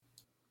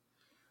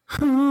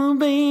Oh,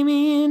 baby,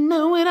 you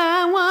know what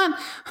I want.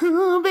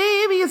 Oh,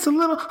 baby, it's a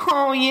little.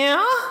 Oh,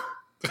 yeah.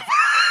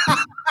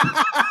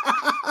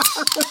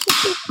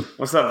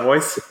 What's up,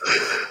 voice?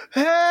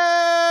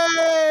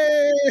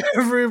 Hey,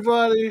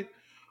 everybody.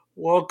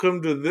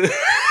 Welcome to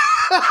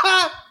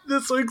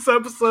this week's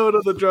episode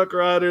of the Drunk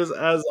Riders.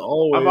 As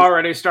always, I'm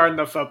already starting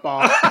the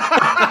football.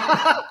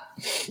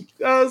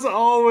 As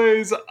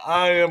always,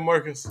 I am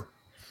Marcus.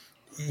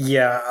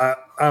 Yeah,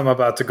 I'm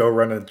about to go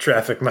run into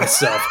traffic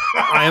myself.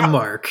 I am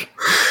Mark.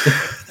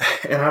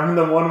 And I'm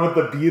the one with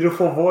the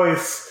beautiful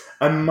voice.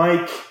 I'm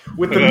Mike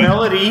with the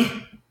melody.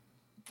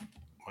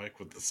 Mike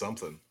with the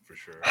something, for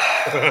sure.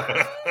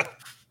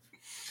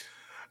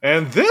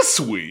 And this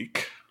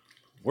week,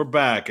 we're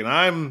back, and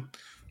I'm...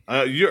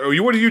 what are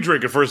you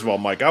drinking, first of all,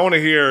 Mike? I want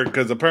to hear,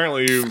 because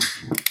apparently you...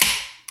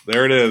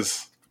 There it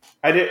is.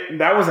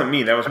 That wasn't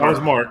me. That was Mark. That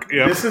was Mark,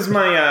 yeah. This is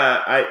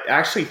my,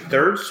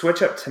 third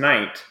switch up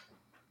tonight.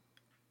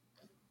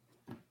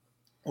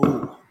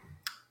 Ooh.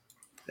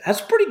 That's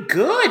pretty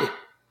good.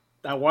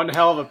 That one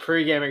hell of a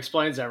pregame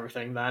explains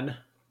everything, then.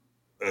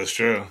 That's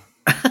true.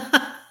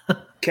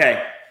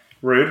 Okay.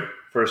 Rude,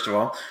 first of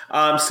all.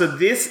 So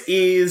this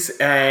is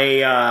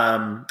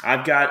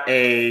I've got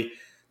the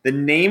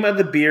name of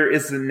the beer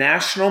is the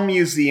National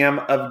Museum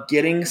of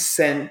Getting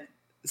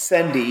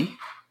Sendy.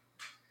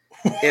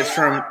 It's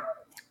from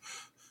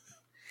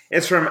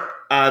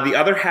The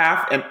Other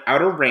Half and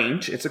Outer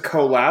Range. It's a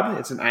collab.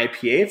 It's an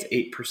IPA. It's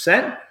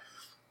 8%.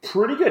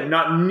 Pretty good.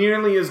 Not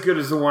nearly as good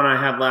as the one I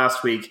had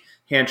last week,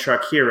 Hand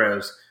Truck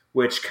Heroes,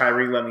 which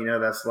Kyrie let me know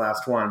that's the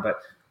last one.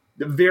 But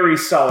the very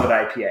solid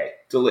IPA.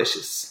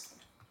 Delicious.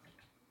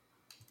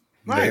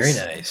 Nice.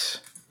 Very nice.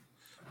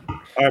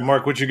 All right,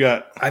 Mark, what you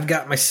got? I've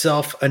got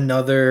myself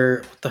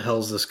another, what the hell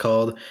is this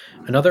called?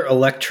 Another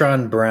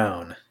Electron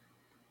Brown.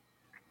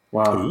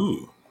 Wow.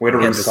 Ooh. Way to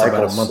recycle,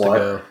 about a month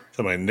ago. That's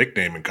my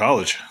nickname in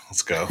college.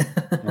 Let's go.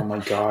 Oh my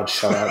God,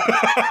 shut up.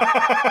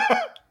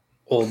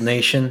 Old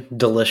Nation,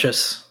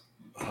 delicious.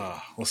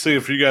 Let's see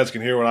if you guys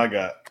can hear what I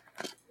got.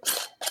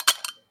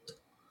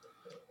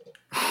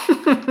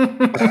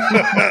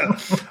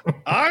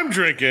 I'm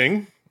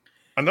drinking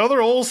another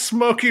old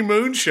smoky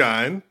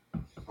moonshine.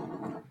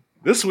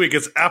 This week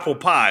it's apple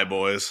pie,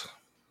 boys.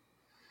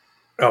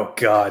 Oh,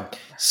 God.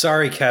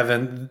 Sorry,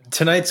 Kevin.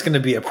 Tonight's going to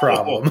be a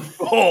problem.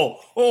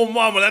 Oh,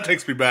 mama, that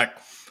takes me back.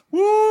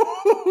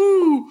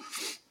 Woo-hoo-hoo.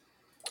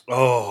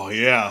 Oh,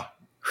 yeah.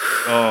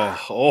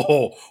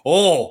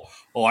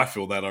 Oh, I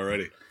feel that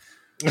already.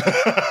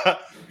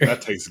 That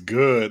tastes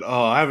good.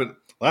 Oh, I haven't.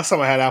 Last time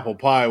I had apple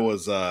pie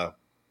was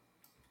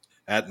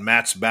at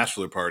Matt's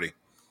bachelor party.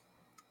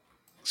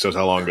 Shows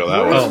how long ago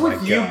that was.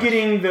 What's with you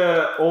getting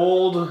the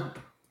old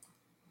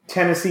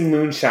Tennessee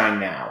moonshine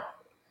now?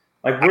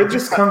 Like, where'd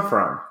this come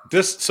from?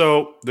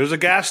 So there's a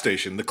gas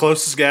station, the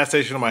closest gas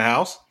station to my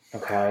house.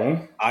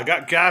 Okay. I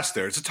got gas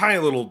there. It's a tiny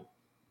little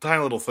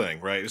thing,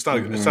 right? It's not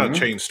a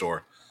chain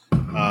store.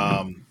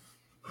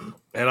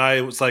 And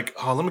I was like,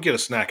 oh, let me get a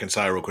snack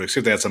inside real quick. See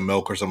if they had some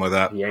milk or something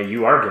like that. Yeah,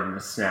 you are getting a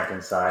snack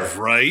inside.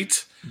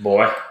 Right?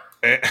 Boy.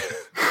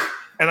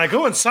 And I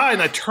go inside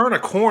and I turn a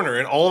corner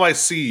and all I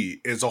see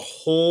is a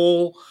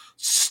whole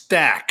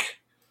stack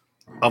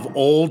of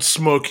old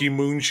smoky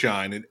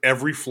moonshine in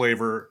every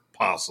flavor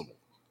possible.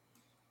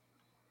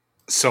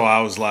 So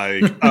I was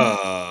like,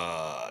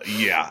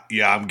 yeah,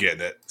 I'm getting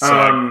it.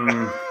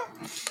 So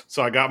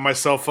I got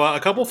myself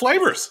a couple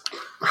flavors.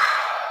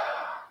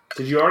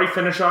 Did you already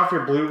finish off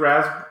your blue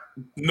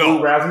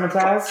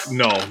razzmatazz?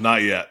 No,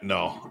 not yet.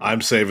 No,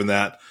 I'm saving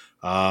that.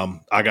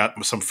 I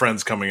got some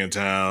friends coming in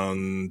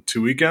town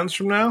 2 weekends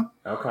from now.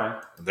 Okay.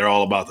 They're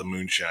all about the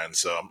moonshine,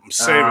 so I'm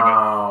saving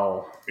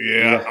it.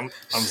 Yeah.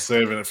 I'm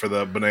saving it for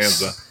the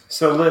bonanza.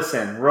 So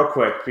listen, real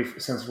quick,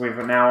 since we've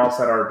now all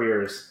said our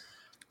beers,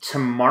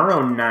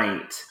 tomorrow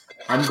night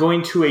I'm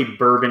going to a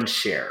bourbon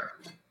share.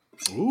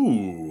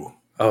 Ooh.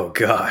 Oh,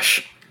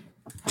 gosh.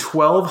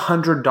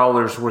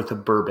 $1,200 worth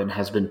of bourbon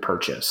has been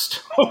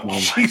purchased. Oh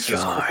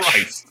Jesus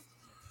Christ.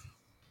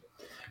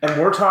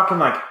 And we're talking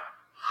like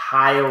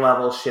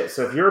high-level shit.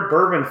 So if you're a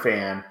bourbon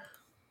fan,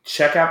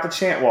 check out the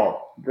channel.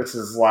 Well, this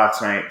is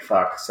last night.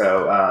 Fuck.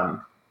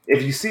 So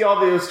if you see all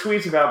those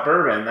tweets about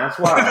bourbon, that's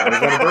why. I was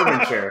at a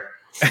bourbon share.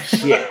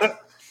 Shit.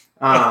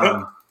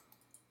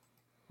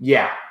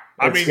 Yeah.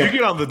 I mean, you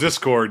get on the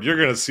Discord, you're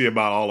going to see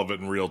about all of it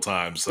in real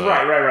time. So.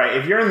 Right.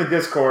 If you're in the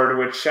Discord,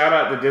 which shout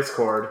out the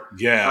Discord.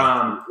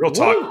 Yeah. Real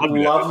talk. What a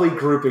lovely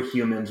group of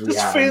humans we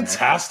have. It's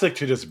fantastic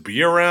to just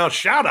be around.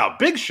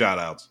 Big shout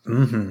outs.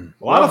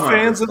 Mm-hmm. A lot of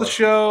fans of the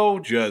show,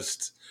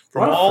 just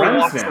from all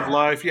walks of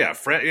life. Yeah,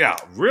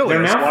 really.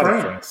 They're now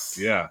friends.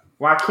 Yeah.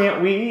 Why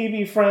can't we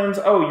be friends?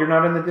 Oh, you're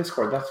not in the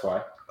Discord. That's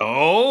why.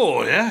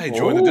 Oh, yeah.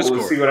 Join the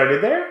Discord. See what I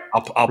did there?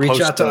 I'll reach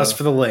post, out to us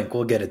for the link.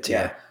 We'll get it to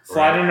you.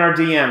 Slide in our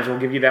DMs. We'll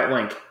give you that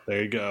link.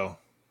 There you go.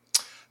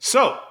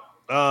 So,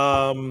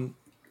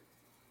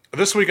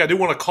 this week I do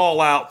want to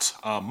call out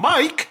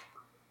Mike.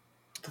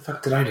 What the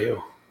fuck did I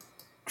do?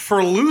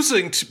 For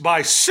losing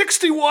by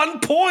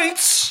 61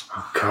 points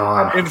Oh,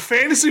 God. in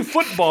fantasy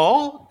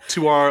football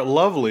to our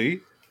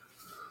lovely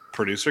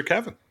producer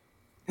Kevin.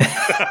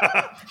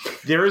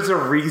 There is a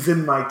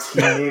reason my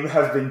team name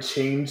has been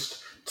changed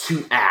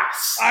to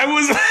ass. I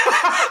was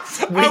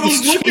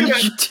looking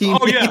at.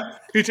 Oh yeah,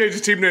 he changed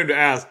his team name to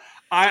ass.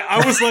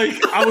 I was like,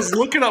 I was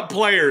looking up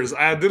players.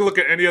 I didn't look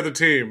at any other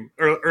team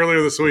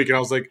earlier this week, and I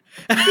was like,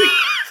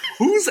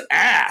 who's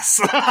ass?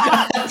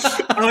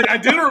 I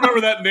didn't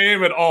remember that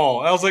name at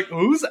all. I was like,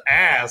 who's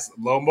ass?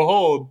 Lo and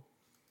behold,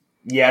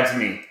 yeah, it's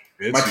me.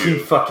 My team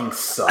fucking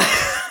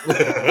sucks.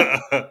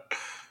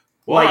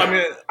 Well,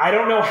 I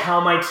don't know how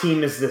my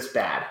team is this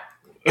bad.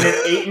 In an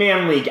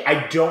 8-man league,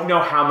 I don't know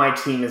how my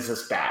team is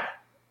this bad.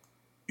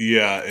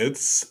 Yeah,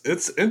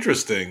 it's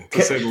interesting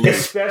to say the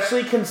least.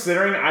 Especially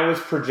considering I was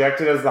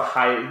projected as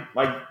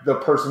the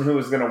person who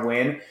was going to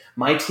win.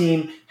 My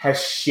team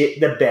has shit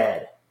the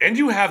bed. And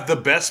you have the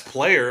best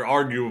player,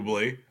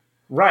 arguably,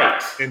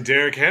 right, in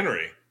Derrick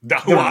Henry.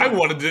 Who I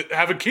wanted to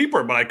have a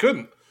keeper, but I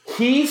couldn't.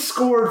 He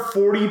scored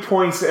 40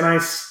 points, and I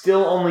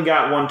still only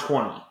got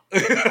 120.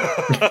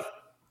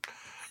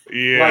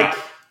 Yeah,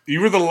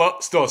 you were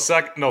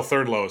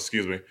third lowest.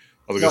 Excuse me.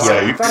 I was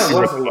I thought it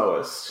was the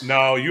lowest.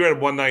 No, you had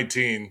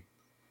 119.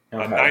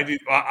 Okay. 90.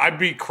 I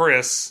beat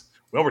Chris.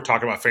 Well, we're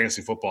talking about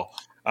fantasy football.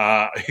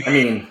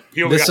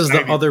 This is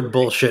the other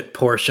bullshit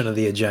portion of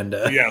the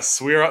agenda.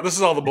 Yes, we are. This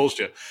is all the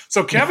bullshit.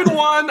 So Kevin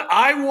won.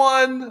 I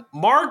won.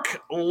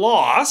 Mark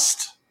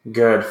lost.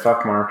 Good.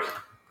 Fuck Mark.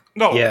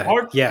 No. Yeah.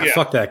 Mark, yeah.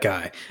 Fuck that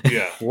guy.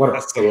 Yeah. What a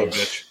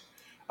bitch.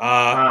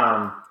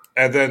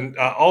 And then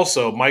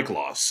also Mike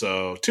lost.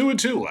 So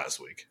 2-2 last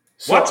week.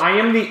 So I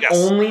am the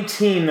only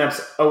team that's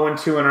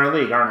 0-2 in our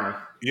league, aren't I?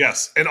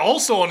 Yes. And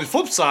also on the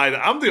flip side,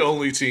 I'm the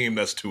only team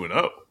that's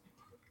 2-0.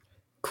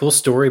 Cool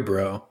story,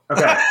 bro.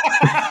 Okay.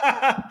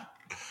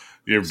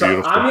 You're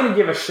beautiful. I'm going to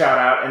give a shout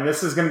out, and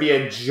this is going to be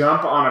a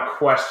jump on a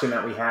question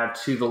that we had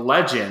to the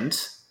legend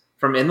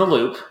from In the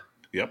Loop.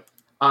 Yep.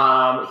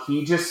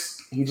 He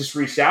just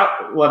reached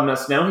out, letting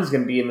us know he's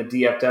going to be in the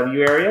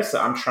DFW area.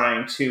 So I'm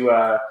trying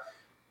to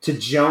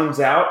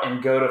Jones out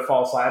and go to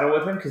False Idol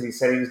with him because he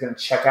said he was going to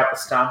check out the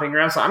stomping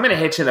ground. So I'm going to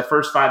hit you in the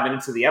first 5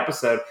 minutes of the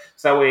episode.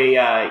 So that way,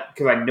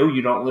 because I know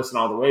you don't listen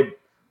all the way,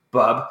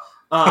 bub.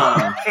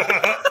 Damn,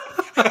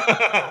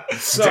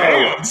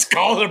 just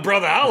calling a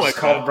brother out like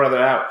that. Call a brother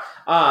out.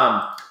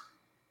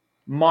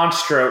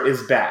 Monstro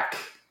is back.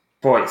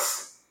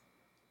 Boys.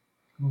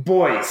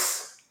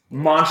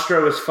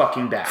 Monstro is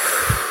fucking back.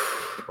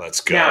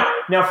 Let's go.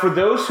 Now, for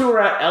those who are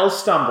at El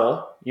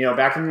Stumble,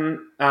 back in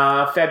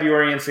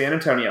February in San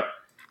Antonio,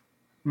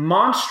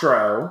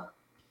 Monstro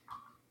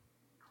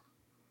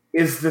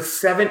is the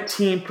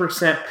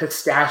 17%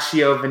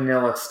 pistachio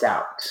vanilla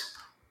stout.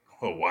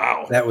 Oh,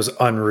 wow. That was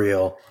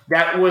unreal.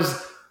 That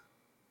was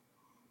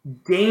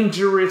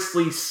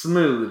dangerously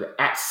smooth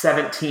at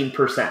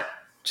 17%.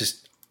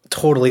 Just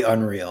totally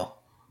unreal.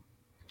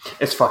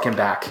 It's fucking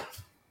back.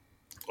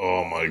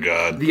 Oh, my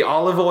God. The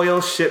olive oil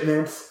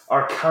shipments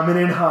are coming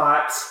in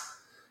hot.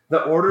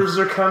 The orders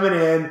are coming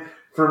in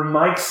for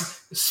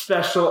Mike's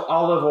special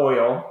olive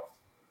oil.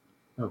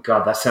 Oh,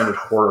 God, that sounded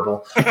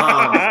horrible.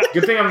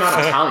 Good thing I'm not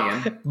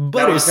Italian.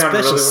 Butter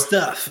special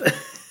stuff.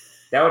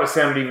 That would have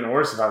sounded even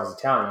worse if I was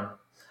Italian. Yep.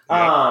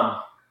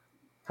 Hi,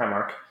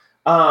 Mark.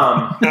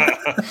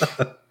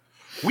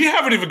 We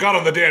haven't even got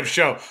on the damn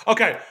show.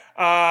 Okay.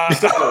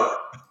 So,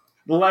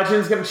 the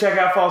Legend's going to check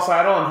out False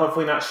Idol and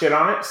hopefully not shit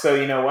on it. So,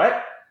 you know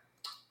what?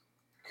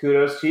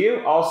 Kudos to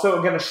you.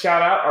 Also, going to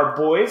shout out our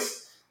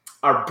boys,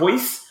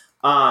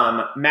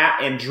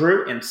 Matt and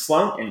Drew and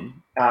Sloan and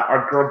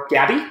our girl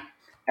Gabby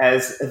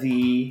as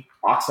the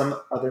awesome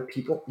other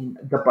people in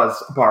the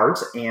Buzz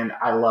Bars. And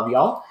I love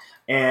y'all.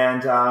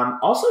 And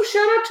also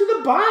shout out to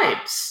the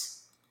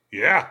Vibes.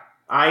 Yeah.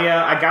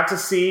 I got to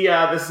see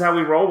This Is How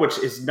We Roll, which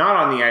is not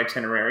on the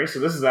itinerary. So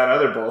this is that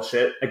other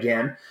bullshit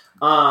again.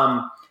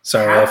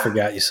 Sorry, I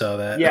forgot you saw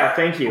that. Yeah,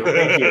 thank you.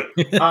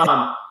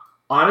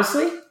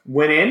 Honestly,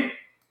 went in.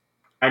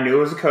 I knew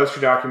it was a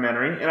coaster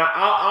documentary, and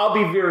I'll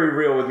be very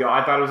real with y'all.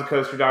 I thought it was a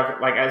coaster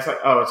documentary. I was like,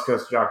 oh, it's a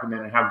coaster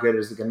documentary. How good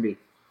is it going to be?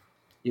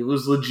 It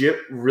was legit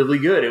really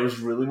good. It was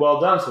really well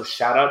done. So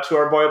shout out to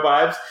our boy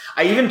Vibes.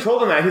 I even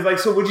told him that. He's like,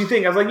 so what'd you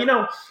think? I was like,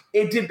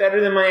 it did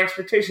better than my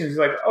expectations. He's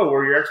like, oh,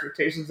 were your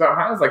expectations that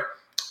high? I was like,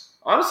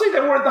 honestly, they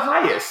weren't the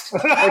highest.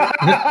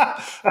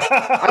 I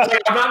was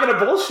like, I'm not going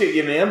to bullshit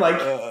you, man.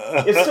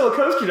 It's still a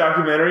coaster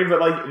documentary,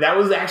 but that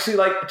was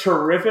actually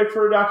terrific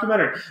for a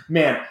documentary.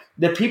 Man,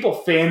 the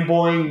people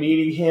fanboying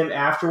meeting him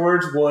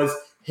afterwards was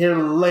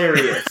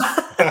hilarious.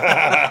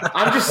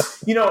 I'm just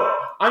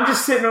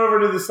sitting over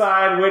to the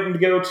side waiting to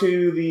go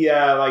to the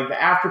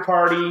after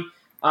party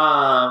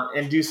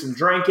and do some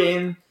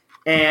drinking,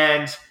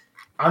 and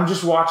I'm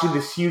just watching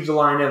this huge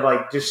line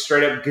of just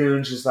straight up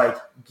goons just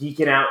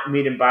geeking out,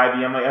 meeting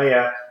Bybee. I'm like, oh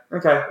yeah,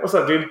 okay, what's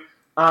up, dude?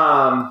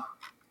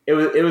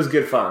 It was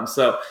good fun.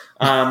 So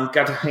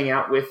got to hang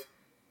out with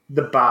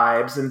the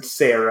Bybes and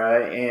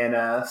Sarah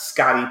and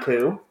Scotty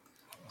Poo.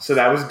 So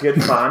that was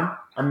good fun.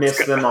 I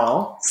missed them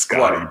all.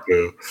 Scotty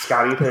Poo.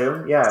 Scotty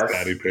Poo, yes.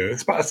 Scotty Poo.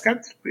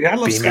 I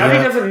love Scotty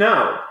doesn't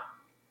know.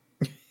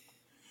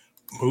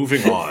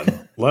 Moving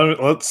on.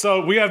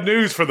 So we have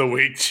news for the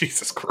week.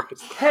 Jesus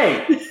Christ.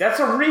 Hey, that's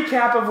a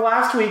recap of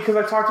last week because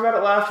I talked about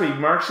it last week.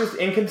 Mark's just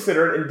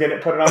inconsiderate and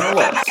didn't put it on the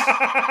list.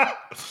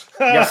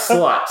 You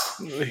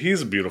slut.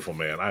 He's a beautiful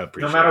man. I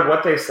appreciate it. No matter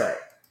what they say.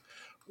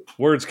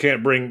 Words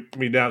can't bring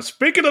me down.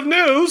 Speaking of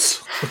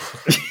news.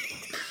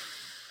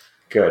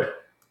 Good.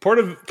 Port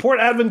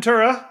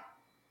Aventura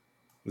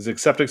is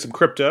accepting some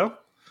crypto.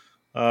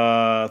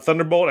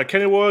 Thunderbolt at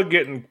Kennywood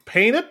getting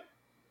painted.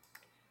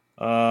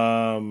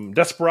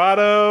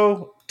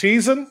 Desperado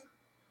teasing.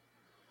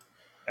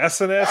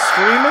 SNS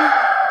streaming.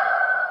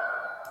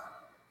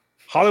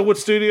 Hollywood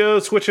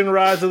Studios switching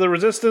Rise of the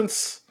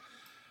Resistance.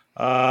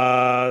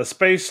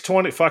 Space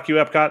 20. Fuck you,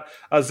 Epcot.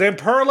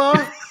 Zamperla.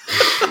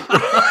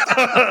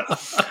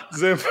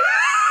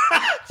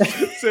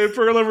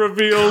 Zamperla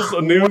reveals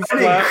a new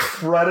flat.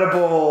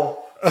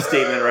 Incredible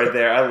statement right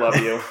there. I love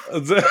you.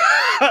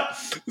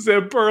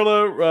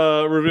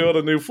 Zamperla revealed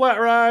a new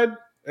flat ride,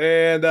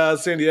 and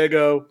San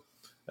Diego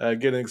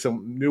getting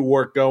some new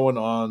work going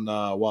on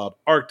Wild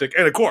Arctic,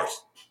 and of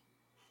course,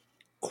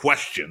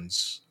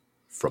 questions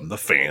from the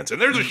fans,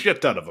 and there's a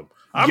shit ton of them.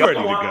 I'm ready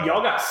to go.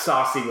 Y'all got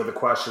saucy with the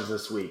questions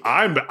this week.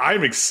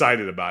 I'm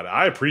excited about it.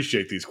 I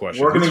appreciate these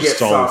questions. We're going to get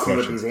saucy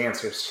with these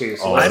answers too.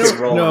 So I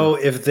don't know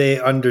if they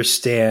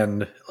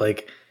understand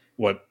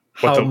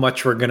how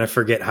much we're going to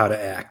forget how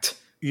to act.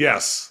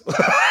 Yes. With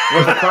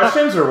the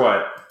questions or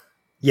what?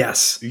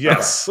 Yes.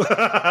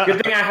 Okay.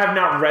 Good thing I have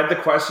not read the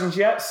questions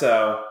yet.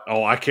 So.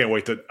 Oh, I can't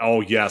wait to.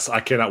 Oh, yes, I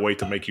cannot wait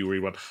to make you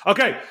read one.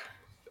 Okay.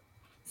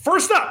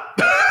 First up,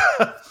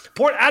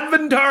 Port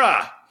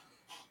Aventura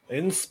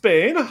in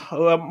Spain.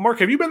 Mark,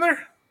 have you been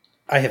there?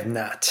 I have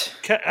not.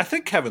 I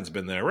think Kevin's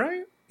been there,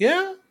 right?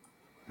 Yeah?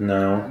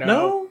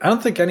 No. I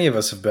don't think any of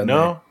us have been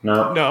there.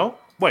 No.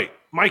 Wait,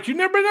 Mike, you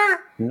never been there?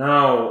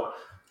 No.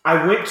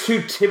 I went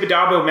to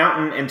Tibidabo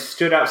Mountain and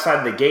stood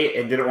outside the gate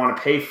and didn't want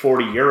to pay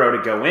 €40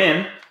 to go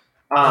in.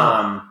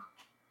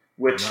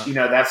 Which,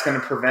 that's going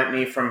to prevent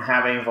me from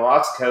having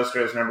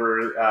Velocicoaster as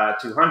number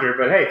 200.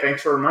 But hey,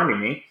 thanks for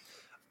reminding me.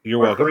 You're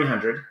welcome.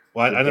 300.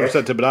 Well, I never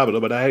said Tibidabo,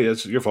 but hey,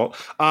 it's your fault.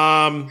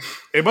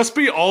 It must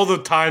be all the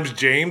times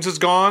James has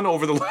gone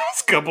over the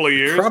last couple of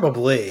years.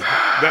 Probably.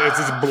 That it's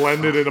just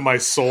blended into my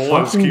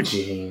soul.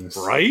 James.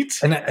 Right?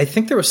 And I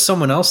think there was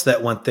someone else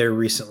that went there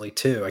recently,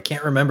 too. I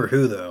can't remember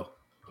who, though.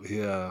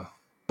 Yeah.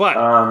 But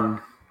I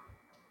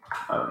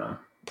don't know.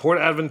 Port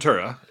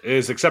Aventura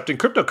is accepting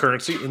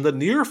cryptocurrency in the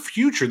near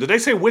future. Did they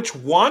say which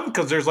one?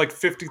 Because there's like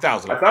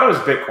 50,000. I thought it was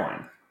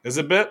Bitcoin. Is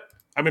it Bit?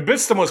 I mean,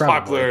 Bit's the most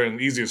popular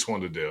and easiest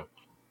one to do.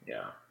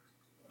 Yeah.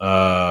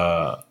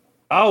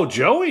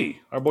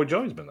 Joey. Our boy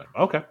Joey's been there.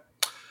 Okay.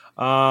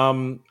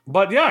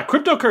 But yeah,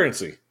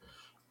 cryptocurrency.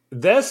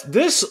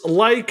 This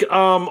like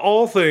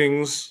all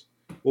things,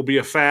 will be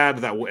a fad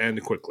that will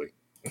end quickly.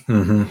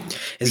 Mm-hmm.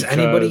 Is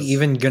anybody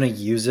even going to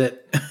use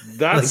it?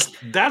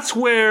 That's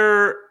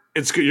where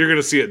you're going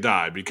to see it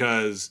die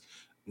because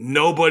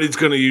nobody's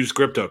going to use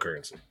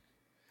cryptocurrency.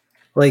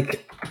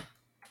 Like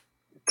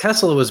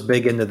Tesla was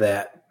big into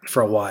that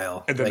for a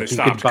while. And then like they you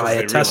stopped could buy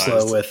a Tesla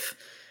realized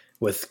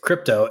with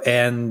crypto,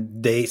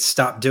 and they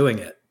stopped doing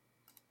it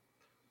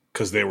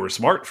because they were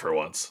smart for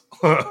once.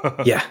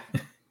 Yeah.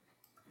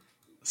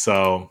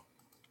 So.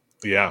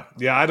 Yeah,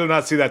 I do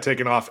not see that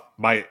taken off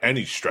by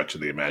any stretch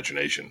of the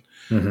imagination.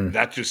 Mm-hmm.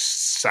 That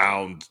just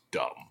sounds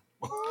dumb.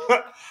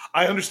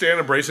 I understand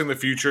embracing the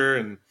future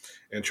and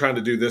trying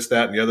to do this,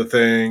 that, and the other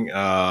thing,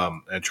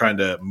 and trying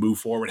to move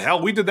forward.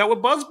 Hell, we did that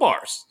with Buzz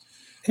Bars.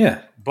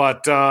 Yeah.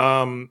 But,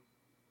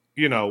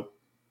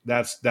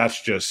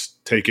 that's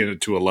just taking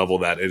it to a level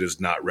that it is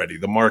not ready.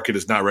 The market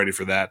is not ready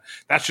for that.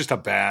 That's just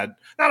not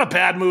a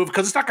bad move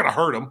because it's not going to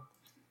hurt them.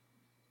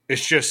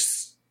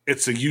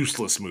 It's a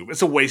useless move.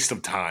 It's a waste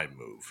of time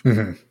move.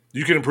 Mm-hmm.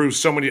 You can improve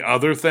so many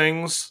other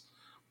things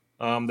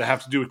that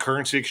have to do with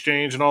currency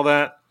exchange and all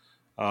that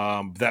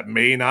that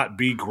may not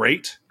be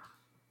great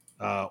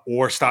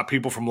or stop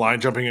people from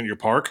line jumping in your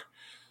park.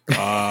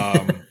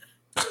 That's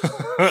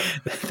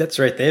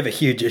right. They have a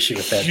huge issue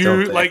with that,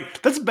 don't they?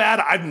 Like, that's bad.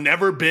 I've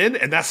never been,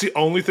 and that's the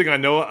only thing I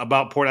know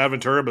about Port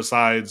Aventura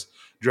besides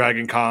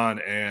Dragon Con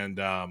and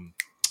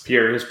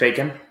Furious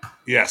Bacon?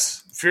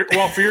 Yes.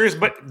 Furious,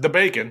 but the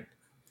bacon.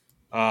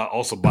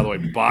 Also, by the way,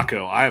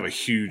 Baco. I have a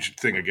huge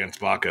thing against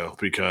Baco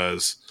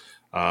because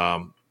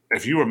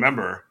if you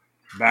remember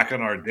back in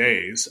our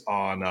days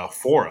on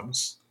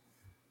forums,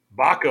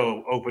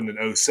 Baco opened in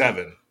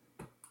 2007,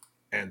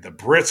 and the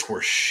Brits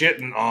were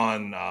shitting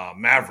on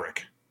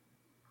Maverick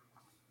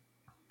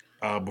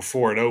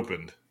before it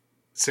opened,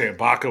 saying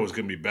Baco was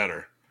going to be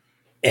better.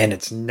 And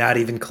it's not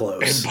even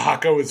close. And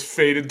Baco is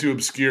faded to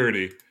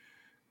obscurity,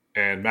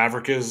 and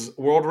Maverick is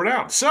world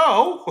renowned.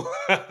 So...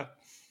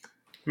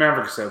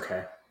 Maverick's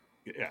okay.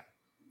 Yeah.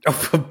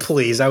 Oh,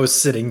 please. I was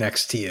sitting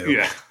next to you.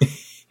 Yeah.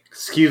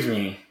 Excuse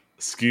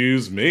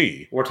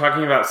me. We're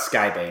talking about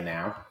Skybay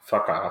now.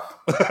 Fuck off.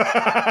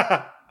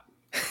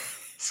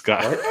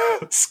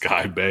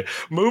 Skybay.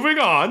 Moving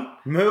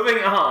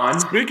on.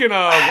 Speaking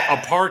of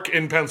a park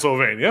in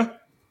Pennsylvania.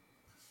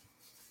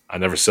 I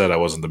never said I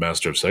wasn't the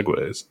master of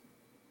segues.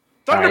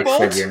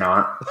 Thunderbolt. I figure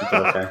not.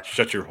 Okay.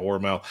 Shut your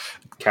whore mouth.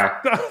 Okay.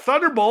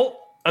 Thunderbolt.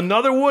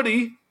 Another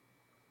Woody.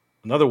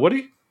 Another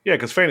Woody? Yeah,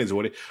 because Fanny's a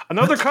Woody.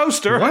 Another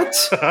coaster. What?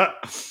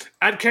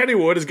 At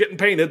Kennywood is getting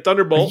painted.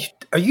 Thunderbolt.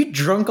 Are you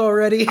drunk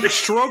already? It's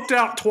stroked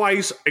out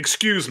twice.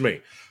 Excuse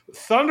me.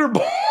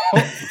 Thunderbolt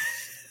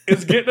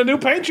is getting a new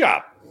paint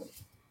job.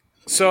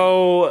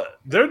 So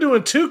they're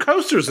doing 2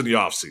 coasters in the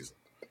offseason.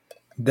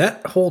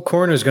 That whole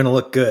corner is going to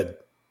look good.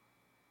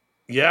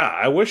 Yeah,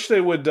 I wish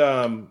they would.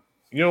 You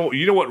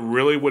know what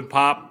really would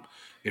pop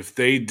if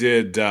they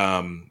did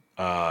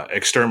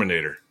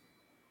Exterminator.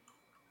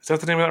 Is that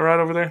the name of that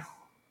ride over there?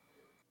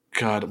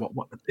 God,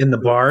 what? In the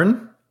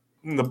barn?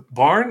 In the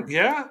barn?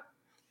 Yeah,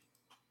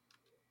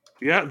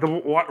 yeah. The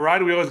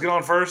ride we always get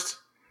on first.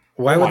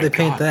 Why would they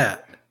paint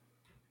that?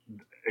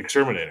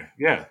 Exterminator.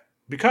 Yeah,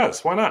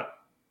 because why not?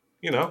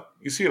 You know,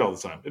 you see it all the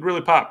time. It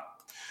really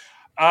popped.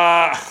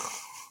 I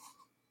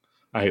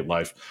hate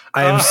life.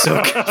 I am so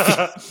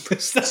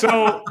confused.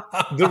 So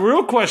the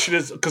real question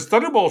is, because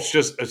Thunderbolt's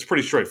it's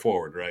pretty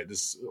straightforward, right?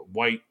 This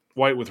white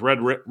with red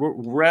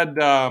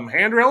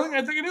hand railing,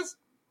 I think it is.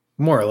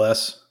 More or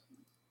less.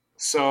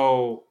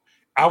 So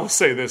I will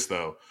say this,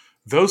 though.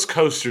 Those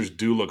coasters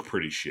do look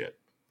pretty shit.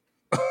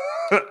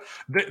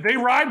 They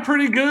ride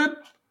pretty good,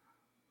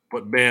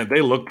 but man,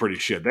 they look pretty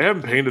shit. They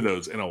haven't painted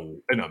those in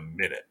a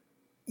minute.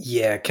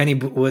 Yeah, Kenny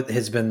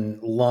has been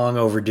long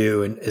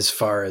overdue as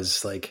far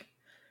as like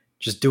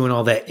just doing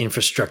all that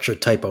infrastructure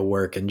type of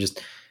work, and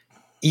just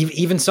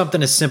even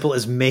something as simple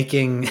as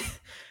making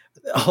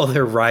all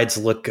their rides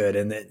look good.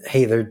 And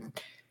hey, they're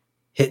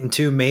hitting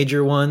 2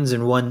 major ones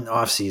and 1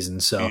 off season.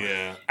 So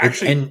yeah,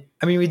 actually, and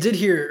I mean, we did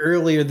hear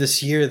earlier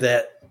this year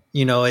that,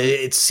 you know,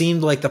 it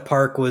seemed like the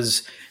park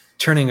was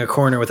turning a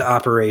corner with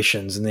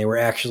operations, and they were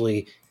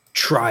actually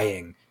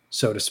trying,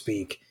 so to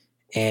speak.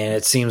 And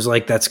it seems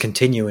like that's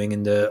continuing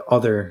into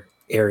other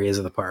areas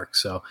of the park.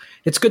 So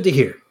it's good to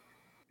hear.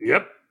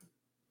 Yep.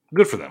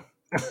 Good for them.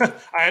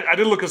 I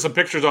did look at some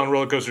pictures on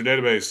Roller Coaster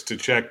Database to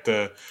check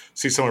to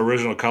see some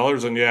original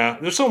colors. And yeah,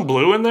 there's some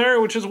blue in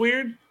there, which is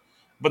weird.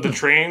 But the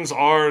trains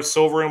are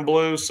silver and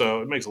blue,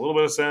 so it makes a little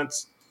bit of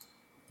sense.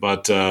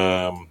 But,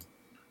 yeah.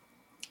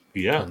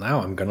 Well,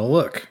 now I'm going to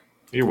look.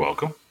 You're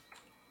welcome.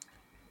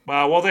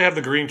 Well, they have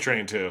the green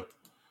train, too.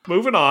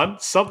 Moving on,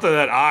 something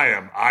that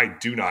I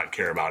do not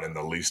care about in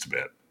the least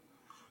bit.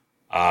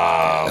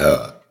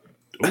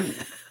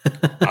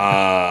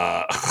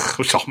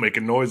 Which all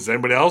making noises.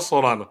 Anybody else?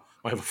 Hold on.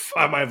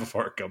 I might have a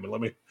fart coming.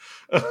 Let me.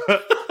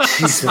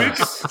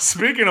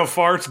 Speaking of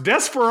farts,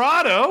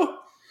 Desperado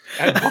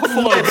at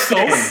Buffalo Bills.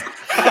 No.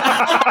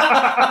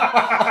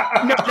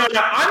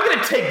 I'm going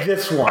to take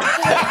this one.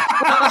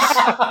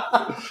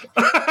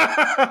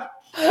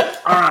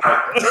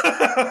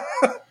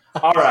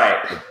 All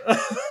right.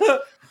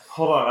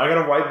 Hold on. I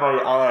got to wipe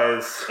my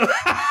eyes.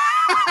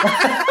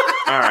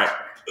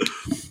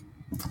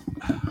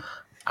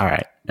 All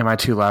right. Am I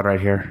too loud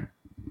right here?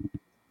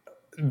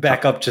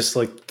 Back up just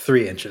like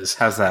 3 inches.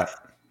 How's that?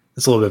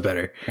 It's a little bit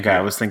better. Okay,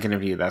 I was thinking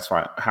of you. That's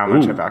how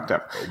much I backed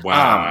up.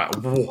 Wow.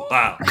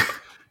 Wow.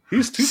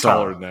 He's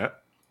taller than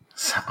that.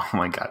 Oh,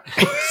 my God.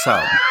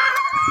 So,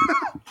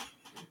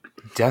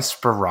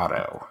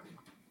 Desperado.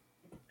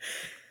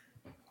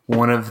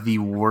 One of the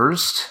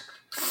worst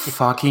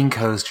fucking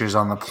coasters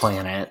on the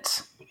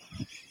planet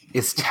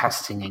is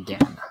testing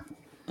again.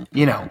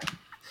 You know,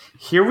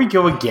 here we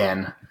go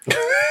again.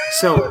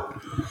 So,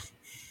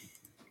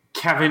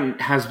 Kevin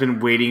has been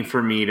waiting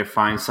for me to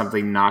find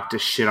something not to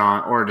shit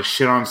on, or to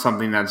shit on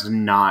something that's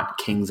not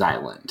Kings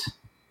Island.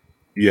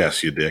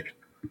 Yes, you dick.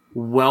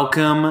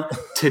 Welcome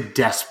to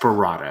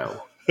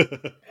Desperado.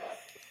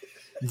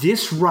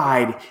 This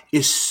ride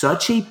is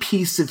such a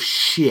piece of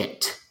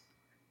shit.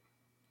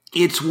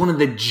 It's one of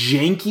the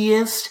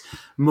jankiest,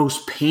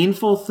 most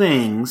painful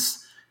things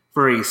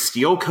for a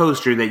steel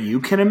coaster that you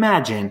can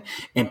imagine,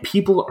 and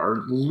people are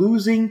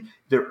losing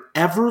their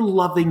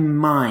ever-loving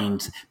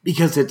minds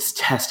because it's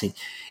testing.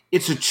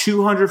 It's a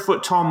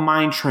 200-foot tall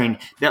mine train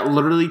that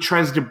literally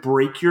tries to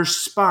break your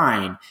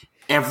spine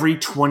every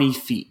 20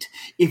 feet.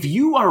 If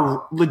you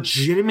are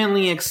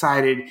legitimately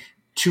excited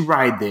to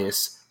ride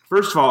this,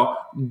 first of all,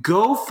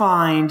 go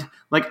find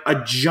like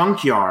a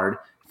junkyard.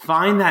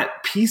 Find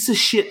that piece of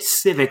shit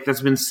Civic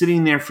that's been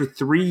sitting there for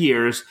 3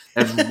 years,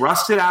 that's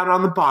rusted out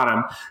on the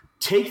bottom.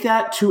 Take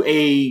that to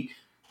a,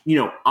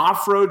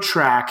 off-road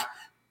track,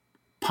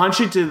 punch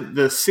it to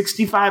the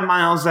 65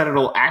 miles that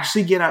it'll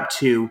actually get up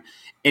to,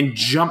 and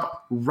jump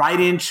right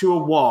into a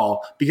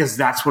wall, because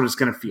that's what it's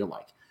going to feel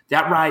like.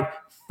 That ride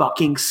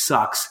fucking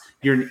sucks.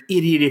 You're an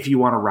idiot if you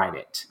want to ride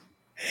it.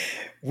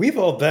 We've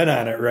all been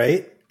on it,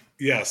 right?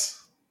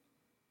 Yes.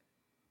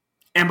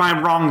 Am I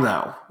wrong,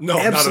 though? No,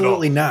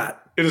 absolutely not at all. not.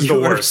 It is the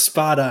worst.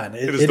 Spot on.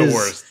 It is the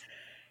worst.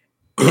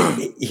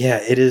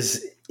 It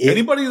is.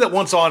 Anybody that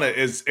wants on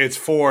it's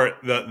for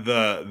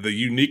the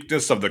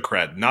uniqueness of the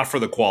cred, not for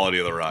the quality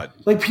of the ride.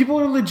 Like, people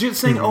are legit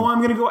saying, "Oh, I'm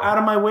going to go out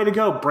of my way to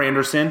go."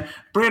 Branderson,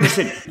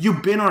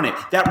 you've been on it.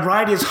 That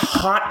ride is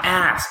hot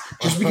ass.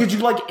 Just because you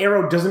like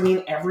Arrow doesn't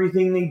mean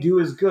everything they do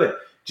is good.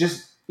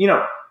 Just,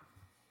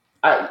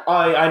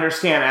 I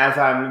understand as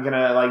I'm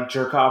gonna like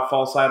jerk off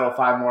false idol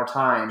 5 more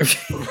times.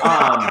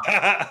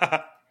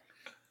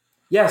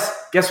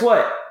 Yes, guess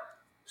what?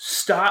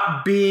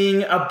 Stop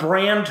being a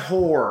brand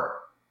whore.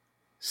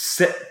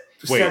 Said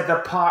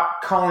the pot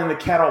calling the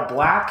kettle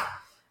black.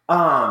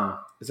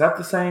 Is that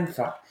the saying?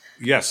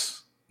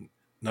 Yes.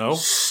 No.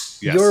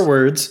 Yes. Your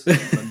words.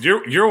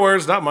 your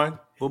words, not mine. A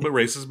little bit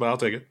racist, but I'll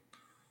take it.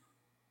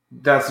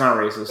 That's not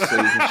racist, so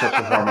you can shut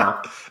your whore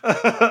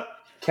mouth.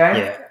 Okay?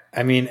 Yeah.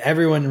 I mean,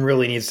 everyone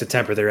really needs to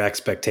temper their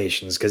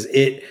expectations because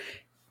it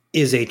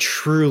is a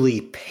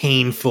truly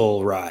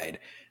painful ride.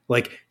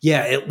 Like,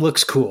 yeah, it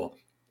looks cool.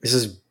 This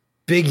is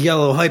big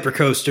yellow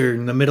hypercoaster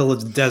in the middle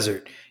of the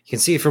desert. You can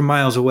see it from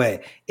miles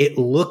away. It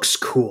looks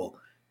cool.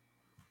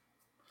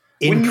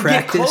 When you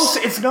get close,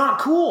 it's not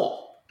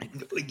cool.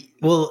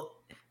 Well,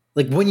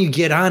 like when you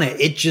get on it,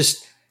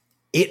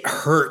 it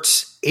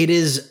hurts. It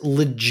is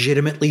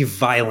legitimately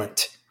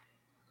violent.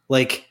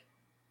 Like,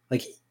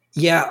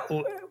 yeah,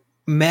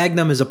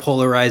 Magnum is a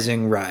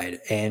polarizing ride,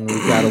 and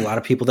we've got a lot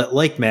of people that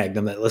like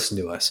Magnum that listen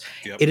to us.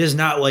 Yep. It is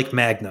not like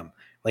Magnum.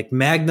 Like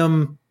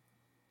Magnum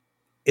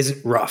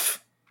isn't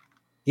rough.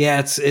 Yeah,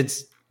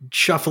 it's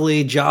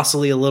shuffly,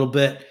 jostly a little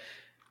bit,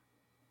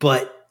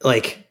 but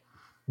like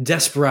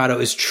Desperado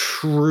is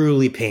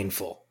truly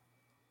painful.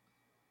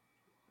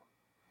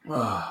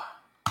 That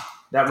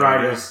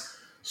ride is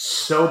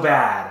so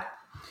bad,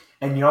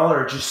 and y'all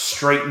are just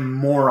straight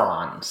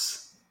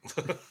morons.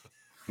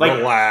 Like,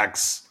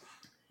 relax.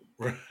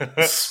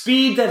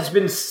 Speed that's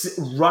been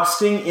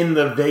rusting in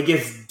the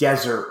Vegas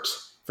desert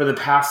for the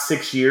past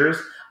 6 years,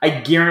 I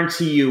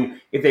guarantee you,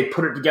 if they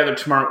put it together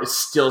tomorrow, it's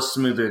still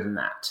smoother than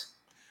that.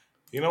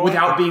 You know,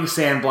 without being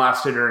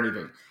sandblasted or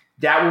anything.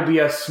 That will be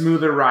a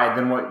smoother ride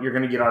than what you're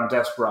going to get on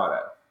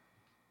Desperado.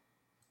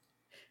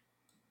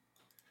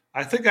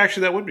 I think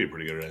actually that would be a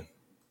pretty good ride.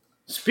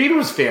 Speed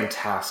was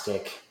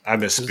fantastic. I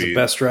miss Speed. It was the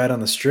best ride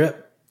on the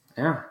Strip.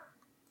 Yeah.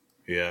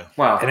 Yeah.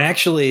 Well, and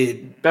actually,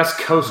 best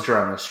coaster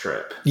on the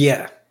Strip.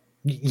 Yeah.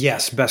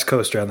 Yes, best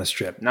coaster on the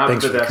Strip.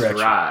 Not the best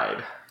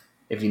ride,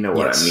 if you know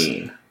what I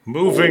mean.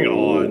 Moving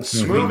on.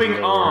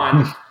 Moving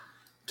on.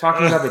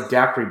 Talking about the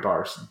daiquiri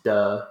bars.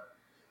 Duh.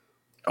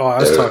 Oh, I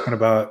was talking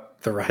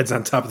about the rides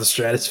on top of the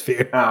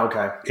Stratosphere. Oh,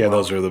 okay. Yeah,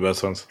 those are the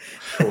best ones.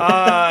 Cool.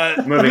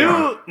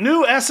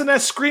 New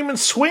SNS Scream and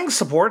Swing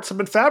supports have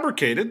been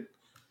fabricated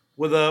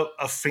with a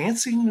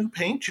fancy new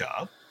paint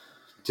job.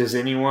 Does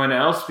anyone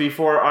else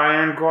before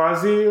Iron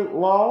Gwazi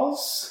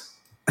laws?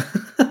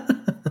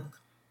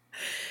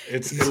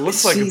 It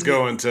looks like it's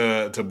going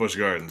to Busch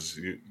Gardens.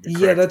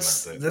 Yeah,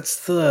 that's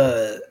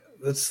the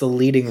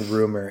leading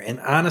rumor. And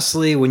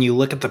honestly, when you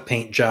look at the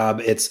paint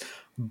job, it's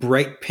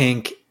bright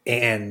pink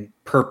and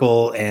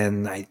purple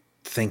and I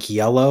think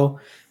yellow.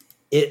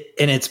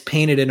 It's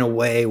painted in a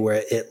way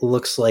where it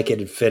looks like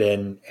it'd fit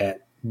in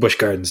at Busch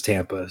Gardens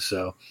Tampa.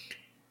 So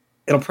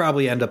it'll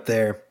probably end up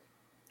there.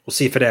 We'll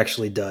see if it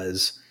actually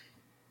does.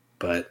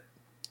 But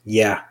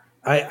yeah,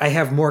 I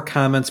have more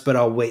comments, but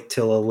I'll wait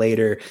till a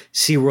later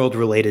SeaWorld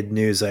related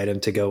news item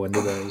to go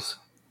into those.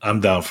 I'm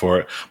down for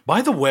it.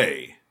 By the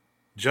way,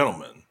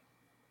 gentlemen,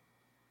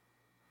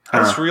 I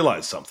just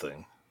realized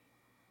something.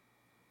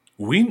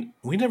 We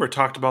never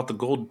talked about the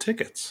golden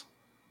tickets.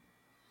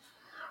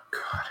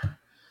 God.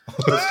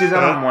 Let's do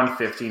that on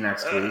 150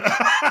 next week.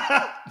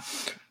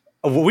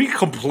 Well, we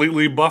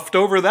completely buffed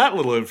over that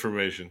little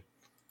information.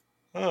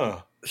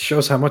 Oh.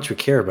 Shows how much we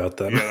care about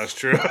them. Yeah, that's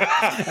true.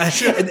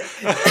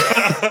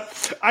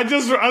 I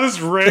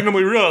just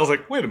randomly realized, I was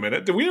like, wait a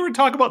minute, did we ever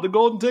talk about the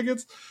golden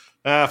tickets?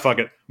 Fuck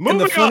it. And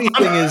the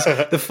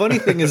funny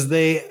thing is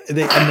they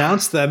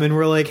announced them and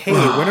we're like, hey,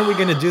 when are we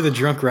going to do the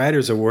Drunk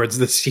Riders Awards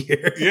this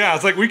year? Yeah,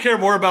 it's like we care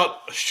more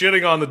about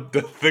shitting on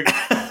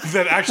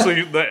than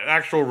actually the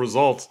actual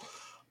results.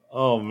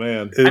 Oh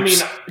man. Oops. I mean,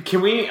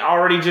 can we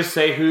already just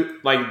say who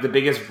like the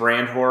biggest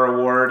brand whore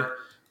award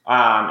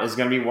is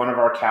going to be one of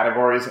our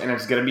categories, and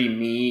it's going to be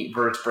me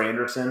versus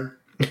Branderson?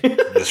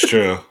 That's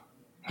true.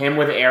 Him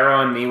with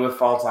Arrow and me with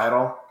False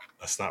Idol.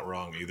 That's not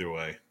wrong either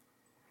way.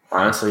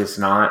 Honestly, it's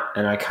not,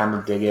 and I kind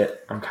of dig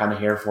it. I'm kind of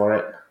here for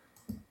it.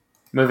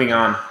 Moving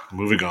on.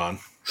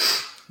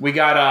 We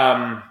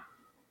got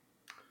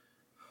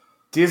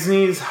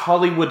Disney's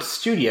Hollywood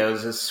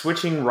Studios is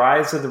switching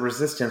Rise of the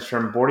Resistance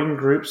from boarding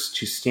groups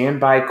to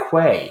standby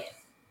quay.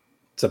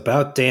 It's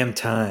about damn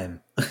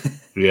time.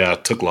 Yeah,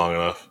 it took long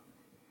enough.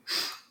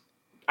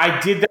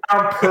 I did that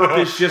on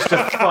purpose just to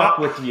fuck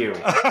with you.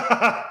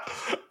 I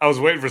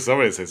was waiting for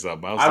somebody to say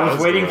something. I was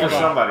waiting for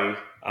somebody.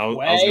 I was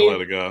going to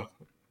let it go.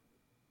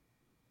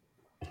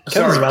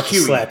 Kevin's about to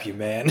slap you,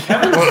 man.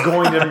 Kevin's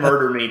going to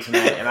murder me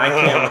tonight, and I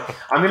can't.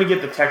 I'm going to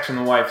get the text from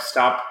the wife.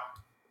 Stop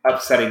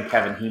upsetting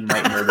Kevin. He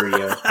might murder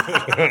you.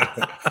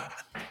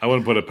 I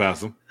wouldn't put it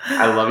past him.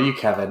 I love you,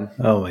 Kevin.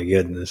 Oh, my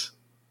goodness.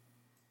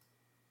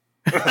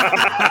 We're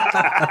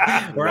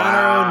on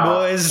our own,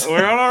 boys.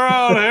 We're on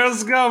our own.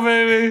 Let's go,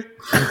 baby.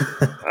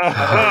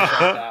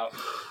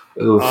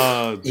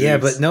 Yeah,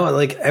 but no,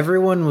 like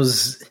everyone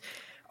was.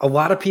 a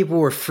lot of people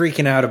were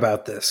freaking out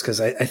about this because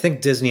I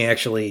think Disney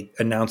actually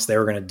announced they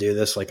were going to do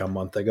this like a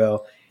month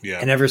ago. Yeah.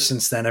 And ever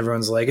since then,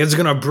 everyone's like, it's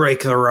going to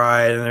break the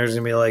ride and there's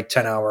going to be like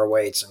 10-hour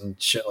waits and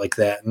shit like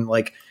that. And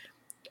like,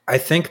 I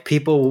think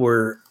people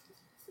were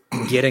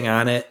getting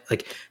on it.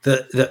 Like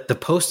the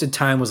posted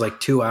time was like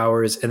 2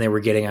 hours and they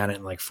were getting on it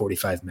in like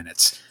 45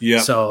 minutes.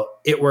 Yeah. So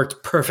it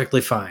worked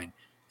perfectly fine.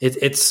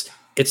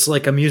 It's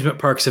like amusement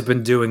parks have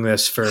been doing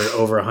this for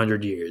over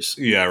 100 years.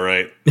 Yeah,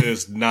 right. It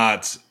is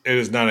not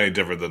any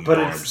different than the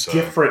norm. But it's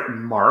different,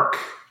 Mark.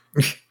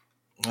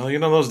 Well,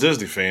 those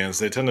Disney fans,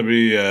 they tend to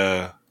be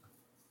a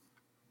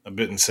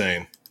bit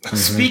insane.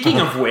 Speaking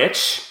of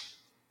which,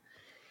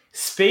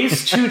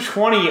 Space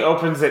 220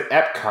 opens at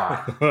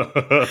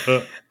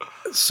Epcot.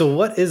 So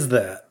what is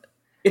that?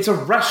 It's a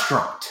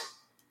restaurant.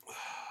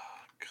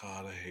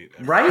 God, I hate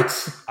it.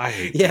 Right? I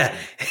hate Yeah.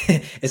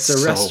 It's a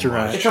So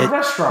restaurant. much. It's a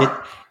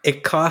restaurant.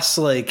 It costs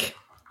like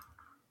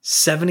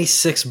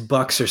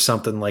 $76 or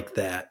something like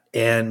that.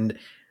 And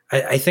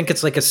I think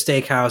it's like a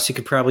steakhouse. You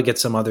could probably get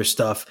some other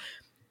stuff.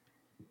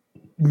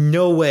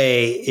 No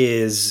way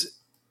is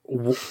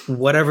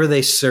whatever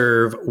they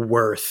serve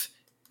worth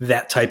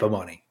that type of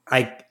money.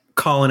 I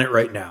calling it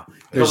right now.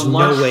 There's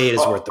no way it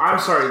is worth the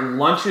price. I'm sorry.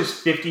 Lunch is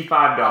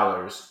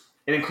 $55.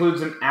 It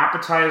includes an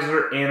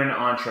appetizer and an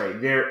entree.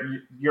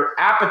 Your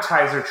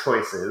appetizer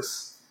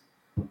choices.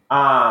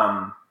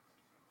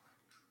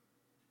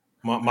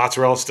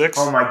 Mozzarella sticks.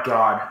 Oh my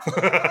god.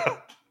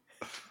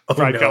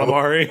 Fried no.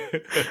 calamari.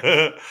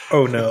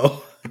 Oh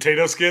no.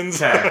 Potato skins.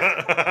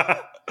 Okay.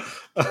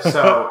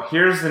 So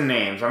here's the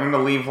names. I'm going to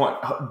leave one.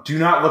 Do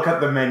not look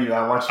up the menu.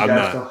 I want you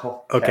guys to.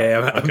 Okay,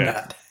 I'm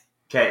not.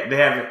 Okay, they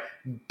have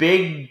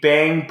Big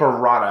Bang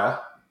Burrata.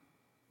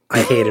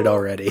 I hate it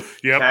already.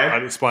 Yep, Okay. I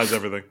despise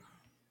everything.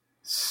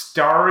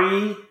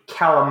 Starry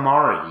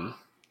Calamari.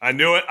 I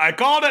knew it. I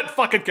called it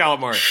fucking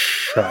calamari.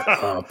 Shut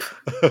up.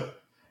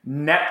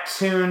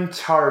 Neptune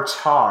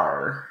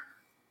Tartar.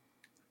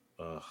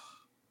 Ugh.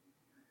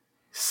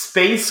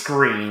 Space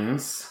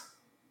Greens.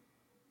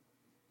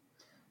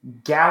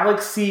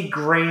 Galaxy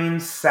Grain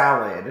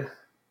Salad.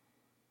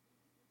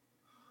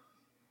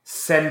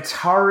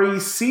 Centauri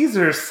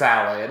Caesar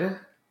Salad.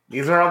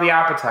 These are all the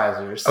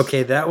appetizers.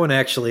 Okay, that one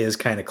actually is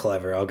kind of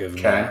clever. I'll give him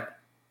Okay. that.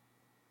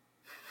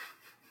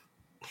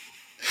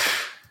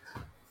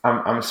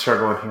 I'm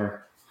struggling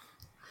here.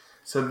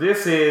 So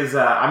this is,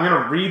 I'm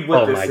going to read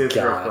what this is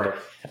God. real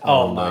quick.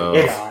 Oh my no.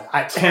 It's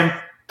god.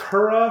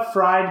 tempura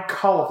fried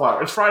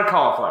cauliflower. It's fried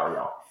cauliflower,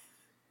 y'all.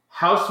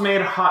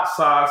 House-made hot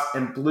sauce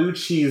and blue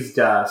cheese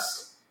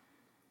dust.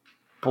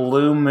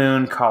 Blue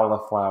Moon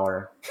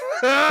cauliflower.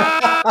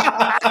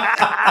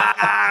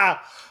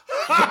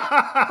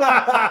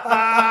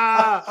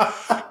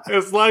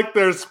 It's like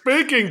they're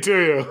speaking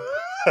to you.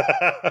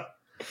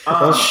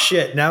 Oh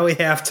shit, now we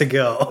have to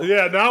go.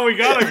 Yeah, now we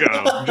gotta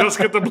go. Just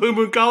get the Blue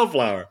Moon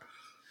cauliflower.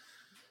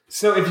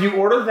 So if you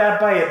order that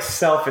by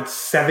itself, it's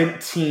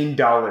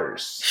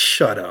 $17.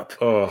 Shut up.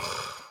 Ugh.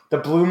 The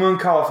Blue Moon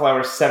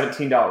cauliflower is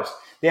 $17.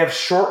 They have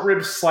short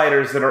rib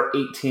sliders that are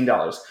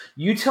 $18.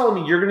 You tell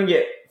me you're going to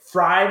get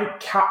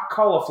fried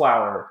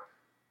cauliflower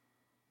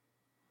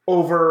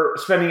over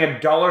spending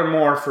 $1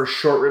 more for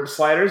short rib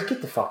sliders?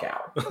 Get the fuck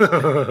out.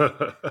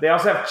 They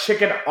also have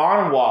chicken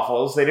on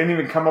waffles. They didn't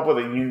even come up with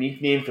a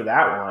unique name for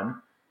that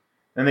one.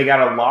 Then they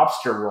got a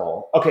lobster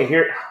roll. Okay,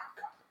 here.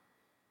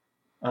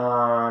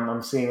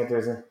 I'm seeing if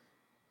there's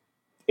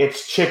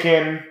it's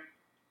chicken,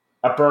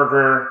 a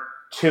burger,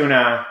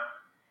 tuna,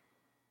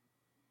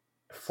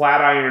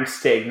 flat iron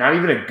steak. Not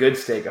even a good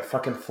steak, a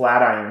fucking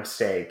flat iron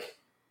steak.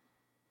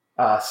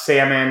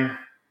 Salmon,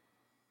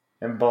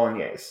 and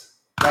bolognese.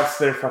 That's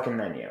their fucking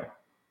menu.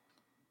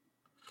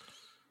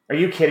 Are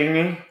you kidding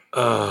me?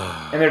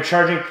 And they're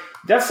charging.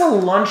 That's the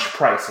lunch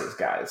prices,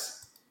 guys.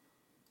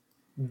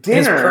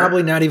 Dinner. It's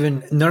probably not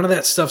even. None of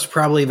that stuff's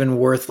probably even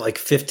worth like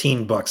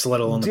 $15,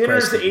 let alone the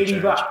price. Dinner's that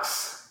you charge.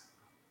 $80.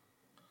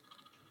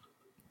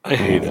 I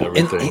hate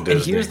everything.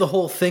 And here's the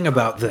whole thing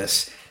about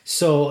this.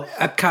 So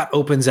Epcot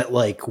opens at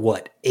like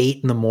what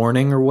 8 in the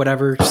morning or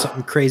whatever,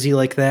 something crazy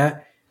like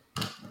that.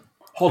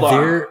 Hold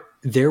on.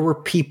 There were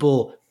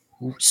people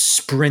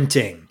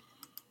sprinting,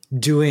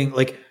 doing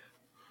like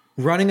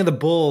running of the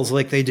bulls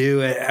like they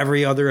do at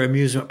every other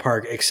amusement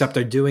park, except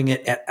they're doing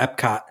it at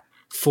Epcot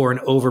for an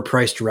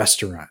overpriced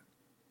restaurant.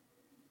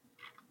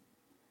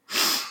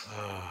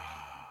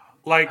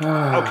 Like,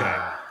 okay.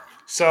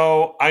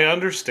 So I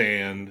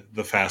understand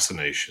the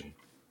fascination,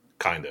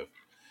 kind of.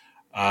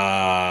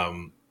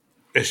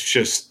 It's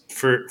just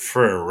for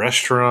a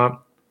restaurant.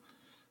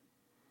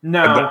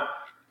 No.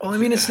 Well, I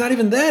mean, it's not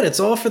even that. It's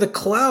all for the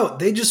clout.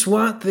 They just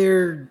want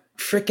their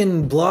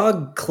freaking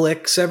blog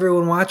clicks.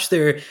 Everyone watch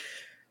their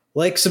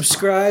like,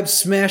 subscribe,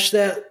 smash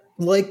that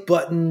like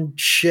button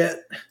shit.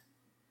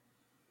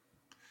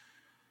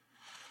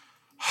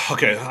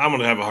 Okay, I'm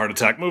going to have a heart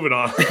attack. Moving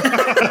on. Go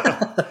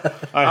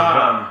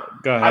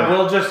ahead. I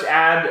will just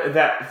add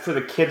that for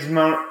the kids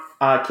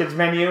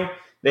menu,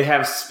 they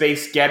have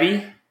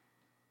SFGadv.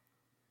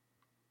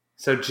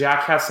 So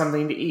Jack has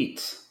something to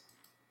eat.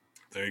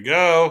 There you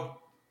go.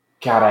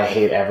 God, I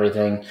hate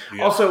everything.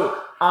 Yeah. Also,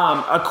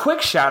 a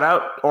quick shout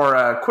out or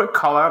a quick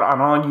call out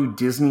on all you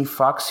Disney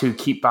fucks who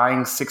keep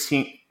buying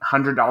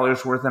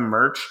 $1,600 worth of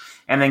merch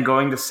and then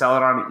going to sell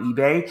it on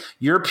eBay.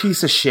 You're a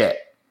piece of shit.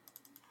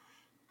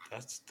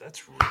 That's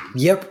rude.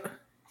 Yep.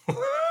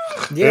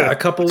 Yeah, a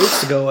couple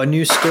weeks ago, a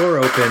new store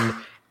opened.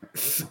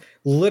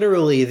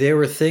 Literally, there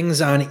were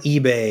things on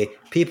eBay.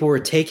 People were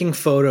taking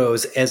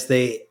photos as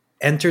they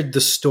entered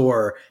the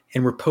store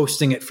and were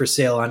posting it for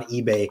sale on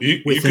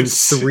eBay within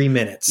 3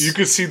 minutes. You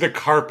could see the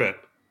carpet.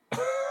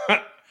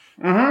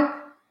 Mm-hmm.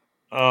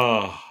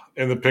 Oh,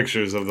 in the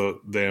pictures of the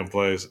damn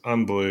place.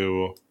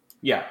 Unbelievable.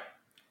 Yeah.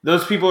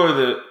 Those people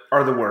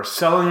are the worst.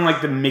 Selling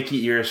like the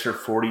Mickey ears for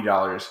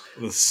 $40.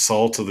 The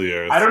salt of the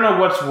earth. I don't know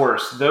what's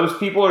worse. Those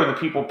people or the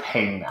people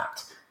paying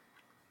that.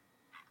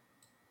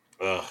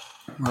 Ugh.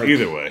 Like,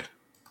 either way.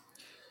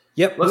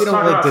 Yep, Let's we don't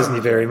talk like about Disney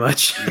some- very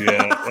much.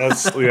 Yeah,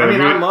 that's. Yeah, I mean,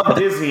 I love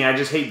Disney. I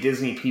just hate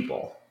Disney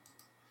people.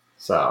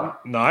 So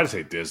No, I just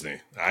hate Disney.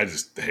 I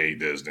just hate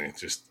Disney,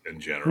 just in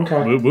general.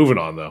 Okay. Moving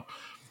on, though.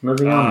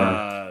 moving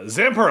on.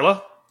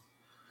 Zamperla,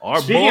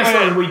 our Speaking of boy.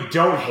 something we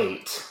don't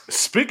hate,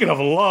 Speaking of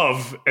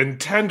love and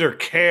tender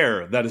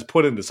care that is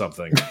put into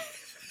something.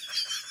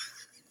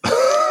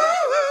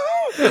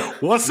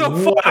 What's so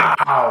funny?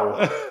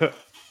 wow,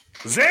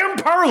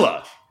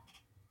 Zamperla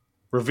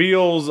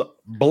reveals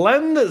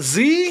Blend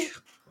Z.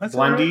 That's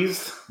right.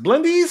 Blendies,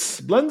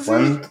 Blend Z.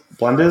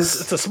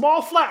 Blendas. It's a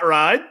small flat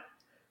ride.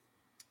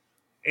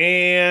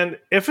 And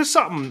if it's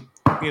something,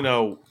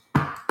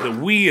 that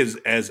we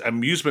as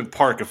amusement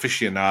park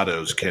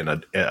aficionados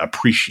can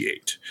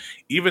appreciate,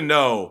 even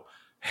though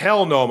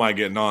hell no am I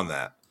getting on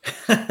that.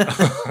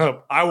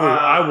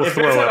 I will if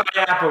throw it's it.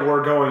 at IAPA,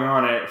 we're going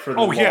on it for the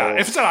Oh yeah,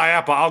 lulz. if it's at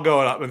IAPA, I'll go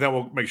up and then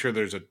we'll make sure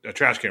there's a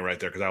trash can right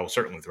there because I will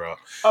certainly throw it.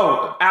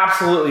 Oh,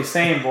 absolutely,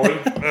 same boy.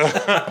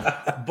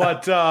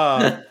 But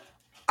I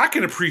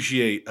can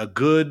appreciate a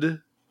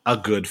good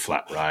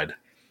flat ride.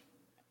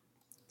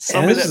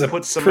 Somebody this is that a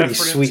puts some pretty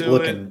effort sweet into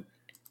looking. it.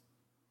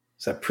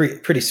 It's a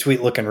pretty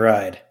sweet looking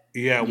ride.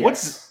 Yeah,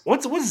 Yes.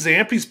 what's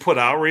Zampy's put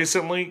out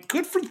recently?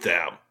 Good for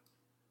them.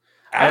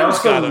 I Adam's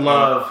also got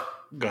love.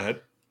 Go ahead.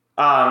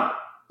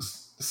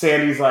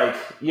 Sandy's like,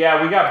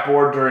 yeah, we got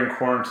bored during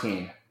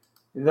quarantine.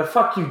 The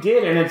fuck you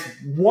did, and it's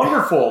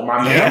wonderful,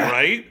 my man. Yeah,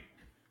 right.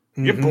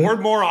 Get Mhm.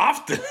 bored more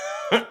often.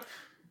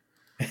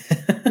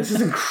 This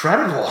is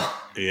incredible.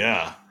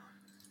 Yeah.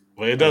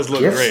 Well, it does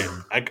look Yes. great.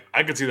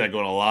 I could see that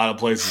going a lot of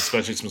places,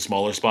 especially some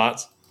smaller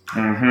spots.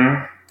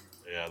 Mm-hmm.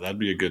 Yeah, that'd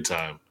be a good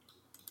time.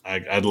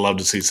 I'd love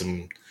to see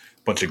some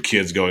bunch of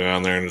kids going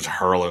on there and just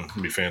hurling.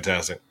 It'd be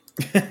fantastic.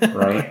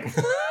 Right?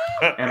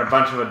 And a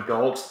bunch of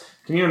adults.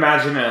 Can you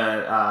imagine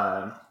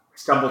a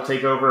stumble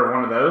takeover of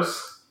one of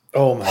those?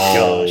 Oh my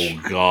gosh!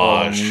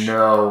 Gosh. Oh,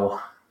 no.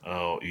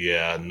 Oh,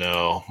 yeah,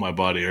 no. My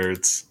body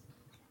hurts.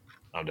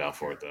 I'm down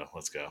for it, though.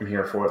 Let's go. I'm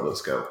here for it.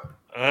 Let's go.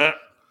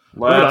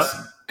 Let's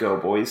Go,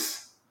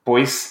 boys.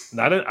 Boys.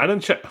 I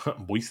didn't check.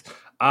 Boys.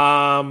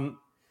 I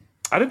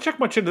didn't check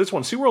much into this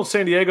one. SeaWorld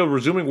San Diego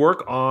resuming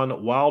work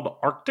on Wild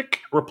Arctic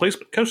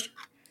replacement coaster.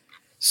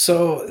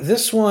 So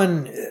this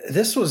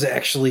was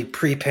actually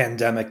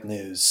pre-pandemic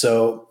news.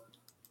 So,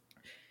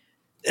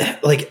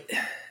 like,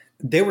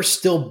 they were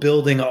still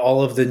building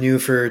all of the new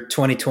for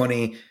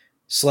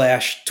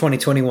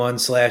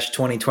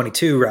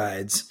 2020/2021/2022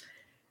 rides,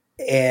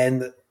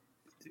 and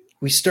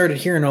we started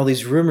hearing all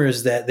these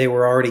rumors that they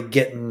were already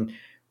getting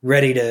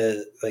ready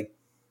to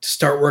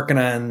start working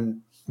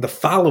on the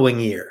following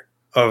year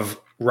of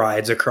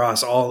rides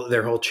across all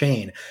their whole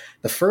chain.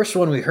 The first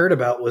one we heard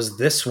about was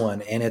this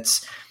one, and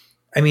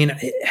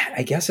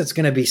I guess it's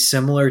going to be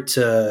similar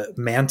to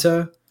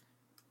Manta.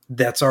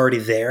 That's already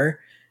there.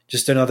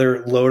 Just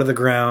another low to the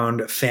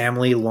ground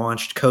family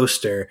launched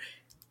coaster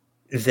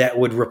that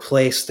would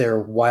replace their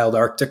Wild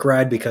Arctic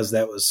ride because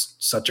that was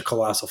such a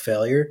colossal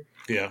failure.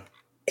 Yeah.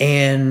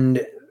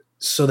 And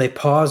so they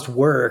paused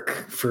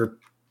work for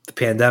the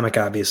pandemic,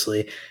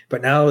 obviously,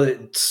 but now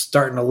it's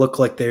starting to look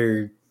like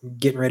they're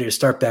getting ready to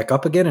start back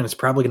up again, and it's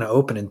probably going to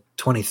open in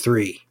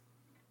 23.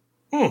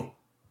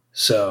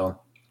 So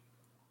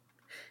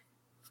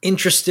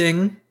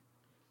interesting,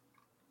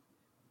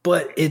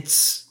 but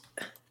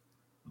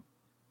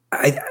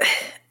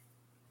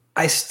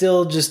I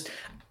still just,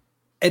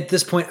 at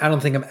this point, I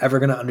don't think I'm ever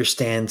going to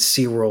understand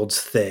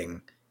SeaWorld's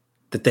thing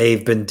that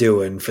they've been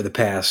doing for the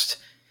past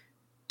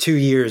 2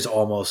 years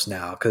almost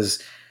now.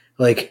 Because,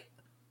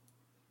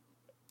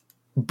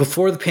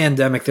 before the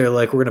pandemic, they're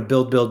like, we're going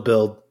to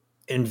build,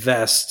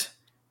 invest.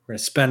 We're going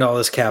to spend all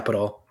this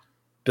capital,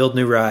 build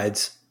new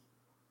rides.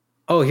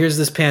 Oh, here's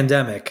this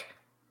pandemic.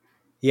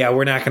 Yeah,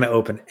 we're not going to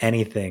open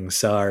anything.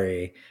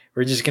 Sorry.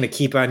 We're just going to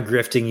keep on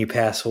grifting you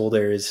pass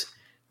holders,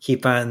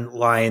 keep on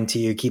lying to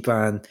you, keep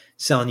on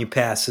selling you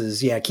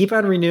passes. Yeah, keep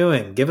on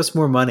renewing. Give us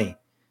more money.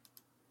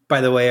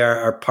 By the way,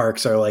 our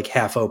parks are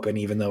half open,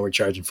 even though we're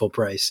charging full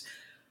price.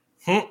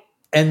 And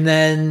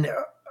then,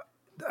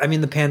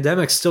 the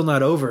pandemic's still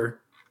not over.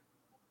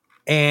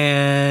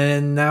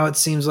 And now it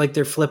seems like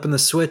they're flipping the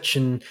switch,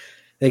 and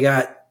they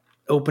got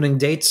opening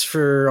dates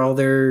for all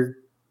their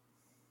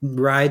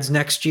rides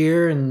next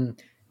year,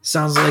 and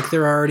sounds like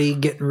they're already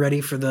getting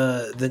ready for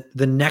the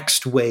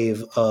next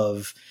wave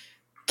of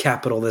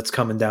capital that's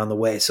coming down the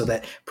way. So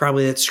that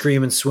probably that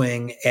Scream and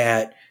Swing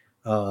at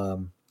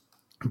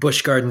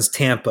Busch Gardens,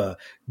 Tampa,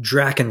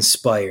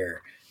 Drakenspeyer,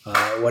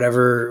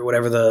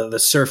 whatever the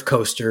surf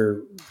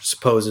coaster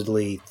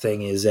supposedly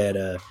thing is at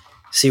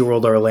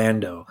SeaWorld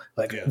Orlando.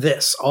 Like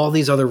all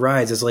these other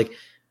rides is like,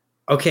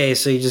 okay,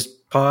 so you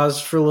just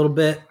paused for a little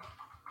bit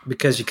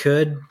because you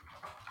could,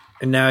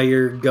 and now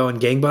you're going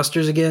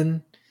gangbusters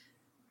again.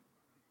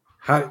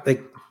 How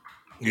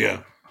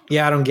Yeah,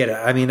 I don't get it.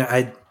 I mean,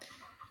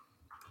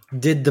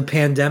 did the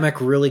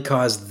pandemic really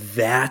cause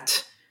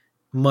that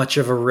much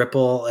of a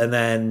ripple, and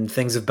then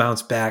things have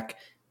bounced back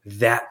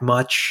that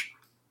much?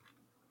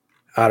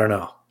 I don't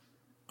know.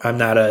 I'm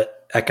not an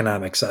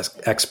economics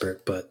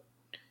expert, but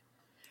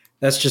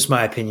that's just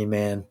my opinion,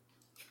 man.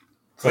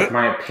 It's like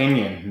my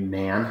opinion,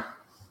 man.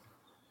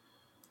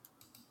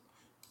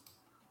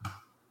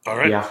 All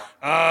right. Yeah.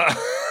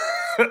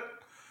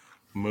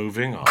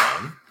 Moving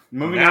on.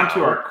 Moving on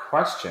to our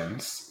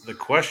questions. The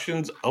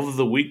questions of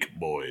the week,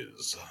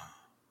 boys.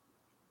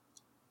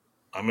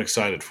 I'm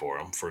excited for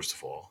them, first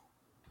of all.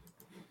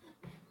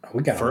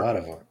 We got a lot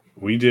of them.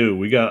 We do.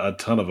 We got a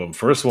ton of them.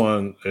 First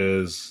one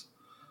is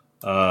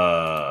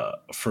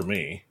for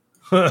me,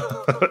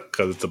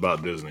 because it's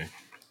about Disney.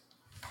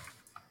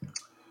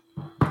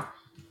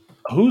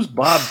 Who's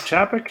Bob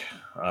Chapek?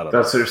 I don't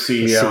know. That's their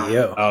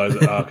CEO. Oh,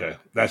 okay.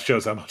 That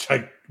shows how much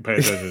I pay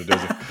attention to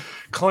Disney.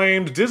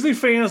 Claimed Disney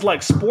fans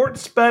like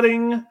sports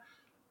betting,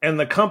 and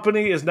the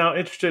company is now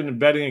interested in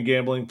betting and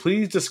gambling.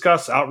 Please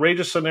discuss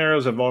outrageous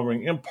scenarios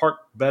involving in-park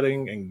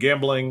betting and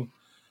gambling.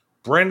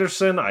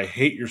 Branderson, I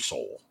hate your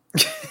soul.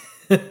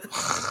 Not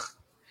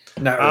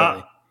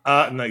really.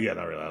 Not really.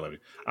 I love you.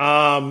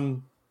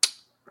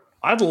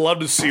 I'd love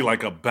to see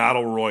like a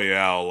battle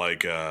royale,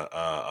 like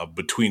a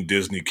between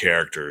Disney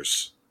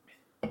characters,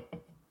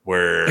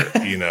 where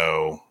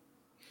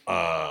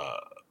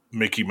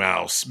Mickey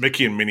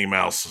and Minnie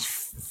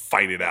Mouse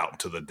fight it out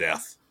to the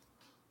death.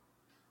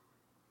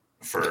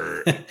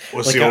 For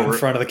what's like the out in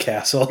front of the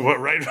castle?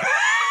 What right?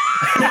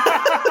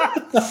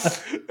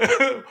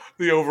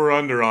 The over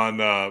under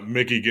on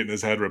Mickey getting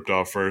his head ripped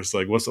off first.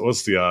 Like, what's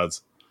the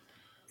odds?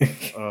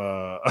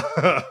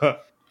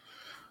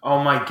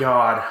 Oh my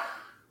god.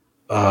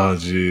 Oh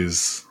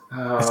jeez.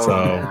 Oh, so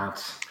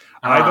Matt.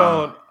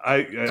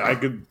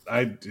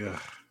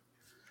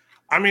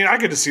 I mean, I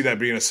could just see that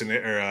being a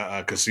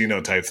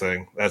casino type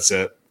thing. That's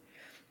it.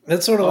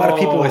 That's what a lot of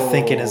people are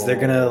thinking, is they're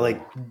gonna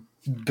like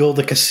build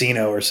a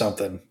casino or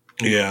something.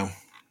 Yeah.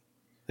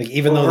 Like,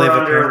 even though they've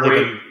apparently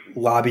been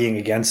lobbying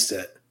against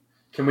it.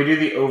 Can we do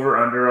the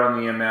over-under on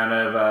the amount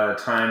of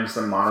times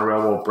the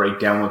monorail will break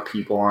down with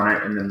people on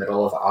it in the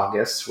middle of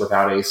August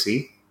without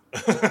AC?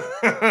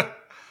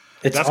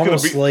 It's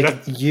almost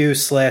like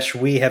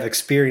you/we have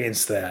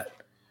experienced that.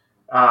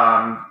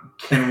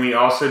 Can we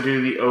also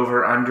do the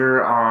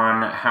over-under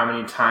on how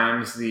many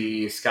times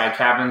the sky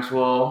cabins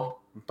will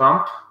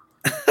bump?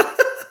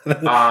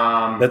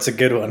 That's a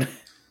good one.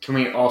 Can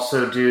we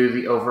also do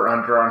the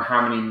over-under on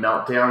how many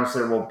meltdowns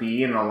there will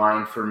be in the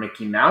line for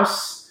Mickey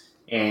Mouse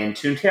and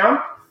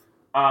Toontown?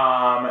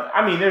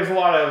 I mean, there's a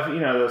lot of,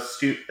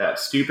 that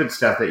stupid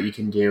stuff that you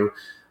can do.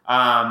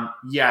 Can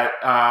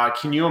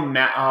you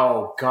imagine?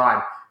 Oh,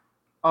 God.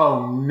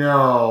 Oh,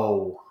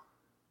 no.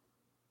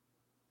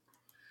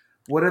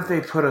 What if they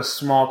put a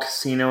small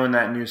casino in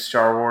that new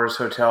Star Wars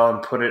hotel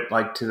and put it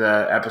like to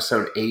the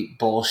episode 8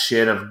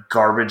 bullshit of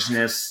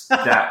garbageness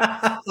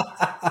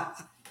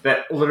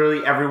that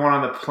literally everyone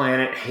on the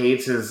planet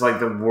hates, is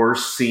like the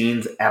worst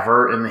scenes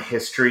ever in the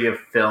history of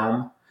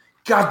film?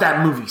 God,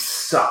 that movie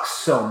sucks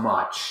so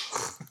much.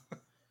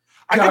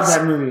 God,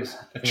 that movie is...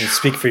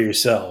 Speak for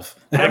yourself.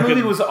 That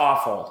movie was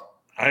awful.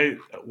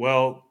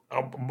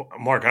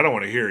 Mark, I don't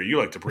want to hear it. You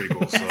like the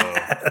prequels, so...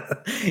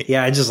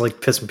 Yeah, I just like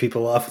pissing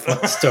people off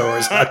with Star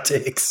Wars hot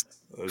takes.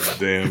 Those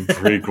damn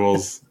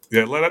prequels.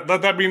 Yeah, let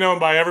that be known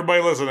by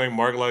everybody listening.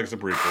 Mark likes the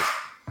prequels.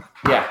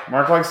 Yeah,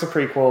 Mark likes the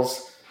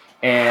prequels.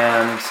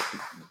 And,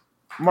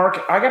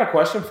 Mark, I got a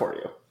question for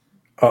you.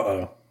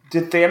 Uh-oh.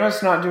 Did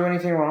Thanos not do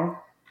anything wrong?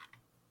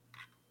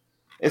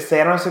 Is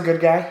Thanos a good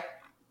guy?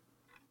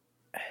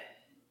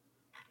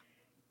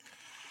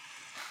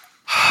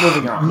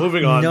 Moving on.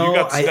 No, you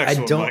got the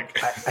next one, Mike.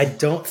 I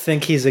don't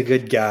think he's a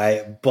good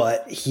guy,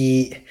 but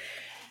he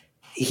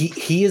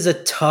is a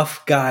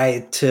tough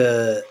guy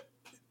to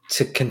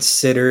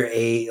consider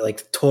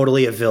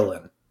totally a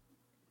villain.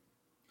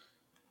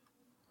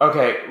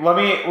 Okay, let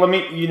me.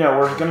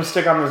 We're gonna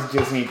stick on this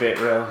Disney bit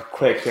real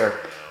quick here.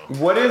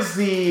 What is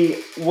the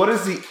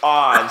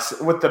odds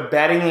with the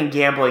betting and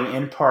gambling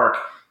in park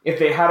if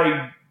they had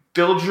a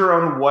build your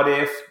own what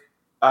if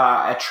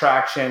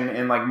attraction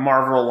in like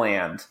Marvel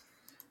Land,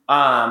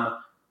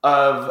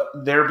 of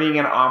there being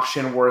an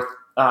option where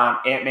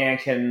Ant-Man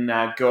can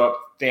go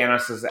up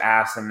Thanos'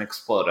 ass and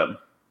explode him?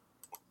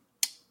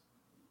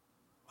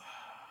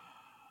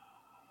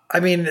 I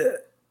mean,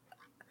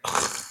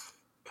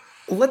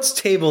 let's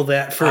table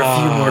that for a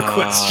few more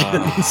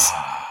questions.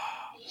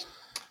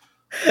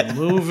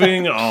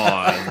 Moving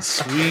on.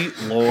 Sweet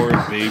Lord,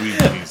 baby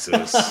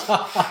Jesus.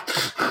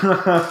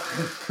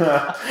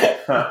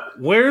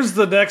 Where's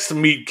the next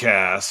meat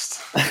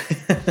cast?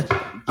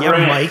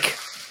 Yeah, Mike.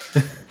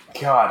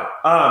 God.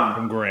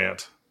 From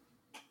Grant.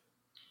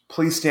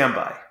 Please stand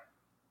by.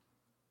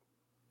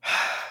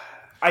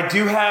 I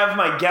do have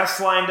my guests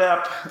lined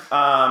up.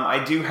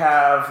 I do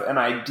have an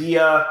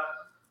idea.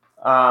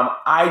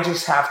 I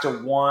just have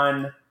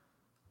to,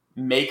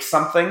 make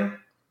something.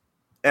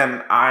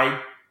 And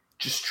I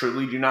just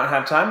truly do not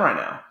have time right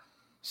now.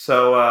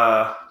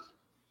 So,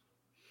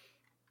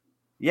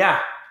 yeah,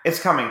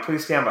 it's coming.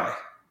 Please stand by.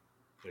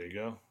 There you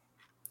go.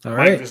 All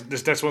Mike, right.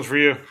 this next one's for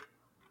you.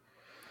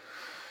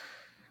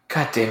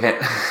 God damn it.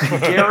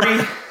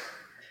 Gary,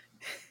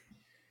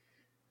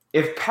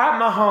 if Pat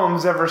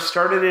Mahomes ever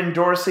started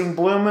endorsing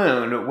Blue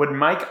Moon, would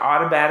Mike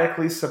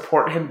automatically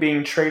support him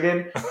being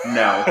traded?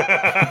 No.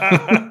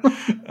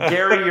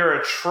 Gary, you're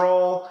a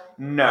troll?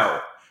 No.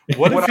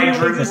 What Would if I you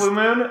drink like Blue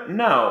Moon?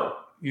 No.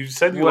 You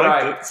said you Would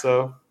liked I- it,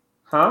 so.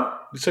 Huh?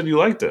 You said you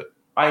liked it.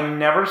 I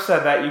never said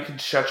that. You can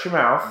shut your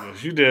mouth.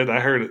 Yes, you did. I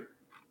heard it.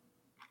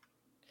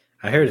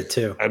 I heard it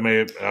too. I may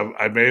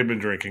have been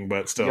drinking,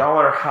 but still. Y'all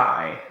are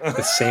high.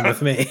 The same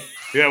with me.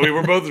 Yeah, we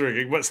were both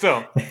drinking, but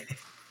still.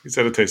 He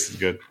said it tasted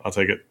good. I'll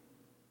take it.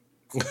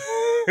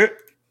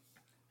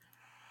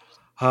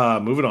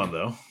 Moving on,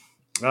 though.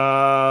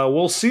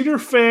 Will Cedar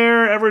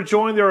Fair ever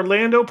join the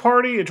Orlando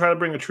party and try to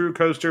bring a true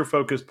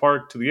coaster-focused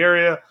park to the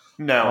area?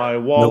 No. By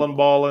Wallin'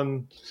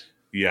 Ballin'?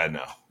 Yeah,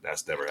 no.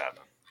 That's never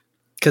happened.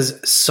 Because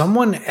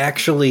someone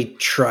actually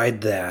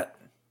tried that.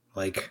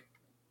 Like,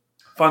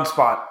 Fun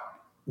spot.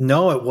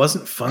 no, it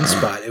wasn't Fun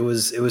Spot. It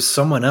was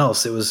someone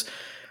else. It was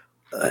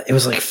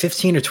like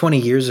 15 or 20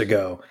 years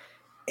ago,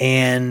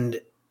 and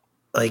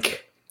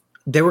like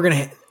they were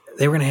gonna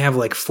have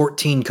like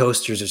 14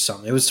 coasters or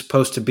something. It was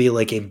supposed to be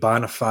like a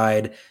bona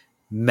fide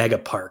mega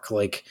park,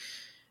 like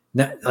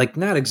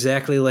not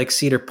exactly like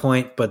Cedar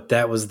Point, but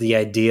that was the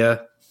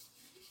idea.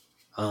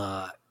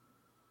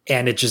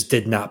 And it just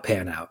did not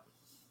pan out.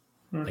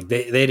 Like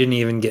they didn't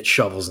even get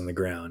shovels in the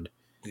ground.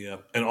 Yeah.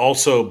 And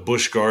also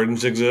Busch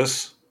Gardens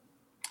exists,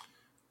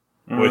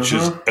 which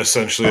is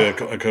essentially a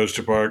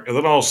coaster park. And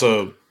then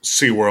also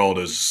SeaWorld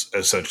is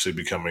essentially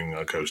becoming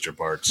a coaster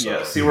park. So.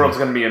 Yeah, SeaWorld's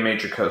going to be a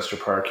major coaster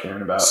park here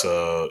in about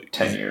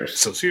 10 years.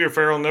 So Cedar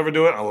Fair will never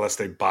do it unless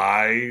they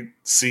buy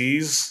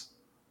Seas,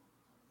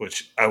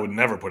 which I would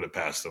never put it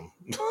past them.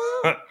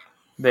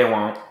 They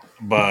won't.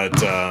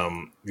 But,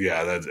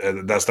 yeah,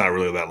 that's not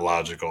really that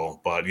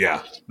logical. But,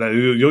 yeah,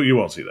 you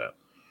won't see that.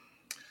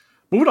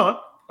 Moving on.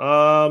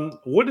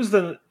 What is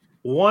the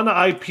one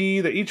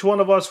IP that each one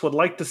of us would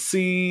like to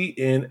see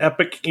in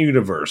Epic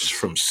Universe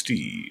from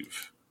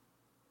Steve?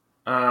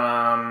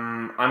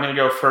 I'm going to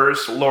go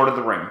first. Lord of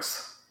the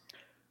Rings.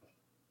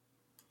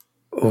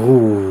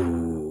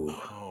 Ooh.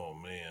 Oh,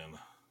 man.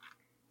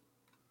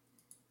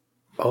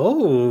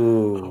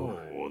 Oh.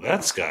 Oh,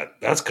 that's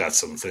got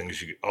some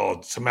things.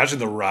 So imagine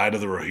the ride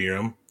of the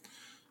Rohirrim.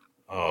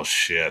 Oh,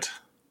 shit.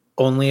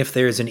 Only if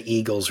there's an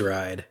Eagles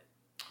ride.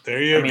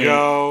 There you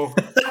go.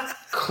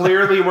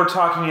 Clearly, we're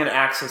talking an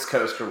Axis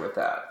coaster with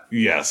that.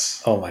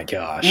 Yes. Oh my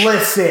gosh.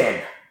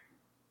 Listen.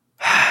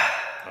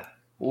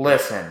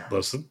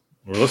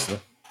 We're listening.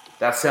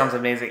 That sounds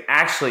amazing.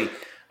 Actually,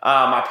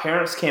 my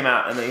parents came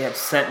out and they have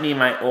sent me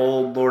my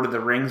old Lord of the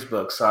Rings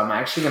book. So I'm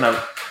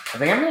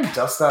gonna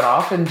dust that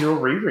off and do a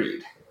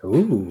reread.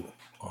 Ooh.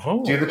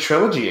 Oh. Do the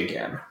trilogy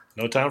again.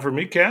 No time for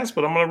meat cast,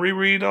 but I'm going to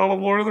reread all of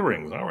Lord of the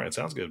Rings. All right,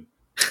 sounds good.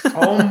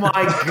 Oh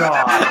my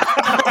god.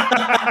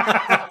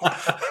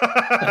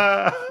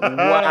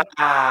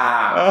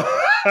 Wow.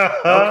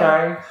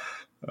 Okay.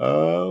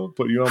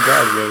 Put you on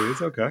blast, baby.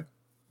 It's okay.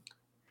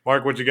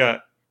 Mark, what you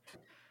got?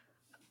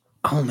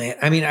 Oh man.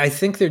 I mean, I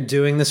think they're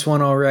doing this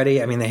one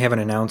already. I mean, they haven't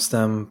announced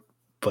them,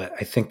 but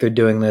I think they're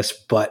doing this.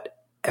 But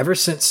ever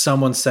since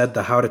someone said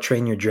the How to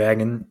Train Your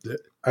Dragon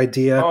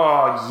idea.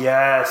 Oh,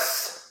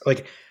 yes.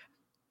 Like,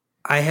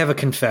 I have a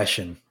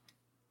confession.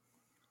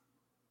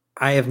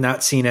 I have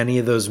not seen any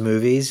of those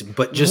movies,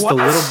 but just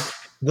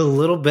the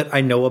little bit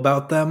I know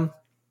about them,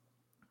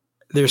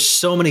 there's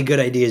so many good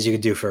ideas you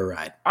could do for a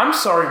ride. I'm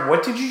sorry,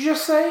 what did you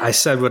just say? I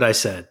said what I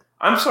said.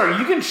 I'm sorry,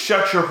 you can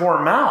shut your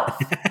whore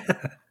mouth.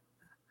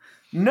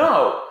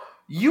 No,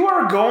 you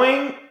are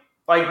going,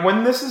 like,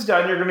 when this is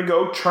done, you're going to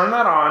go turn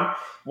that on,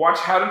 watch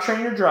How to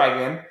Train Your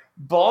Dragon,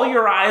 bawl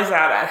your eyes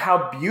out at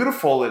how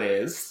beautiful it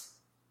is.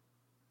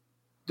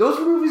 Those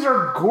movies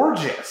are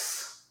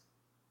gorgeous.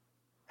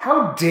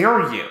 How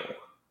dare you?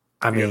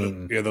 I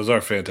mean... Yeah, those are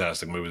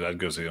fantastic movies. I'd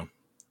go see them.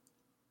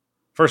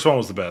 First one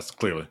was the best,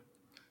 clearly.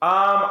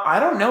 I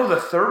don't know. The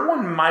third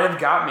one might have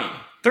got me.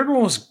 Third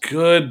one was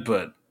good,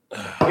 but...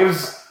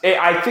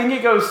 I think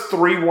it goes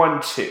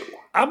 3-1-2.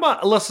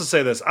 Let's just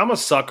say this. I'm a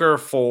sucker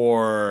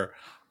for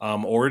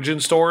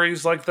origin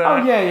stories like that. Oh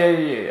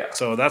yeah.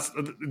 So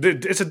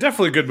it's a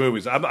definitely good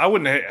movies. I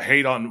wouldn't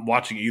hate on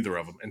watching either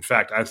of them. In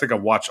fact, I think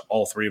I've watched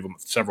all three of them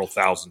several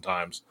thousand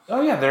times.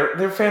 Oh yeah,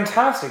 they're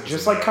fantastic,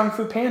 just like Kung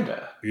Fu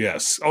Panda.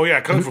 Yes. Oh yeah,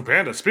 Kung Fu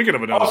Panda. Speaking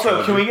of another, Also,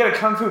 trilogy, can we get a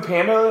Kung Fu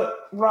Panda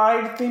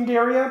ride themed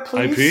area,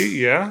 please? IP?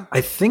 Yeah.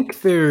 I think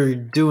they're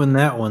doing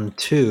that one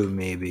too.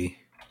 Maybe.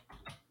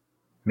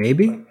 I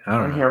don't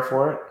I'm know. here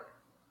for it.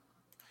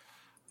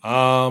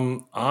 I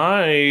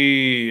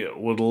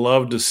would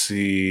love to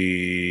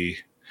see.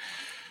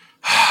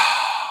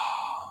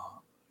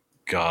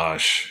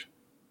 Gosh,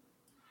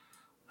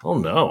 I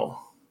don't know.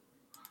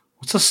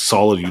 What's a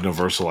solid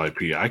Universal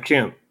IP? I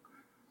can't.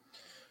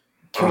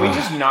 Can we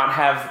just not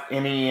have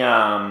any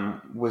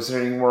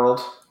Wizarding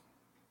World?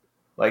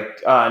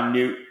 Like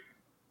Newt,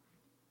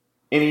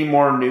 any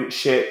more Newt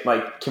shit?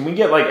 Like, can we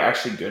get like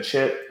actually good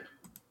shit?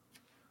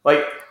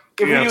 Like,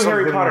 if we do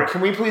Harry Potter, can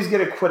we please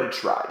get a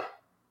Quidditch ride?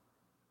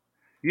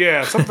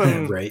 Yeah,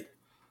 something. Right.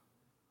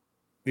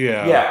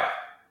 Yeah.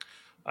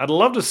 I'd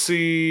love to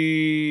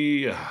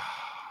see.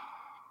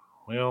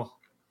 Well,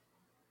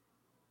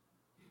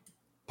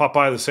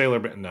 Popeye the Sailor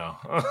Man. No.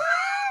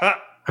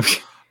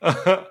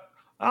 I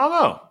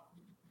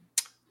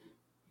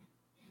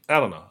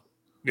don't know.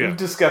 Yeah. We've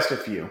discussed a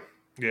few.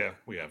 Yeah,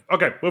 we have.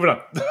 Okay, moving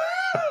on.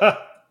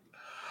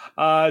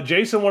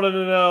 Jason wanted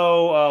to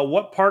know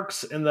what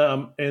parks in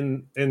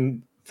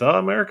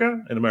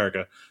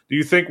America do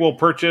you think will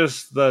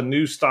purchase the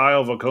new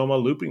style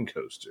Vekoma looping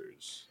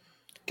coasters?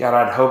 God,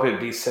 I'd hope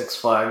it'd be Six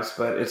Flags,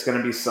 but it's going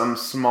to be some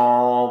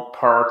small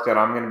park that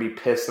I'm going to be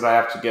pissed that I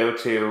have to go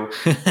to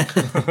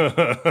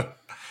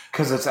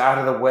because it's out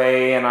of the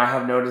way and I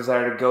have no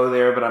desire to go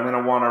there, but I'm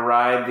going to want to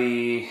ride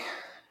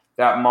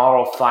that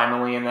model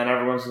finally, and then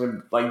everyone's going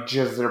to like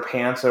jizz their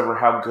pants over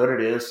how good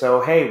it is. So,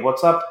 hey,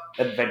 what's up,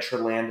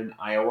 Adventureland in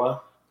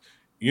Iowa?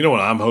 You know what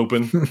I'm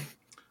hoping?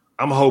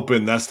 I'm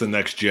hoping that's the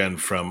next gen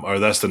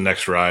that's the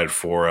next ride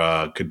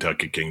for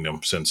Kentucky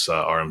Kingdom since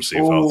RMC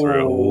fell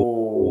through.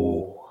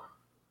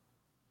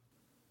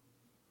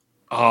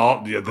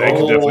 Oh, yeah, they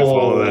could definitely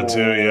follow that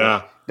too.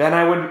 Yeah. Then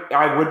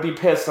I would be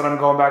pissed that I'm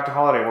going back to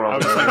Holiday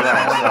World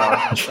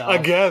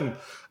again.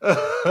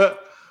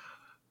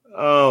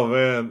 Oh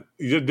man,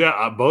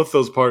 both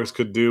those parks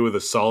could do with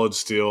a solid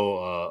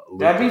steel.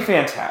 That'd be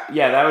fantastic.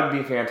 Yeah, that would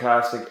be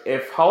fantastic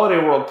if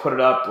Holiday World put it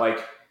up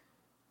like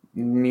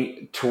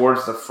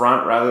towards the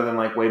front rather than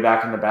like way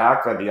back in the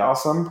back. That'd be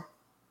awesome.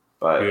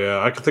 But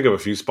yeah, I could think of a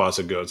few spots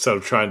to go instead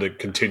of trying to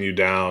continue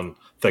down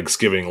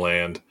Thanksgiving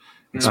Land.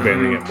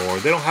 Expanding it more.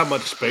 They don't have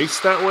much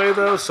space that way,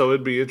 though, so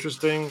it'd be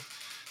interesting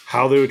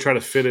how they would try to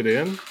fit it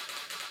in.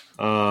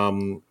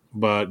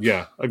 But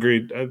yeah,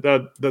 agreed. I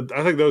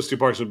think those two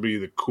parks would be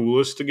the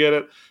coolest to get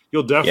it.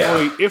 You'll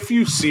definitely, if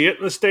you see it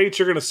in the States,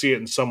 you're going to see it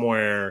in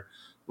somewhere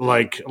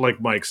like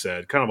Mike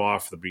said, kind of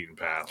off the beaten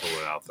path, a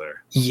little out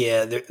there.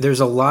 Yeah,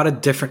 there's a lot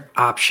of different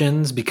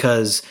options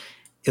because,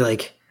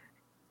 like,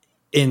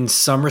 in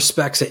some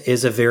respects, it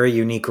is a very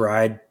unique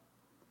ride.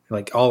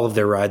 Like all of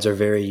their rides are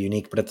very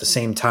unique, but at the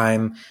same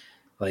time,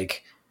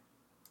 like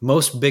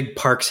most big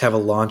parks have a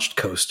launched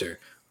coaster.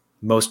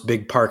 Most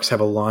big parks have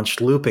a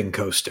launched looping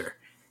coaster.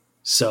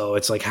 So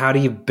it's like, how do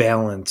you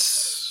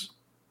balance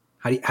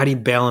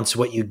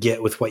what you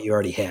get with what you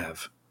already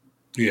have?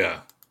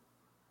 Yeah.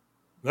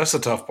 That's the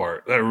tough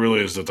part. That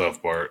really is the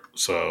tough part.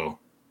 So,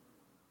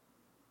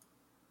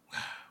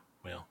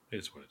 well, it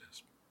is what it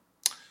is.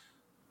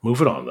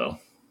 Moving on, though.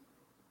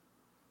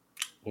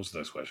 What's the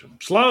next question?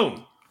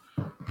 Sloan!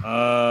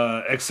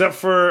 Except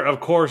for, of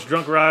course,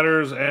 Drunk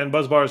Riders and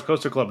Buzz Bar's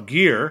Coaster Club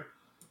gear,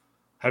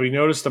 have you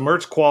noticed the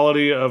merch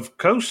quality of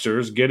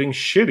coasters getting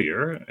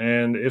shittier?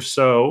 And if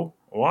so,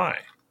 why?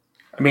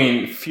 I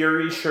mean,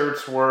 Fury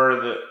shirts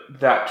were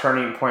that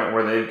turning point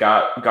where they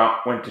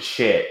went to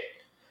shit.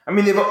 I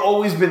mean, they've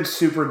always been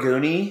super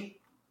goony,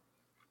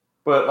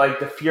 but like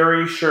the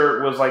Fury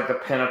shirt was like the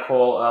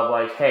pinnacle of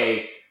like,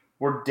 hey,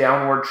 we're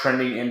downward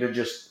trending into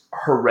just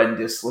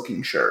horrendous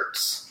looking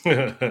shirts.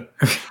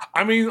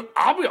 I mean,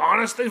 I'll be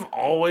honest, they've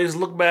always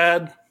looked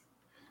bad.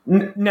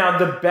 Now,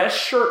 the best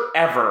shirt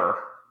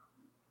ever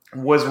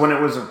was when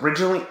it was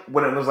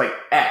like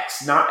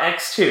X, not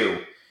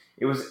X2.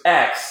 It was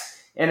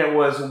X, and it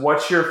was,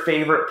 what's your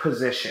favorite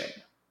position?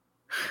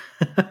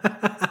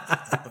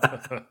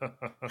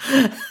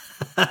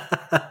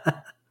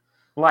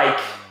 Like,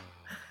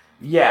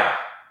 yeah,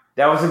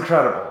 that was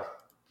incredible.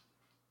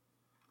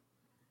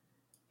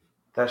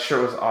 That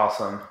shirt was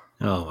awesome.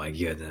 Oh my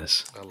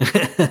goodness.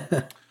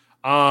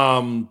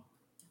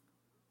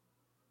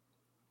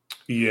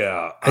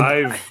 Yeah,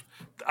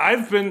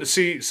 I've been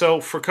so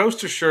for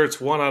coaster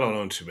shirts, I don't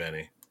own too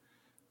many.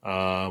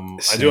 I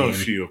do own a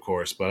few, of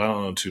course, but I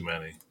don't own too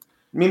many.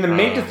 I mean, the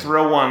made to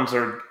throw ones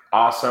are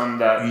awesome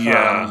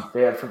that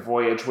they had for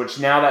Voyage, which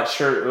now that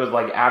shirt was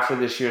like after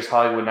this year's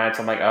Hollywood Nights,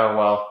 I'm like, oh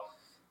well,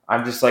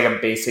 I'm just like a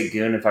basic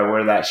goon if I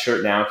wear that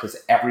shirt now because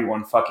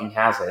everyone fucking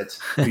has it.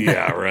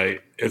 Yeah,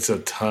 right. It's a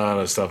ton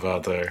of stuff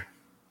out there.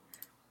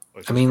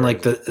 I mean,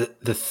 like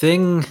the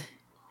thing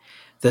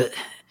that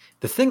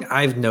The thing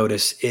I've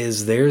noticed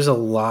is there's a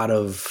lot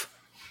of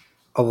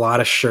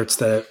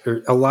shirts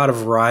or a lot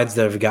of rides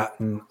that have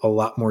gotten a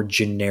lot more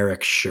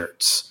generic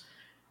shirts.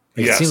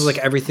 Like, Yes. It seems like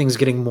everything's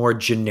getting more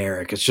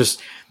generic. It's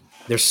just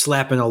they're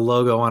slapping a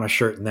logo on a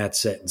shirt and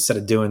that's it, instead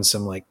of doing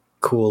some like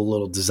cool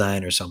little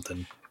design or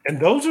something. And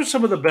those are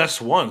some of the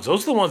best ones.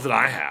 Those are the ones that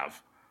I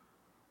have,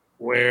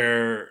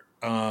 where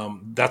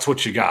that's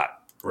what you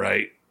got,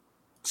 right?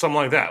 Something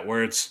like that,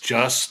 where it's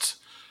just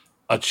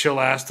a chill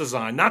ass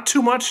design, not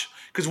too much,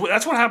 because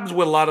that's what happens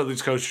with a lot of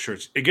these coaster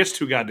shirts. It gets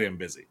too goddamn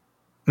busy.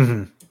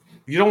 Mm-hmm.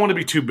 You don't want to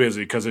be too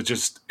busy because it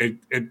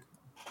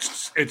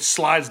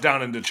slides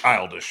down into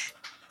childish,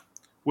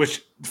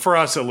 which for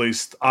us at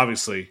least,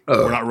 obviously,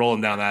 we're not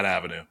rolling down that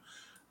avenue.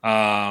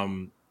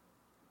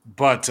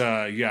 But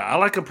yeah, I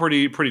like a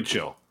pretty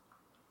chill.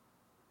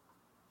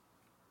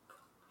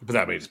 But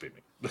that may just be me.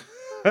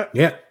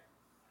 Yeah.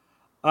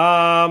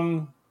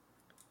 Oh,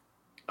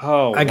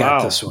 I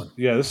got this one.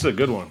 Yeah, this is a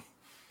good one.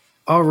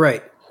 All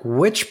right.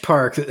 Which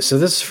park? So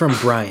this is from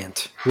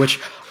Bryant.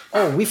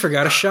 We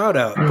forgot a shout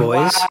out,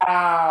 boys.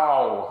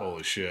 Wow.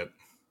 Holy shit.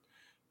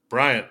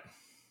 Bryant.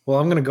 Well,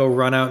 I'm going to go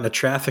run out into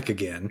traffic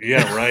again.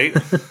 Yeah, right?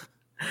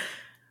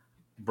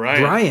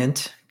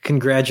 Bryant,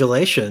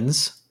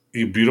 congratulations.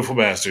 You beautiful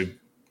bastard.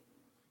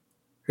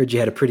 Heard you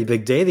had a pretty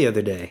big day the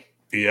other day.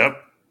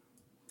 Yep.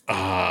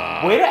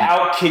 Way to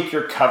outkick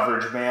your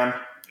coverage, man.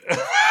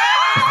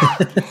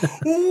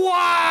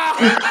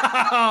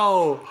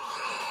 Wow!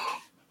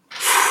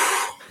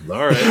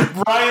 All right.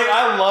 Brian,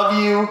 I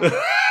love you,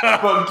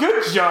 but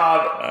good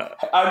job.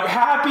 I'm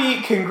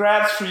happy.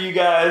 Congrats for you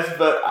guys,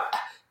 but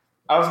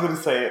I was going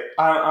to say it.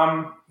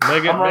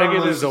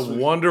 Megan is a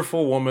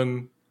wonderful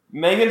woman.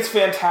 Megan's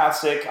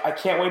fantastic. I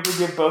can't wait to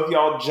give both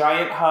y'all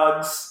giant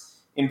hugs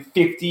in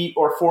 50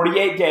 or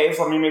 48 days.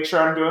 Let me make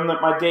sure I'm doing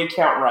my day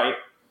count right.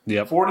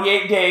 Yep.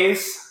 48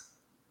 days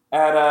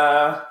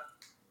at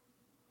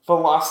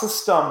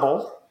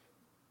Velocistumble.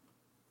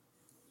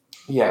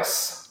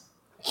 Yes.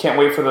 Can't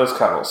wait for those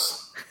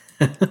cuddles.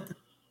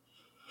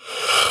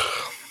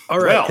 All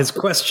right, his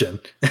question.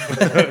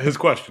 His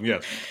question,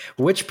 yes.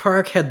 Which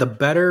park had the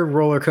better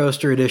roller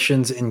coaster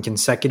editions in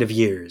consecutive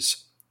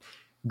years?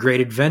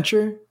 Great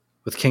Adventure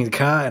with King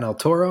Ka and El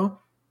Toro,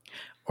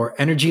 or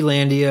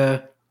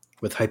Energylandia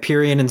with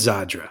Hyperion and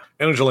Zadra?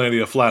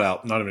 Energylandia, flat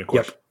out, not even a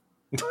question.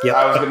 Yep.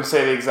 I was going to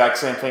say the exact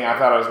same thing. I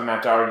thought I was going to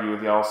have to argue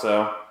with y'all,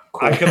 so...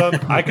 Cool.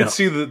 I can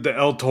see the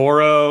El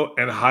Toro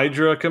and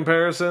Hydra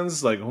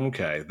comparisons. Like,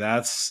 okay,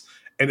 that's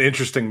an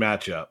interesting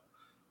matchup.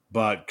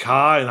 But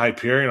Ka and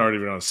Hyperion aren't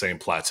even on the same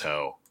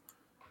plateau.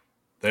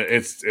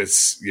 It's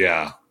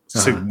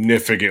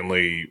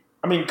significantly.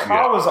 I mean,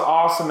 Ka was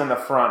awesome in the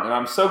front, and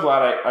I'm so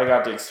glad I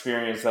got to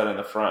experience that in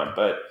the front.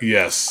 But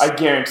yes, I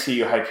guarantee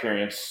you,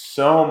 Hyperion's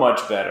so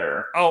much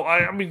better. Oh,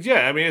 I mean,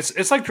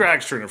 it's like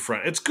Dragster in the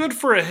front. It's good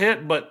for a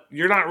hit, but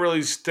you're not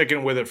really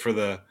sticking with it for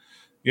the,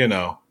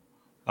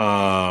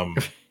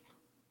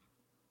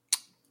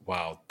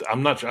 wow,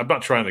 I'm not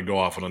trying to go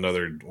off on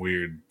another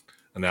weird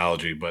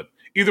analogy, but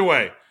either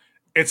way,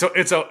 it's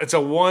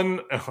a one.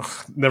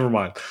 Never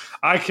mind.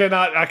 I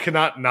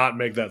cannot not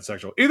make that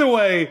sexual. Either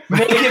way,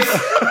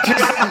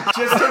 just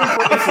embrace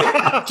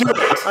it. Do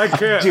it. I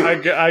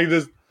can't. I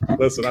just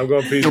listen. I'm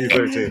going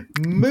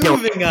PG-13.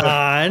 Moving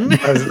on.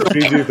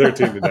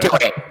 PG-13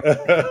 today.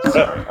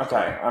 Sorry.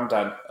 Okay, I'm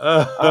done.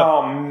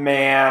 Oh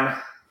man.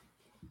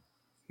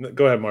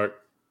 Go ahead, Mark.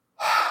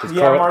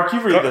 Mark, you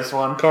read this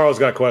one. Carl's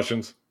got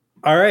questions.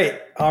 All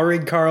right, I'll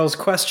read Carl's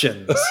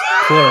questions.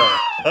 Plural.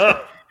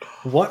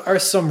 What are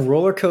some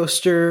roller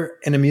coaster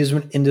and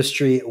amusement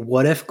industry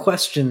what if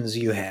questions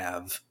you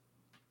have?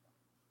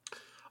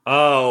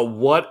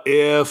 What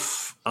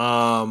if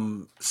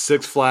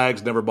Six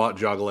Flags never bought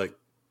Joggling?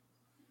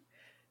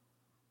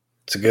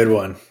 It's a good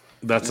one.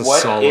 That's a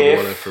solid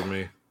what if for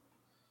me.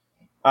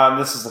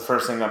 This is the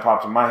first thing that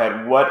popped in my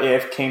head. What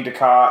if King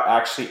Ka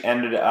actually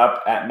ended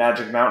up at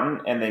Magic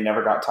Mountain and they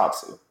never got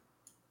Tatsu?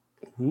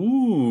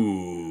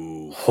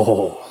 Ooh.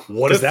 Oh,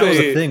 what if that was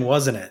a thing,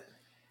 wasn't it?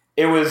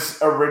 It was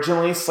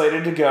originally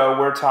slated to go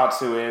where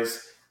Tatsu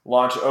is,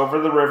 launch over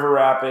the river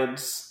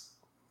rapids,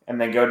 and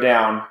then go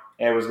down.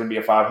 And it was going to be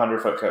a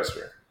 500-foot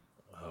coaster.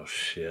 Oh,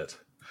 shit.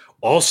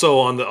 Also,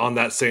 on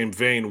that same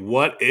vein,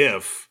 what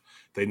if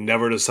they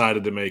never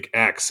decided to make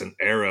X and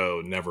Arrow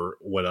never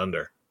went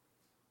under?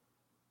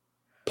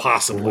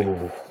 Possibly.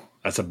 Ooh.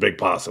 That's a big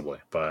possibly.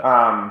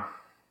 But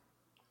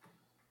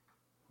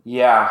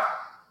yeah.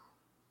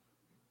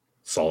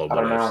 Solid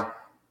what ifs. I don't know.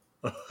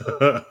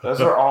 Those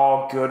are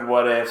all good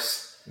what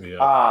ifs.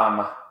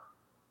 Yeah.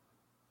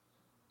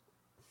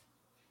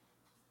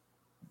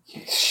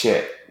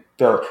 Shit.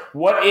 Bill.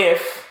 What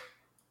if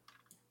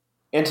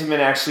Intamin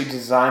actually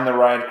designed the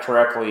ride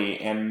correctly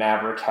and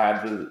Maverick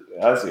had the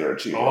Zero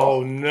G?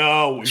 Oh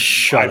no.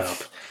 Shut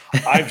up.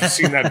 I've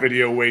seen that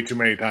video way too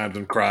many times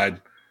and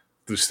cried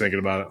just thinking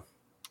about it.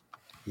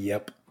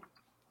 Yep.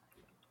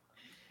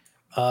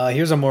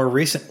 Here's a more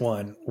recent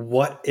one.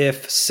 What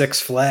if Six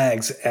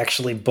Flags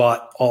actually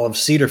bought all of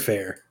Cedar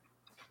Fair?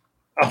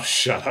 Oh,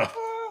 shut up.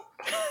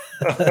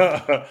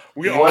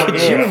 We all knew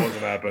that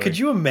wasn't happening. Could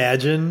you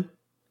imagine?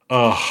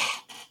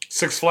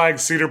 Six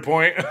Flags Cedar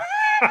Point.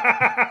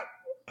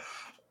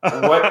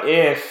 What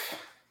if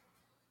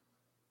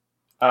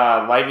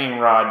Lightning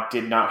Rod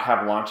did not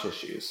have launch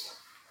issues?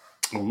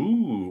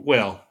 Ooh,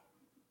 well.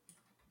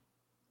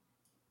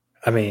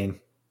 I mean,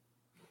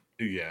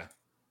 yeah.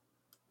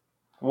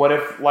 What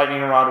if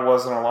Lightning Rod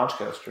wasn't a launch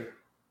coaster?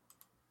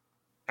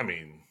 I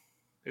mean,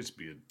 it's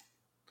be a...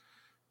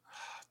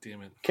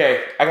 Damn it.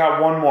 Okay, I got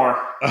one more.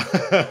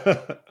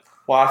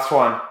 Last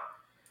one.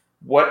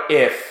 What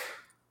if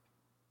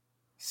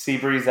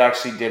Seabreeze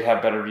actually did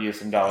have better views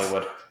than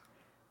Dollywood?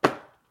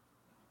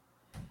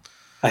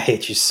 I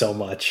hate you so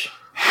much.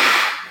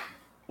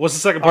 What's the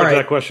second part of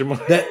that question?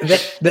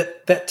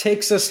 That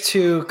takes us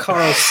to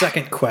Carl's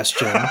second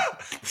question.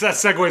 That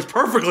segues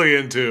perfectly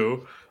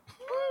into...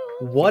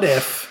 What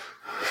if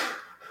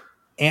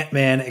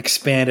Ant-Man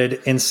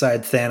expanded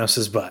inside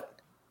Thanos' butt?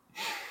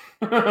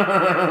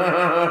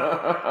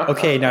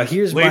 Okay, now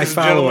here's my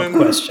follow-up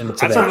question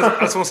to that. I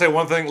just want to say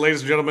one thing,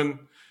 ladies and gentlemen,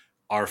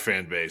 our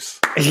fan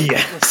base.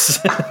 Yes.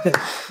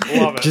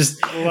 Love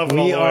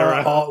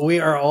it.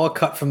 We are all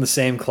cut from the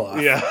same cloth.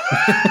 Yeah.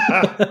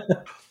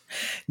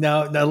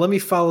 Now let me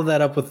follow that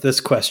up with this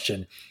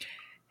question.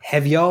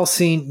 Have y'all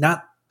seen,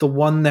 not the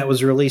one that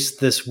was released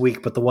this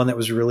week, but the one that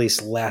was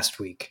released last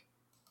week?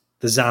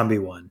 The zombie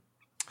one.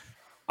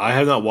 I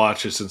have not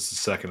watched it since the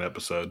second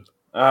episode.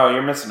 Oh,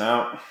 you're missing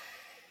out.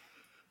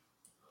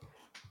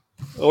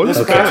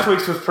 This past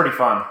week's was pretty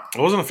fun.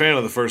 I wasn't a fan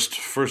of the first the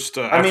first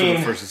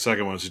and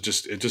second ones. It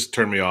just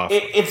turned me off.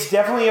 It's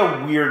definitely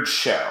a weird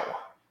show.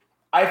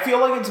 I feel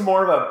like it's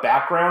more of a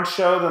background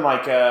show than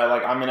like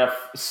I'm in a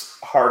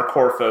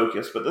hardcore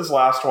focus. But this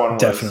last one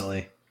was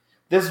definitely.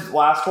 This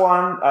last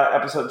one,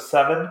 episode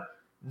 7,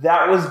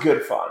 that was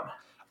good fun.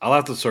 I'll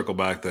have to circle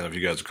back then if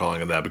you guys are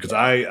calling it that, because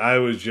I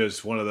was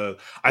just one of the...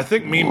 I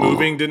think me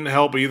moving didn't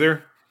help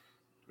either,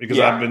 because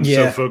I've been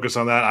so focused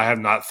on that. I have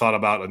not thought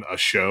about a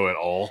show at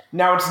all.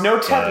 Now, it's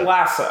no Ted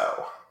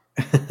Lasso.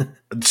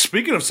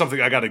 Speaking of something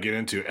I got to get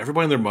into,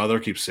 everybody and their mother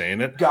keeps saying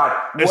it. God,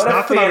 what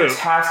a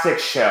fantastic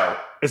show.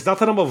 It's not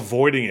that I'm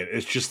avoiding it.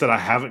 It's just that I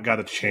haven't got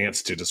a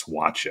chance to just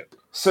watch it.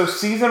 So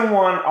season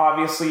 1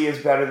 obviously is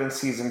better than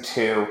season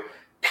 2.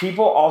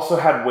 People also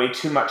had way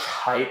too much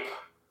hype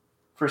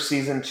for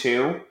season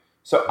 2.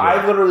 So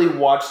I literally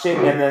watched it,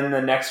 and then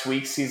the next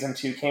week season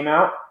 2 came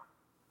out.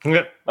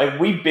 Yeah. Like,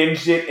 we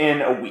binged it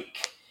in a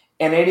week.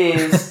 And it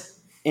is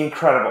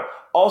incredible.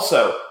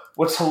 Also,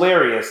 what's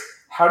hilarious,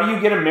 how do you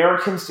get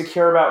Americans to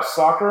care about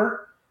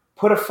soccer?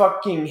 Put a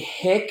fucking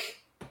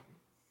hick.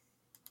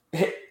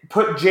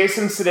 Put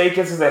Jason Sudeikis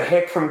as a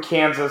hick from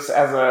Kansas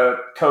as a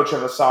coach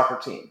of a soccer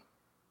team.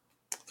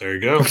 There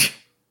you go.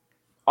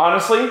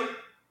 Honestly,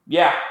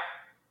 yeah.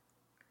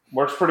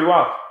 Works pretty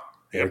well.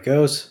 There it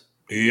goes.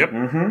 Yep.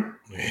 Mm-hmm.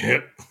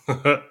 Yep.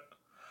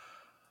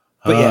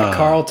 But yeah,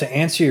 Carl, to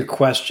answer your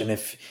question,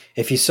 if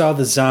you saw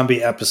the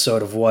zombie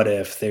episode of What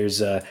If, there's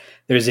a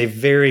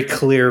very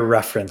clear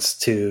reference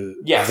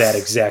to that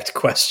exact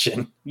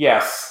question.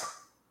 Yes.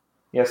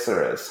 Yes,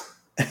 there is.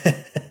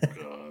 God.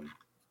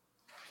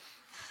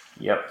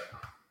 Yep.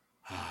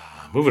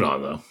 Moving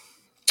on, though.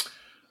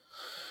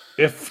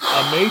 If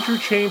a major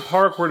chain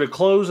park were to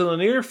close in the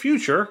near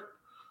future,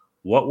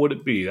 what would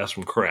it be? That's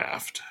from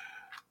Kraft.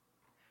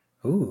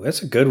 Ooh,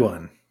 that's a good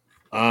one.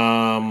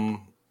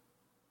 I'm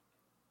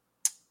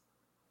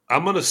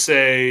going to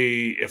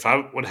say, if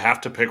I would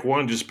have to pick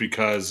one, just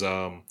because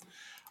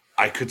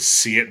I could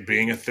see it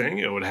being a thing,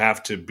 it would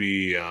have to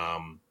be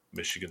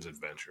Michigan's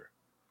Adventure.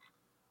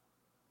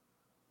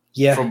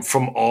 Yeah.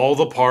 From all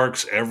the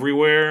parks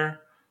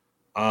everywhere,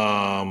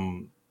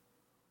 that's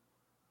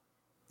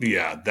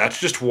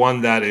just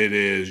one that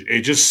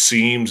it just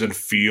seems and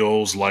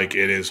feels like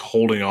it is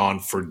holding on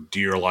for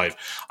dear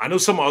life. I know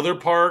some other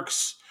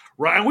parks,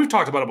 right, and we've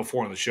talked about it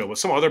before on the show, but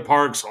some other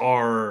parks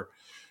are,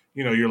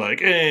 you're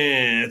like,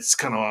 it's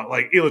kind of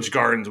like Elitch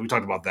Gardens. We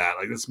talked about that.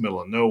 Like, it's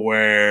middle of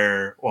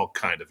nowhere. Well,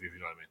 kind of, if you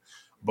know what I mean.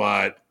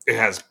 But it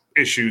has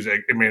issues.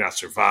 It may not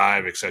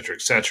survive, et cetera,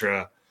 et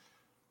cetera.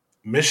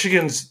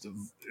 Michigan's,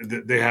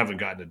 they haven't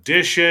gotten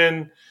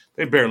addition.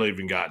 They barely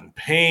even gotten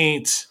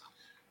paint.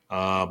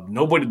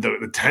 Nobody, the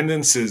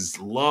attendance is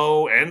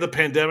low, and the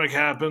pandemic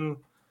happened.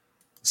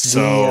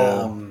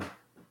 So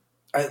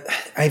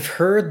I've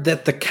heard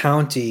that the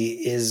county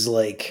is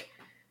like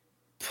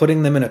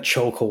putting them in a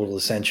chokehold,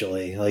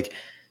 essentially. Like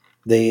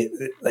they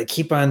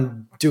keep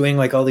on doing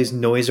like all these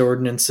noise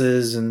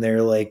ordinances, and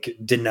they're like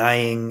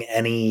denying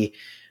any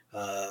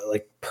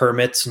like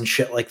permits and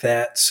shit like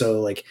that. So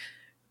like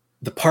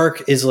the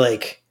park is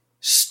like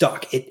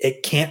stuck.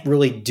 It can't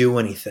really do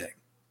anything.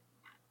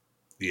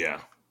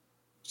 Yeah.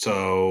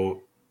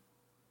 So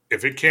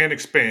if it can't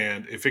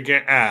expand, if it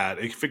can't add,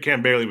 if it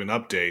can't barely even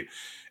update,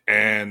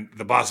 and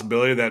the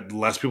possibility that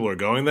less people are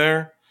going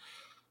there,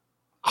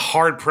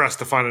 hard pressed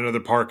to find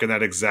another park in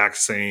that exact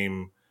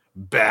same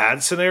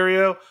bad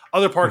scenario.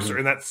 Other parks are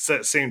in that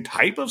same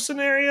type of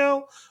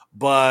scenario,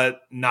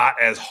 but not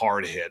as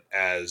hard hit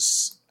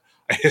as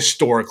a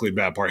historically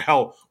bad park.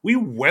 Hell, we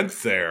went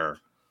there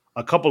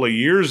a couple of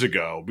years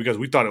ago because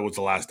we thought it was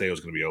the last day it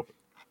was going to be open.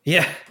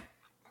 Yeah.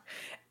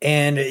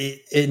 And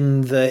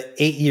in the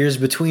 8 years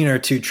between our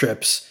two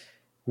trips,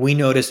 we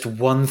noticed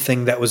one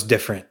thing that was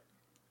different.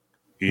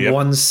 Yep.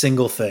 One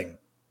single thing.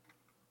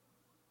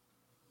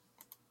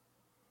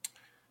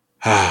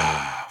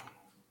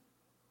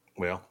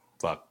 Well,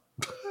 fuck.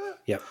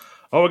 Yep.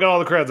 Oh, we got all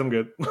the creds. I'm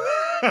good.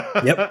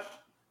 Yep.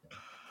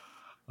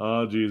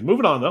 Oh, geez.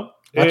 Moving on, though.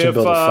 Watch him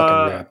build a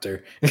fucking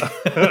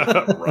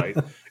raptor. Right.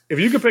 If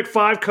you could pick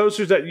 5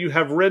 coasters that you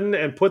have ridden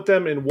and put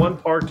them in one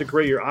park to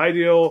create your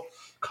ideal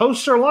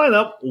coaster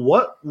lineup,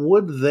 what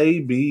would they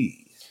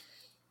be?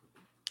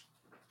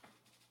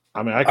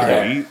 I mean,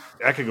 I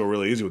could go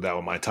really easy with that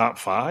one. My top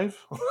 5.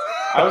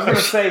 I was going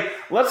to say,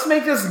 let's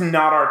make this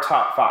not our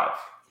top 5.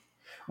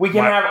 We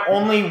can have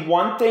only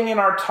one thing in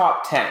our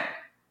top 10.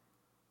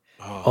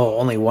 Oh,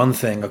 only one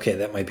thing. Okay,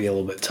 that might be a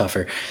little bit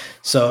tougher.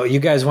 So you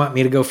guys want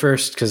me to go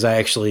first? Because I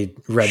actually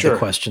read the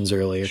questions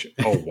earlier.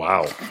 Oh,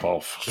 wow.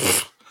 Oh.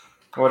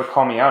 Way to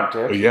call me out,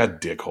 Dick. Oh, yeah,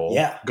 dickhole.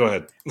 Yeah. Go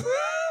ahead.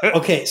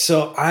 Okay,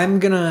 so I'm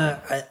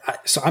gonna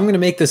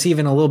make this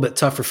even a little bit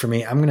tougher for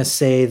me. I'm gonna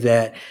say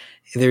that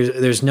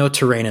there's no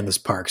terrain in this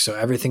park, so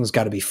everything's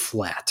got to be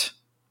flat.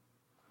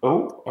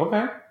 Oh,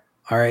 okay.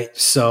 All right,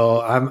 so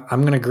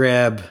I'm gonna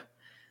grab.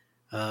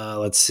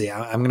 Let's see.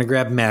 I'm gonna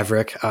grab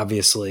Maverick,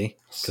 obviously,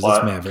 because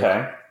it's Maverick.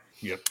 Okay.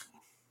 Yep.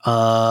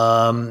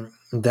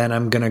 Then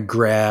I'm gonna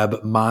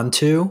grab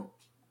Montu.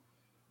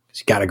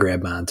 You got to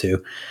grab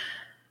Montu.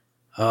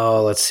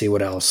 Oh, let's see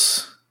what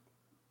else.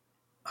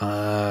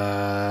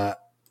 I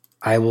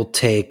will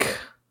take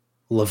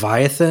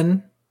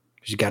Leviathan,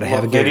 because you got to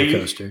have a Giga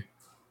coaster.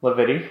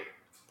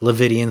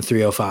 Levidian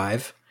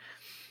 305.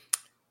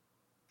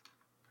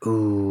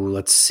 Ooh,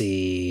 let's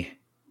see.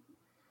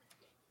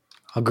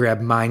 I'll grab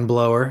Mind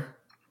Blower.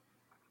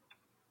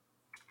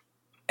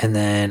 And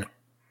then,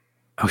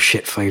 oh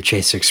shit, Fire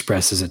Chaser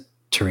Express is a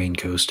terrain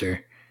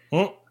coaster.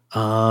 Yeah,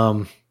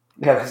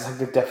 that's like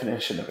the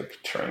definition of a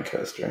terrain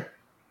coaster.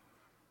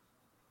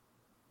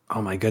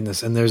 Oh my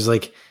goodness. And there's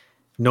like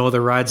no other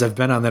rides I've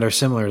been on that are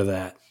similar to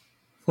that.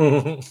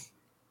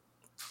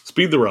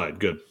 Speed the Ride.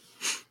 Good.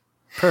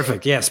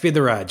 Perfect. Yeah, Speed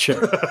the Ride.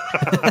 Sure.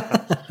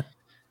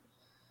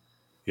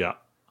 Yeah.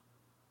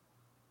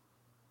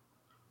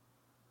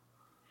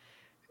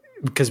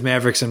 Because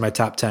Maverick's in my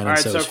top 10. All and right,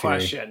 so is Fury.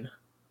 question.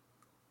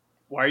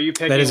 Why are you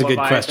picking That is a good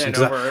Leviathan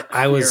question. over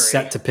I was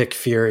Fury? set to pick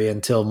Fury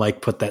until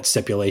Mike put that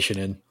stipulation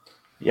in.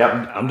 Yep.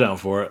 I'm down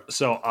for it.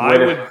 So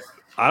I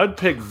would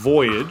pick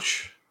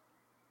Voyage.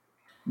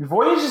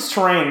 Voyage is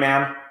terrain,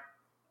 man.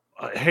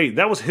 Hey,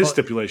 that was his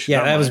stipulation.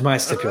 Yeah, that was my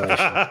stipulation.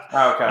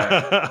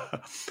 Okay.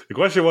 The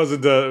question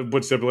wasn't to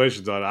put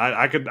stipulations on it.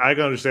 I can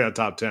understand a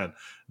top 10.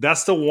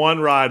 That's the one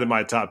ride in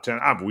my top 10.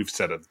 We've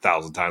said it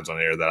 1,000 times on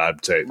air that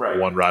I'd say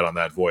one ride on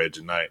that Voyage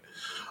at night.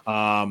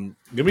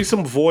 Give me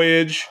some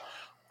Voyage.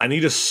 I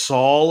need a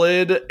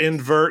solid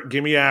invert.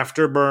 Give me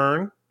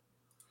Afterburn.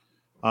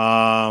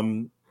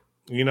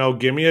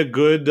 Give me a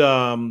good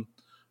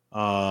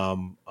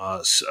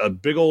a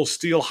big old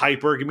steel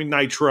hyper. Give me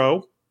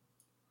Nitro.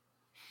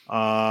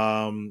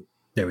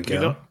 There we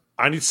go.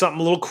 I need something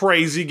a little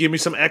crazy. Give me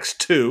some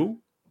X2.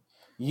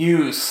 You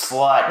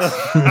slut.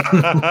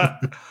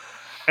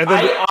 And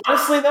then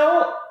honestly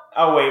though,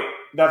 oh wait,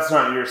 that's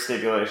not your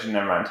stipulation.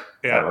 Never mind.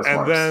 Yeah,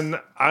 and then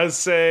I'd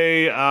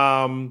say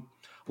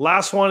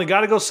last one, you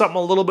got to go something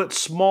a little bit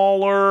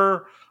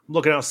smaller. I'm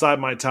looking outside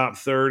my top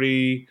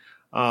 30.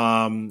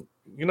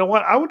 You know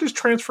what? I would just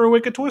transfer a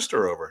Wicked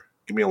Twister over.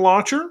 Give me a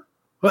launcher.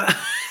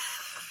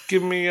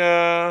 Give me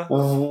a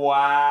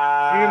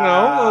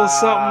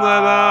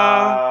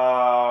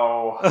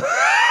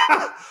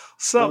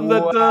something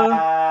that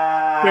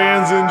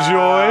fans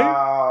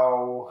enjoy.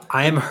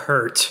 I am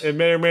hurt. It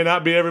may or may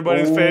not be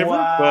everybody's favorite,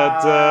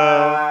 but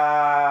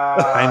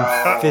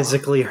I'm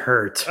physically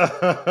hurt.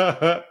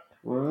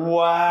 Wow.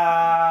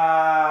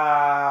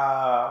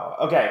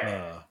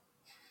 Okay.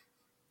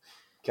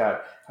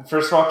 God.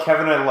 First of all,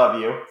 Kevin, I love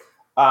you.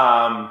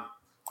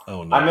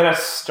 Oh no. I'm going to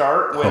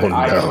start with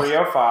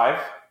I-305.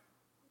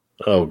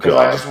 Oh, God. Because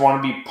I just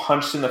want to be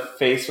punched in the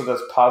face with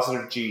those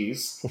positive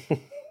G's. You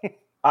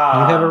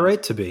have a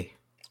right to be.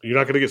 You're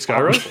not going to get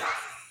Skyrush?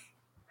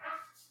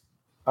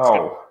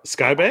 Oh.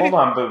 Sky Bay? Hold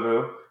on,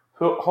 boo-boo.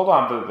 Hold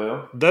on,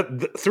 boo-boo.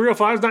 That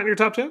 305 is not in your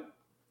top 10?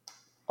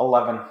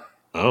 11.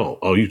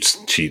 Oh, you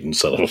cheating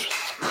son of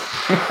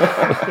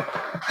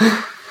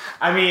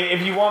I mean,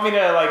 if you want me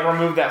to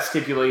remove that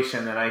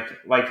stipulation, then I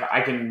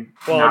can.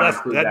 Well,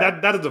 that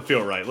doesn't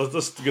feel right.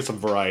 Let's get some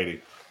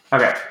variety.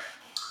 Okay,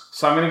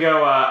 so I'm gonna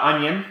go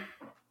onion.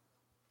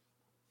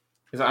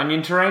 Is it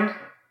onion terrain?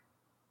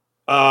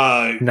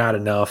 Not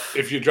enough.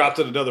 If you dropped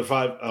it another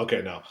 5,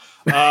 okay, no.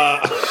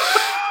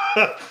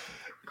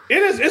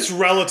 It is. It's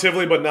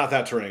relatively, but not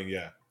that terrain.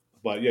 Yeah,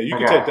 but yeah, you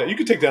can take that. You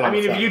can take that. I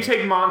mean, if you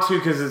take Montu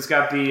because it's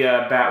got the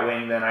bat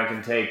wing, then I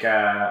can take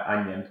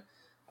onion.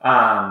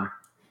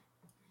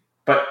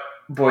 But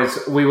boys,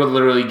 we would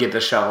literally get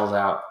the shovels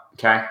out.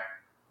 Okay,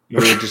 we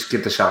would just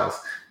get the shovels.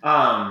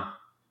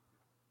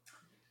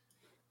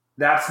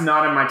 That's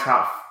not in my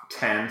top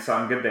 10, so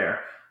I'm good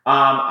there.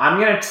 I'm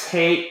going to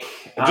take...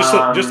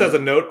 Just as a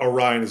note,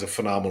 Orion is a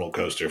phenomenal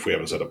coaster if we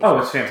haven't said it before. Oh,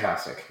 it's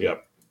fantastic.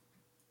 Yep.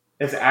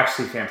 It's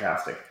actually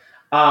fantastic.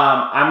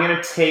 I'm going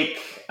to take...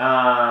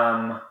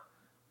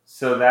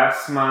 so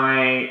that's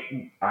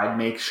my... I'd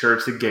make sure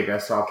it's a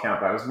Giga, so I'll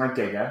count that as my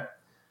Giga.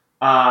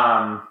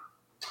 I'm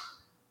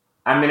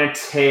going to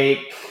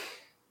take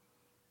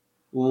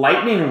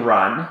Lightning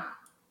Run.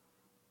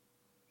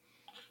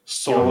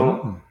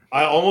 So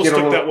I almost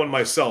took that one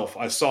myself.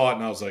 I saw it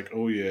and I was like,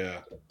 oh, yeah.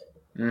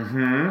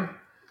 Mm-hmm.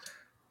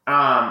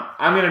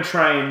 I'm going to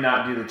try and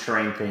not do the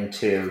terrain thing,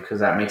 too, because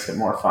that makes it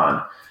more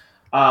fun.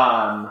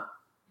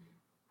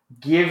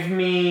 Give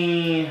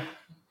me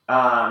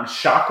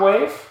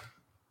Shockwave.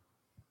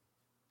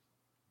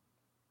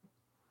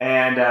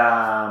 And,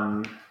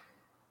 God,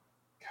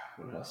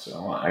 what else do I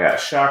want? I got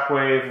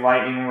Shockwave,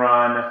 Lightning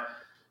Run,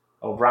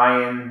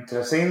 Orion. Did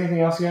I say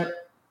anything else yet?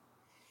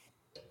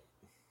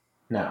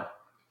 No.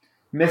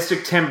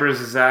 Mystic Timbers,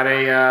 is that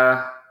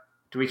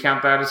do we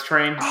count that as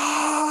terrain?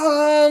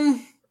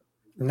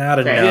 Not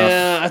enough.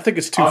 Yeah, I think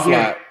it's too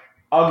flat.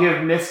 I'll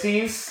give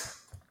Misty's,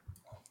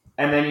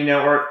 and then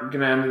we're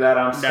going to end that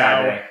on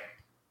Saturday.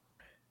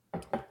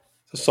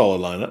 It's a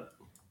solid lineup.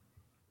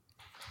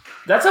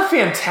 That's a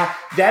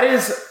fantastic... That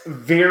is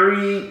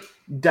very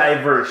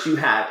diverse. You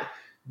had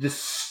the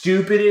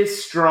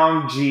stupidest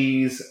strong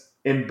G's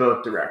in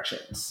both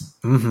directions.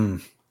 Mm-hmm.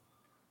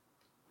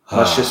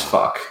 Let's just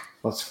fuck.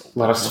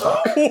 Let us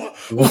fuck.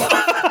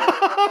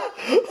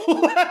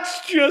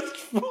 Let's just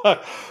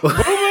fuck.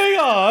 Moving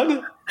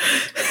on.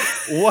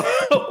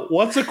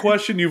 What's a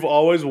question you've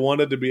always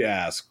wanted to be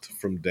asked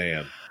from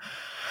Dan?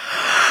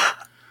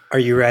 Are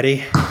you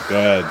ready?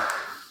 Go ahead.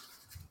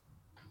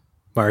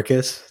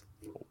 Marcus?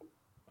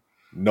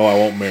 No, I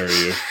won't marry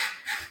you.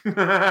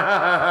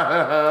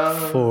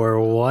 For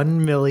 $1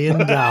 million.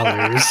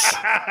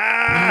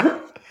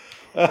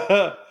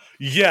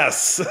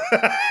 Yes.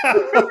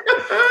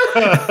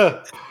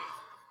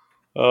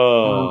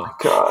 Oh, my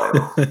God.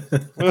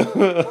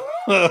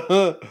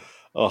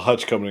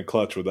 Hutch coming in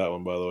clutch with that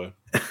one, by the way.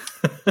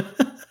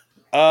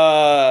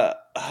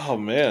 Oh,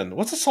 man.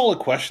 What's a solid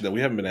question that we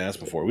haven't been asked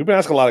before? We've been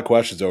asking a lot of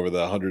questions over the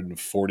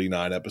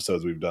 149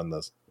 episodes we've done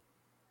this.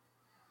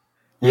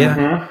 Yeah.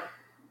 Mm-hmm.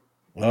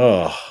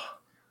 Oh.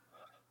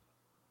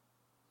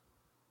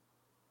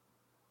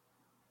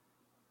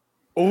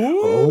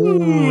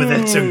 Ooh,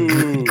 that's a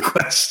good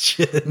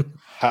question.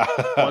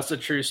 What's the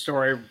true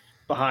story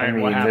behind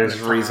what happened?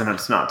 There's a reason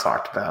it's not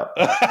talked about.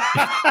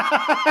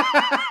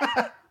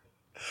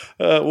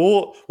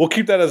 We'll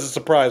keep that as a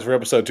surprise for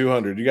episode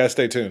 200. You guys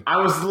stay tuned. I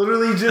was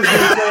literally just going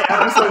to say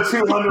episode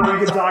 200.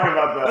 We can talk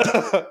about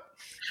that.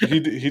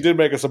 He did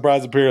make a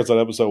surprise appearance on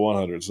episode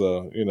 100,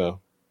 so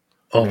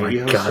Oh my Maybe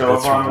he'll God, show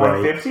that's up on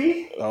right.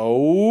 150?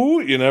 Oh,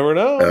 you never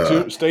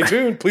know. Stay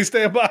tuned. Please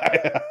stand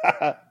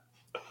by.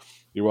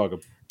 You're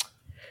welcome.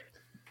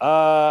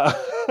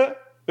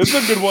 This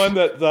is a good one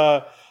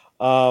that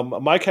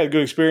Mike had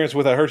good experience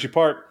with at Hershey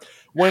Park.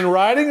 When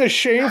riding a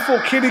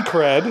shameful kitty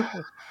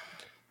cred,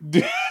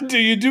 do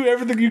you do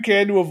everything you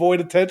can to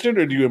avoid attention,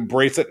 or do you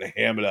embrace it and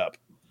ham it up?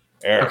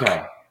 Eric.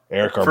 Okay.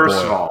 Eric, our First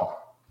boy. of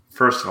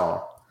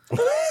all,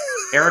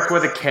 Eric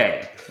with a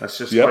K. Let's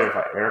just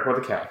clarify. Eric with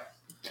a K.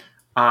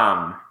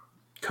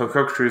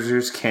 Coco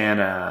Cruisers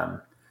can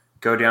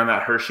go down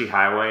that Hershey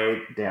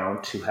Highway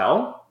down to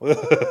hell.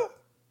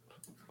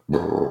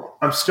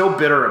 I'm still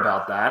bitter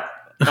about that.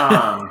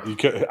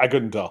 I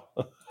couldn't tell.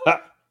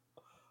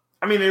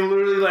 I mean, they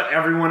literally let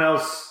everyone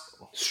else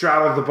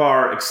straddle the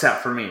bar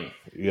except for me.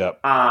 Yep.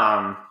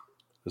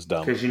 It's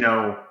dumb. Because,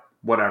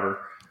 whatever.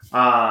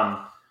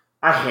 I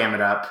ham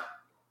it up.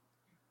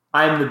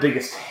 I'm the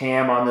biggest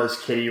ham on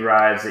those kiddie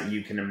rides that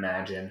you can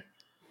imagine.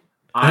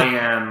 I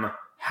am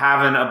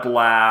having a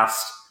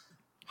blast,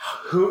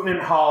 hooting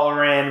and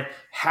hollering,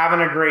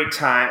 having a great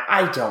time.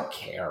 I don't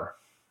care.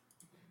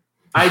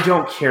 I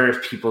don't care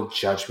if people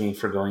judge me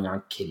for going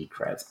on kiddie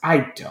creds.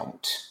 I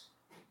don't.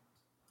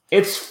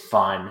 It's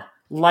fun.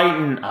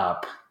 Lighten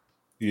up.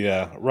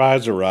 Yeah,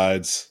 rides are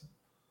rides.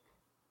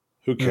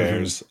 Who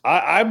cares?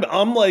 Mm-hmm.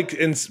 I'm like,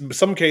 in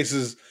some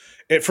cases,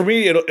 for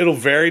me, it'll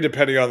vary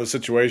depending on the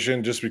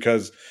situation. Just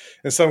because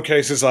in some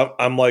cases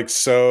I'm like,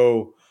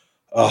 so,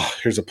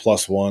 here's a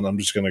 +1. I'm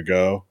just gonna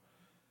go.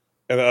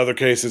 And in other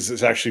cases,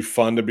 it's actually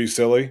fun to be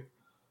silly.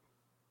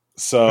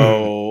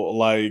 So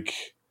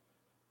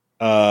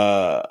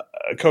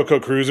Coco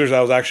Cruisers, I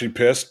was actually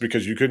pissed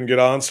because you couldn't get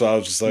on, so I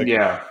was just like,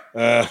 +1,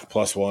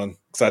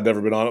 because I'd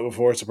never been on it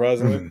before,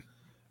 surprisingly. Mm-hmm.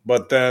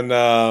 But then,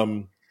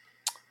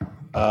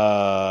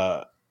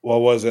 what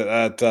was it?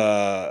 At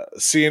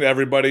seeing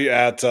everybody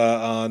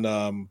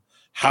on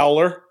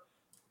Howler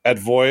at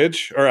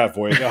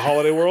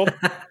Holiday World,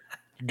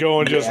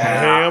 going just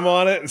ham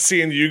on it, and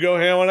seeing you go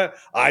ham on it,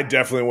 I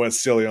definitely went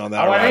silly on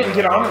that. I didn't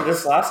get on it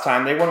this last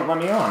time. They wouldn't let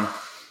me on.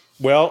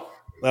 Well,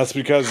 that's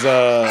because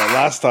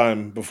last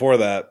time before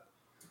that,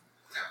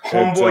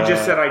 Homeboy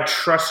just said, I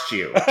trust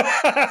you.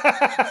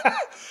 Yeah,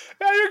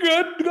 you're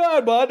good. Go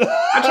ahead, bud.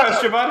 I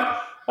trust you, bud.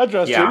 I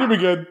trust you. You'll be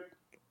good.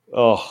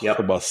 Oh, Yep.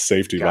 from a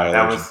safety God,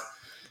 violation.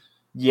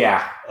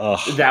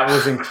 That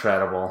was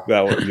incredible.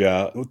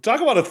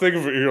 Talk about a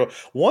thing for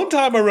one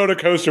time I rode a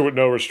coaster with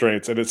no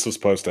restraints, and it's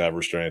supposed to have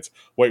restraints.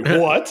 Wait,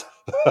 what?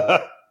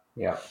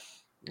 Yeah.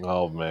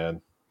 Oh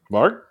man,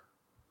 Mark.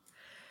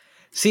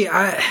 See,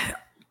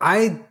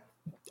 I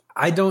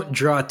don't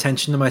draw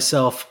attention to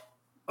myself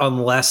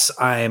unless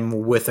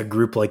I'm with a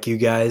group like you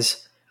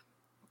guys.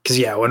 Because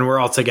when we're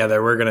all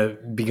together, we're gonna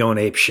be going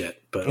ape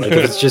shit. But like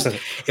if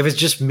it's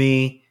just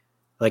me,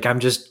 like I'm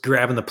just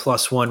grabbing the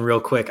 +1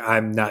 real quick,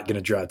 I'm not gonna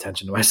draw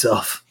attention to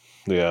myself.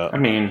 Yeah, I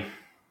mean,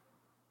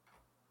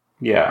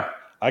 yeah.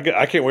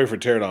 I can't wait for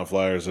teardown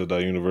flyers at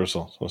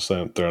Universal.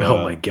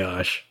 Oh my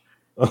gosh.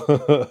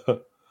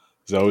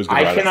 He's always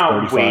I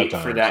cannot wait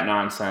times. for that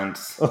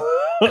nonsense.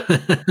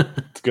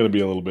 It's going to be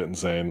a little bit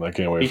insane. I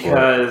can't wait for it.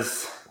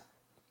 Because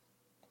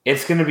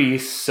it's going to be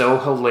so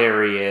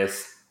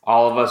hilarious.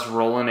 All of us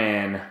rolling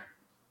in.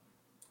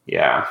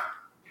 Yeah.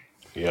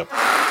 Yep.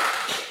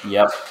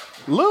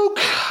 Luke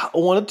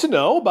wanted to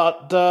know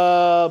about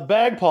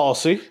bag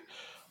policy.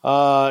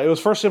 It was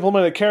first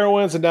implemented at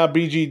Carowinds and now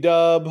BG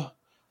Dub.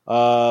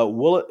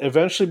 Will it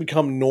eventually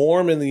become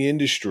norm in the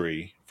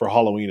industry for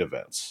Halloween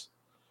events?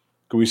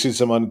 Could we see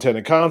some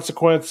unintended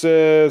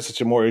consequences,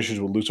 such as more issues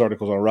with loose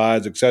articles on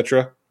rides,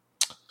 etc.?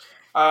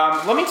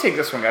 Let me take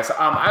this one, guys.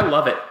 I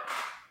love it.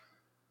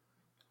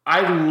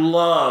 I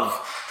love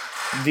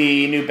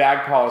the new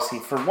bag policy.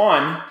 For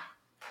one,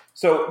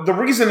 so the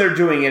reason they're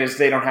doing it is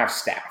they don't have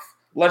staff.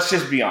 Let's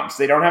just be honest.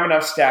 They don't have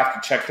enough staff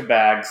to check the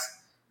bags,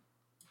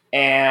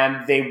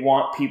 and they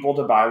want people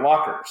to buy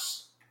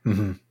lockers.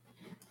 Mm-hmm.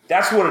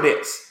 That's what it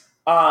is.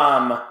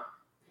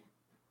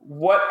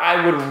 What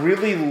I would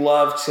really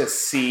love to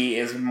see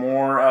is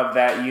more of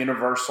that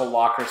universal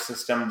locker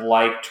system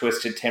like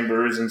Twisted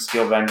Timbers and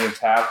Steel Vengeance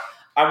have.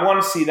 I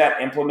want to see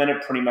that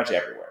implemented pretty much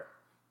everywhere.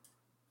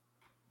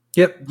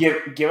 Yep.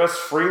 Give us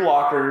free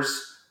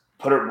lockers,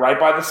 put it right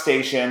by the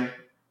station,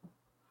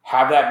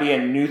 have that be a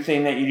new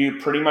thing that you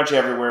do pretty much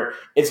everywhere.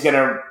 It's going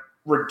to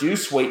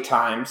reduce wait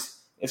times.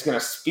 It's going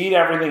to speed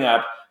everything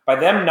up. By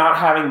them not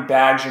having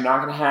bags, you're not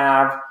going to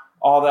have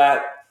all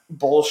that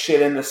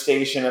bullshit in the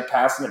station and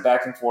passing it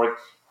back and forth.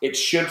 It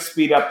should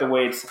speed up the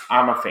waits.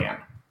 I'm a fan.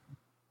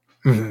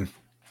 Mm-hmm.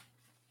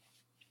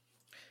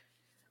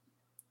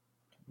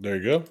 There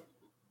you go.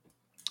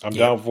 I'm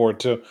down for it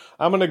too.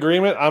 I'm in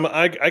agreement.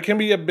 I can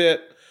be a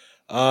bit.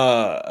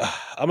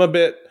 I'm a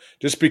bit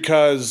just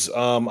because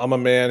I'm a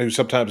man who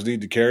sometimes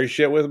need to carry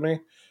shit with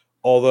me.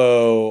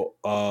 Although,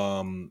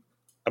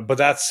 but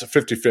that's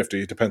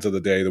 50-50. It depends on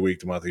the day, the week,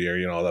 the month, the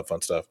year. All that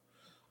fun stuff.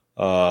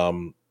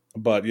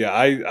 But yeah,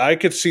 I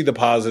could see the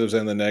positives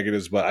and the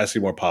negatives, but I see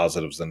more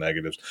positives than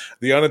negatives.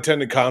 The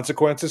unintended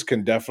consequences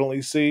can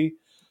definitely see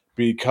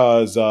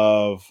because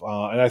of,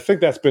 and I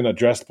think that's been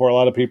addressed for a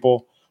lot of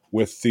people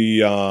with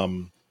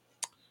the,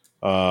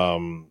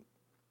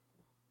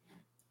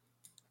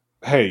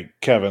 hey,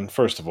 Kevin,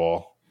 first of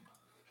all,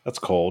 that's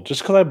cold.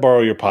 Just because I borrow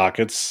your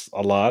pockets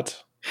a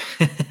lot.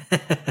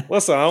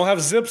 Listen, I don't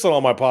have zips on all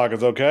my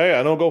pockets, okay?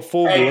 I don't go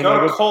full. Hey,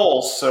 go to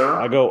Kohl's, sir.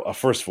 I go,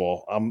 first of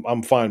all,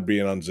 I'm fine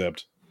being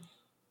unzipped.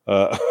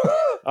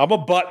 I'm a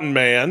button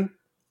man.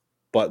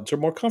 Buttons are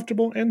more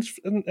comfortable and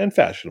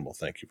fashionable.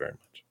 Thank you very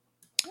much.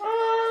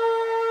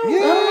 I don't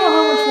know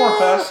how much more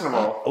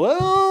fashionable.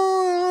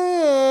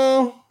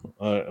 Well,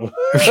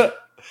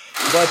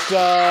 but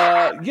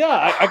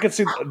yeah, I could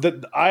see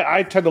that.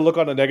 I tend to look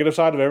on the negative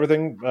side of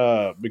everything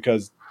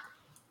because,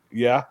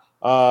 yeah.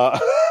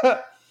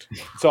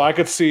 So I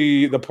could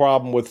see the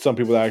problem with some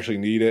people that actually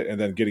need it and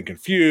then getting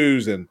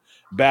confused and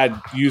bad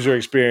user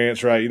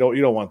experience. Right? You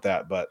don't want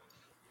that, but.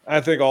 I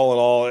think all in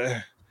all,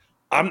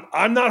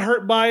 I'm not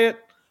hurt by it.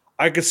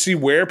 I could see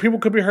where people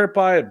could be hurt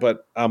by it,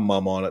 but I'm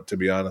mum on it, to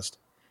be honest.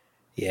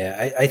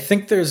 Yeah, I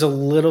think there's a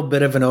little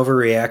bit of an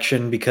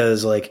overreaction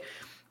because like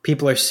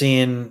people are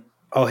seeing,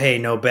 oh, hey,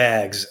 no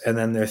bags. And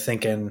then they're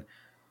thinking,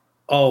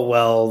 oh,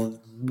 well,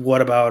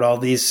 what about all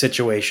these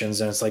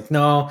situations? And it's like,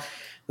 no,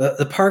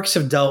 the parks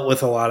have dealt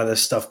with a lot of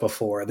this stuff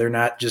before. They're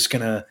not just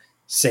going to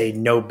say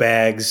no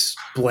bags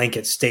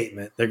blanket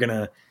statement. They're going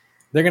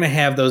to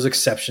have those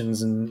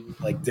exceptions and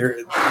like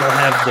they'll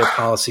have their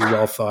policy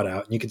well thought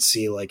out. And you can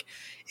see like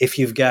if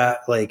you've got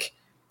like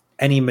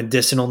any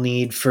medicinal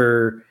need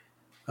for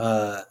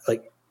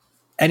like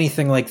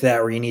anything like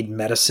that where you need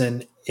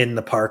medicine in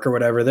the park or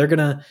whatever, they're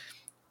gonna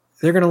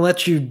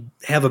let you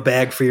have a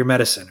bag for your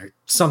medicine or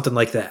something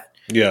like that.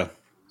 Yeah.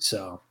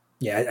 So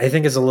yeah, I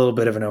think it's a little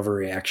bit of an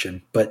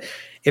overreaction. But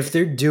if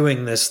they're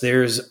doing this,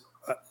 there's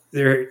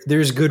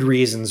good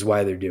reasons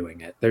why they're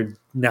doing it. They're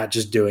not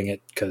just doing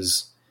it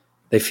because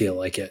they feel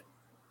like it.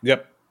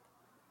 Yep.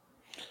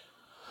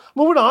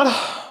 Moving on.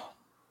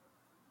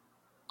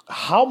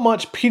 How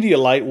much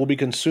Pedialyte will be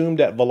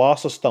consumed at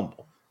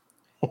Velocity-Stumble?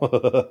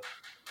 Good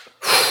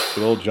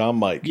old John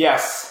Mike.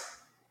 Yes.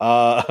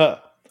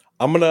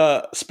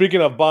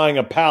 Speaking of buying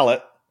a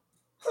pallet,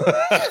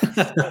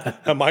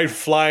 I might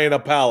fly in a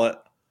pallet.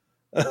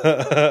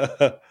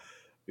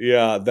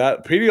 Yeah,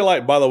 that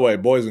Pedialyte, by the way,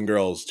 boys and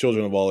girls,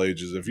 children of all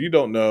ages, if you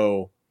don't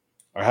know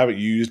or haven't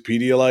used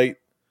Pedialyte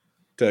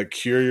to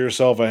cure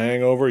yourself a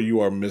hangover,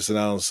 you are missing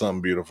out on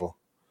something beautiful.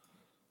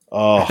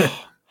 Oh,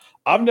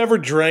 I've never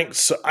drank.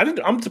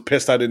 I'm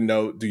pissed I didn't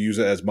know to use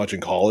it as much in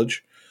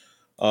college.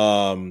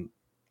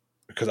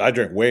 Because I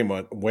drank way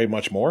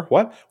much more.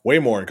 What? Way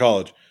more in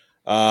college.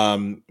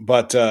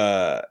 But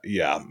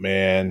yeah,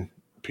 man,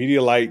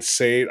 Pedialyte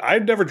saved.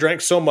 I've never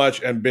drank so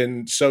much and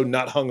been so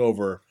not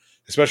hungover,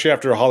 especially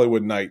after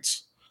Hollywood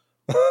nights,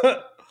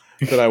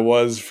 that I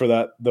was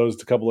for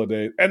those couple of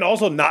days, and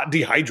also not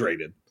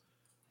dehydrated,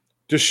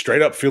 just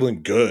straight up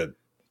feeling good.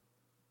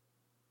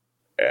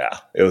 Yeah,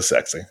 it was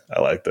sexy.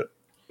 I liked it.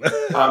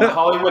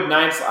 Hollywood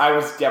nights, I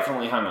was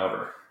definitely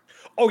hungover.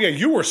 Oh yeah,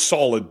 you were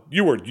solid.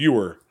 You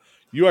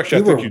actually.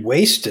 You were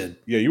wasted.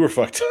 Yeah, you were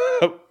fucked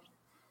up.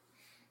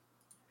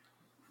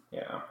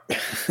 Yeah.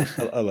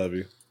 I love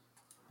you.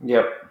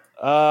 Yep.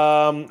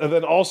 And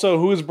then also,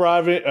 who's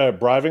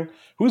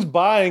Who's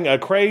buying a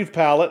Crave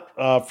palette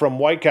from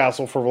White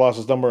Castle for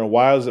Velocious Number, and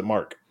why is it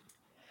Mark?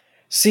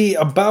 See,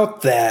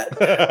 about that,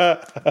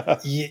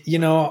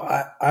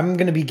 I'm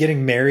going to be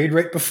getting married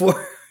right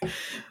before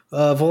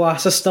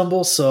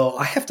Velocity, so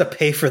I have to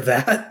pay for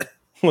that.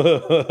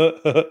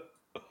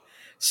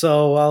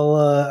 So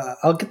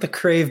I'll get the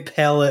Crave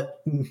palette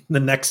the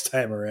next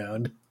time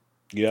around.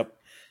 Yep,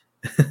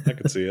 I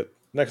can see it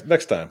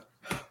next time.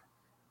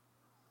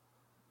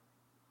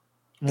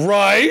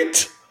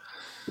 Right?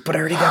 But I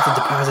already got the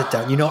deposit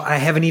down. I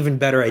have an even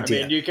better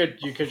idea. I mean, you could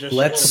just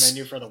ship the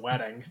menu for the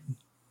wedding.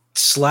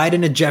 Slide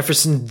into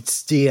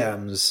Jefferson's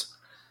DMs.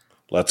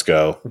 Let's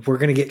go. We're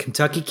going to get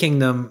Kentucky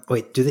Kingdom.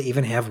 Wait, do they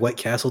even have White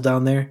Castle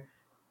down there?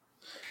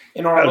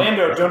 In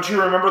Orlando, don't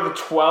you remember the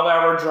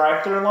 12-hour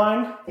drive-through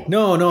line?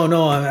 No.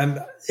 I'm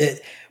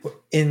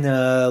in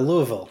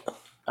Louisville.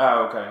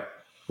 Oh, okay.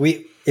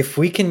 If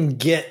we can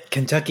get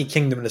Kentucky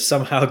Kingdom to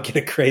somehow get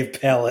a Crave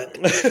palette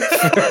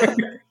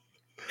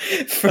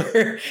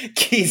for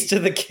Keys to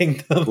the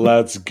Kingdom.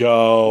 Let's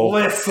go.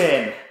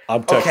 Listen.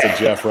 I'm texting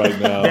Jeff right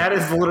now. That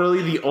is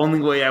literally the only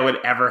way I would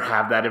ever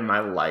have that in my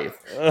life.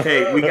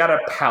 Okay, we got a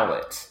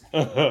palette.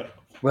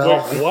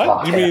 Well,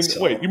 what?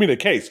 You mean a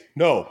case?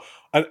 No,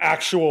 an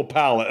actual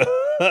palette.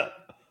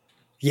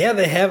 Yeah,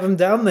 they have them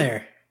down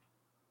there.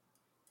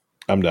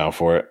 I'm down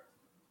for it.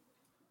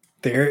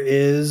 There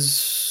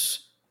is...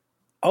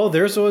 Oh,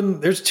 there's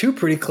one. There's two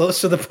pretty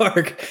close to the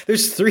park.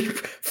 There's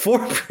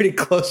 4 pretty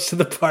close to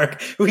the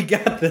park. We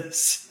got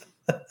this.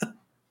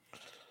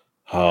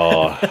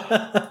 Oh,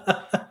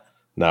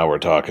 now we're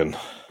talking.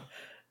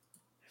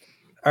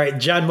 All right,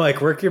 John Mike,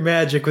 work your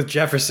magic with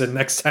Jefferson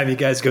next time you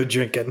guys go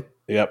drinking.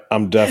 Yep,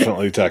 I'm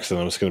definitely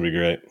texting him. It's going to be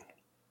great.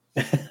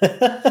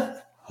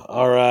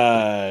 All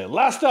right,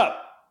 last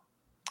up,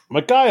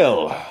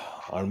 Mikhail,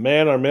 our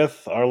man, our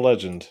myth, our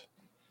legend,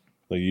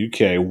 the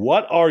UK.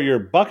 What are your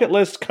bucket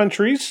list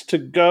countries to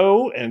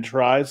go and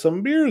try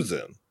some beers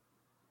in?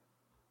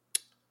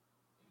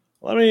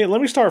 Let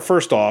me start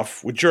first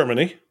off with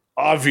Germany.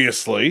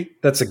 Obviously,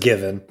 that's a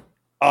given.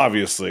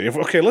 Obviously,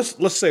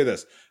 let's say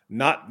this.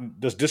 Not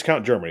just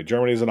discount Germany.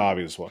 Germany is an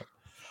obvious one.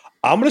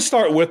 I'm going to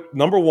start with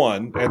number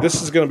one, and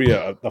this is going to be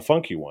a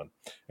funky one.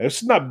 And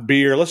this is not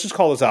beer. Let's just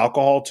call this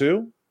alcohol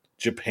too.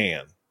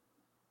 Japan.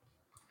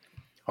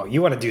 Oh,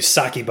 you want to do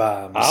sake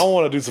bombs? I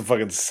want to do some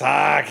fucking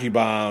sake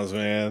bombs,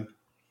 man.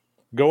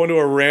 Go into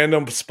a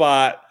random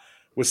spot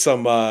with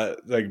some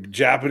like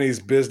Japanese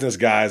business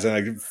guys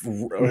and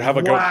have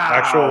an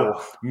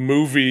actual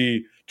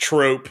movie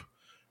trope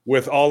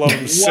with all of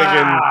them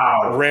singing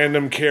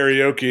random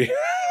karaoke.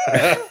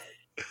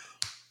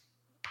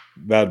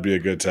 That'd be a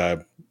good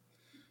time.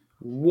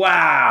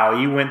 Wow,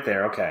 you went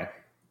there. Okay.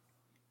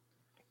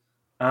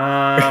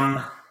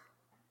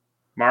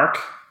 Mark?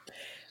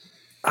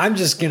 I'm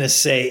just going to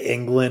say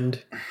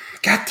England.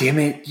 God damn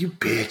it, you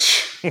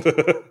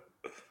bitch.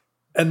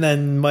 And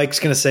then Mike's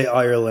going to say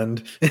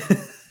Ireland.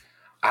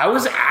 I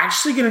was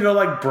actually going to go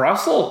like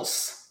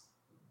Brussels.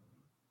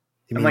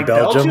 You mean like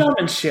Belgium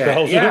and shit.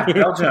 Belgium? Yeah,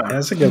 Belgium.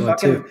 That's a good one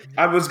too.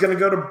 I was going to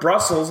go to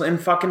Brussels and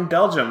fucking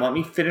Belgium. Let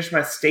me finish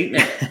my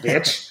statement,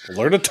 bitch.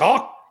 Learn to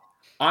talk.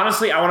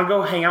 Honestly, I want to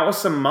go hang out with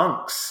some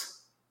monks.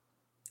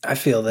 I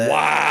feel that.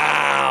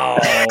 Wow.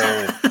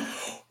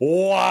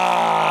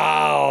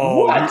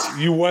 Wow. What?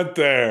 You went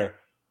there.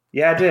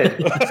 Yeah, I did.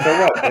 So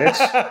what,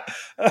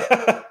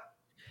 bitch?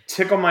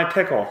 Tickle my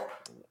pickle.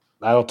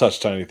 I don't touch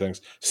tiny things.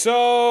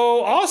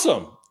 So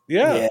awesome.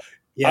 Yeah.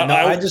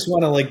 I just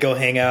want to like go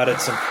hang out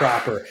at some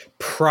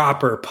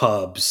proper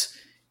pubs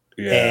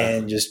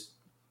and just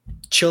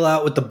chill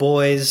out with the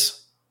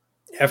boys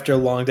after a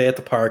long day at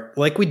the park,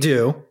 like we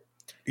do.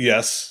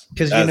 Yes,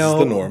 because the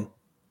norm.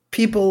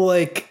 People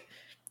like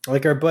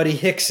our buddy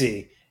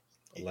Hixie.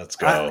 Let's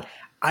go.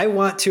 I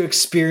want to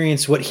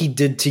experience what he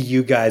did to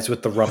you guys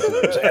with the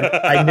rumplers, and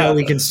I know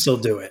we can still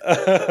do it.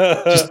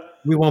 Just,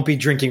 we won't be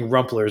drinking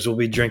rumplers. We'll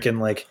be drinking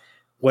like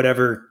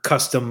whatever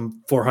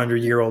custom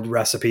 400-year-old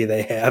recipe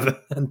they have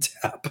on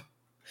tap.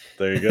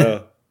 There you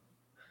go.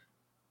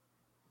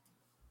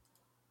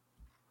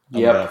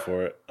 I'm down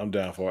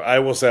for it. I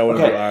will say I want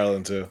to do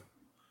Ireland too.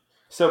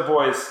 So,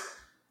 boys,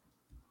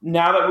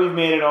 now that we've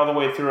made it all the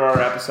way through our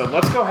episode,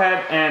 let's go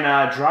ahead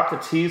and drop the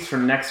tease for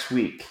next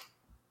week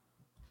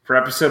for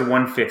episode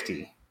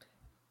 150.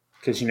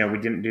 Because, we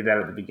didn't do that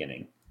at the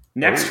beginning.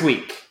 Next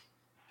week,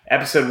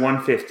 episode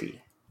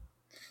 150.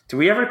 Do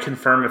we ever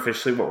confirm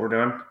officially what we're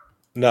doing?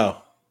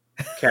 No.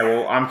 Okay,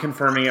 well, I'm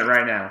confirming it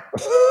right now.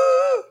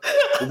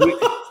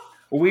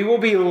 We will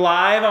be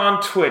live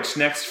on Twitch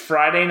next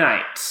Friday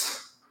night.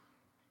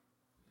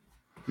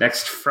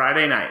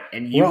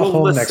 And you We're all will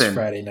home listen. next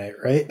Friday night,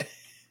 right?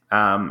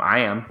 I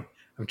am.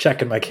 I'm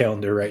checking my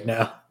calendar right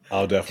now.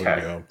 I'll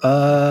definitely be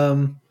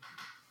home.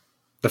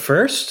 The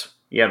first?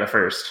 Yeah, the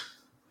first.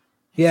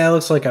 Yeah, it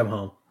looks like I'm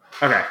home.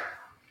 Okay,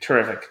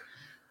 terrific.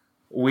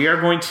 We are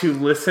going to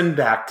listen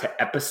back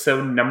to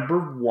episode number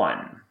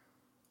 1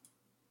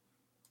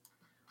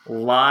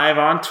 live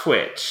on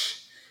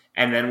Twitch,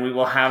 and then we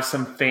will have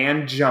some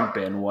fan jump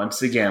in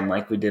once again,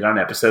 like we did on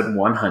episode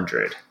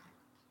 100.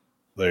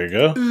 There you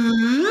go.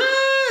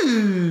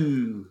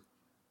 Ooh.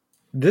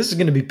 This is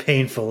going to be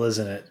painful,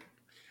 isn't it?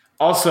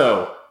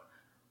 Also,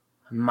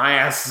 my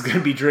ass is going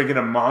to be drinking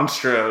a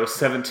Monstro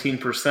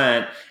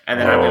 17%, and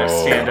then I'm going to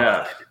stand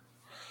up.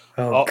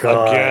 Oh,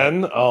 God.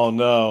 Again? Oh,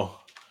 no.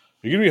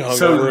 You're going to be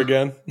hungover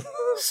again?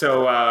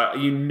 So,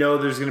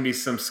 there's going to be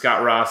some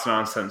Scott Ross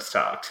nonsense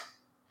talked.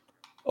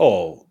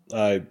 Oh,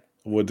 I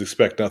would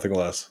expect nothing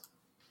less.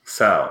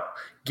 So,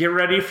 get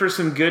ready for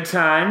some good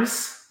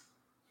times.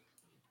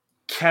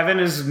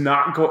 Kevin's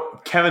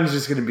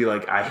just going to be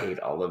like, I hate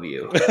all of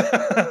you.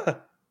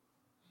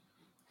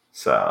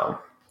 So.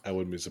 I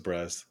wouldn't be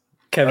surprised.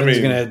 Kevin's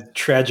going to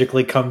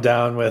tragically come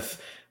down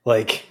with,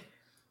 I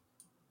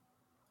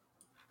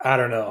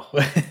don't know.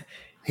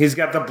 He's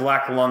got the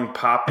black lung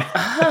pop.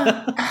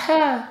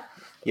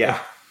 Yeah.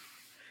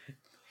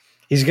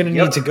 He's going to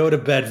need to go to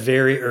bed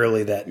very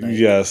early that night.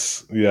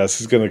 Yes.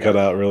 He's going to cut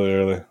out really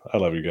early. I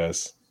love you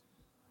guys.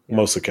 Yeah.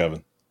 Mostly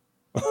Kevin.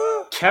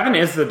 Kevin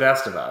is the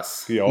best of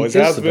us. He always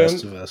has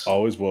been.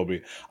 Always will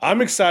be.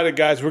 I'm excited,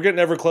 guys. We're getting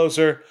ever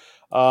closer.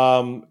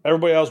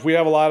 Everybody else, we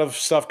have a lot of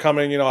stuff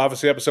coming.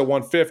 Obviously, episode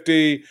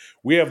 150.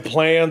 We have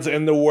plans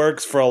in the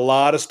works for a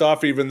lot of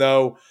stuff, even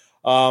though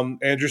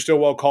Andrew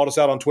Stillwell called us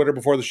out on Twitter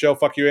before the show.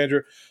 Fuck you,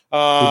 Andrew. He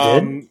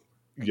did?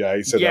 Yeah,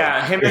 he said that.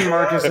 Yeah, him and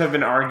Marcus have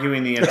been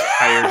arguing the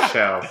entire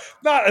show.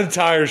 Not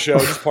entire show,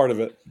 just part of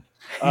it.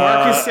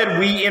 Marcus said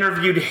we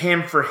interviewed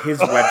him for his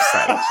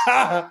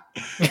website.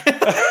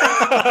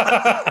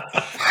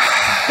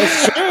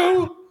 It's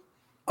true.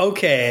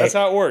 Okay. That's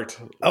how it worked.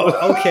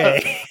 Oh,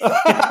 okay.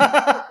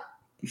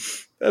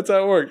 That's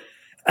how it worked.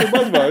 It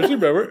was Mars, you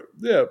remember?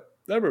 Yeah,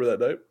 I remember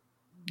that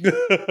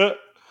night.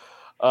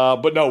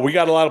 But no, we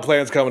got a lot of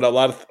plans coming up.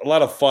 A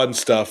lot of fun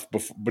stuff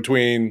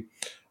between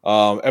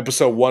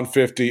episode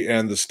 150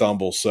 and the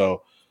Stumble.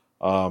 So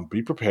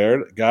be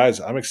prepared, guys.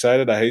 I'm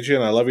excited. I hate you,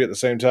 and I love you at the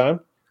same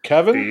time.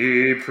 Kevin,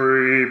 be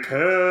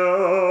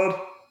prepared.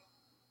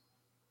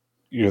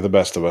 You're the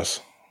best of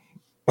us.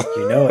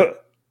 You know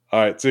it.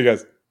 All right, see you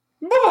guys.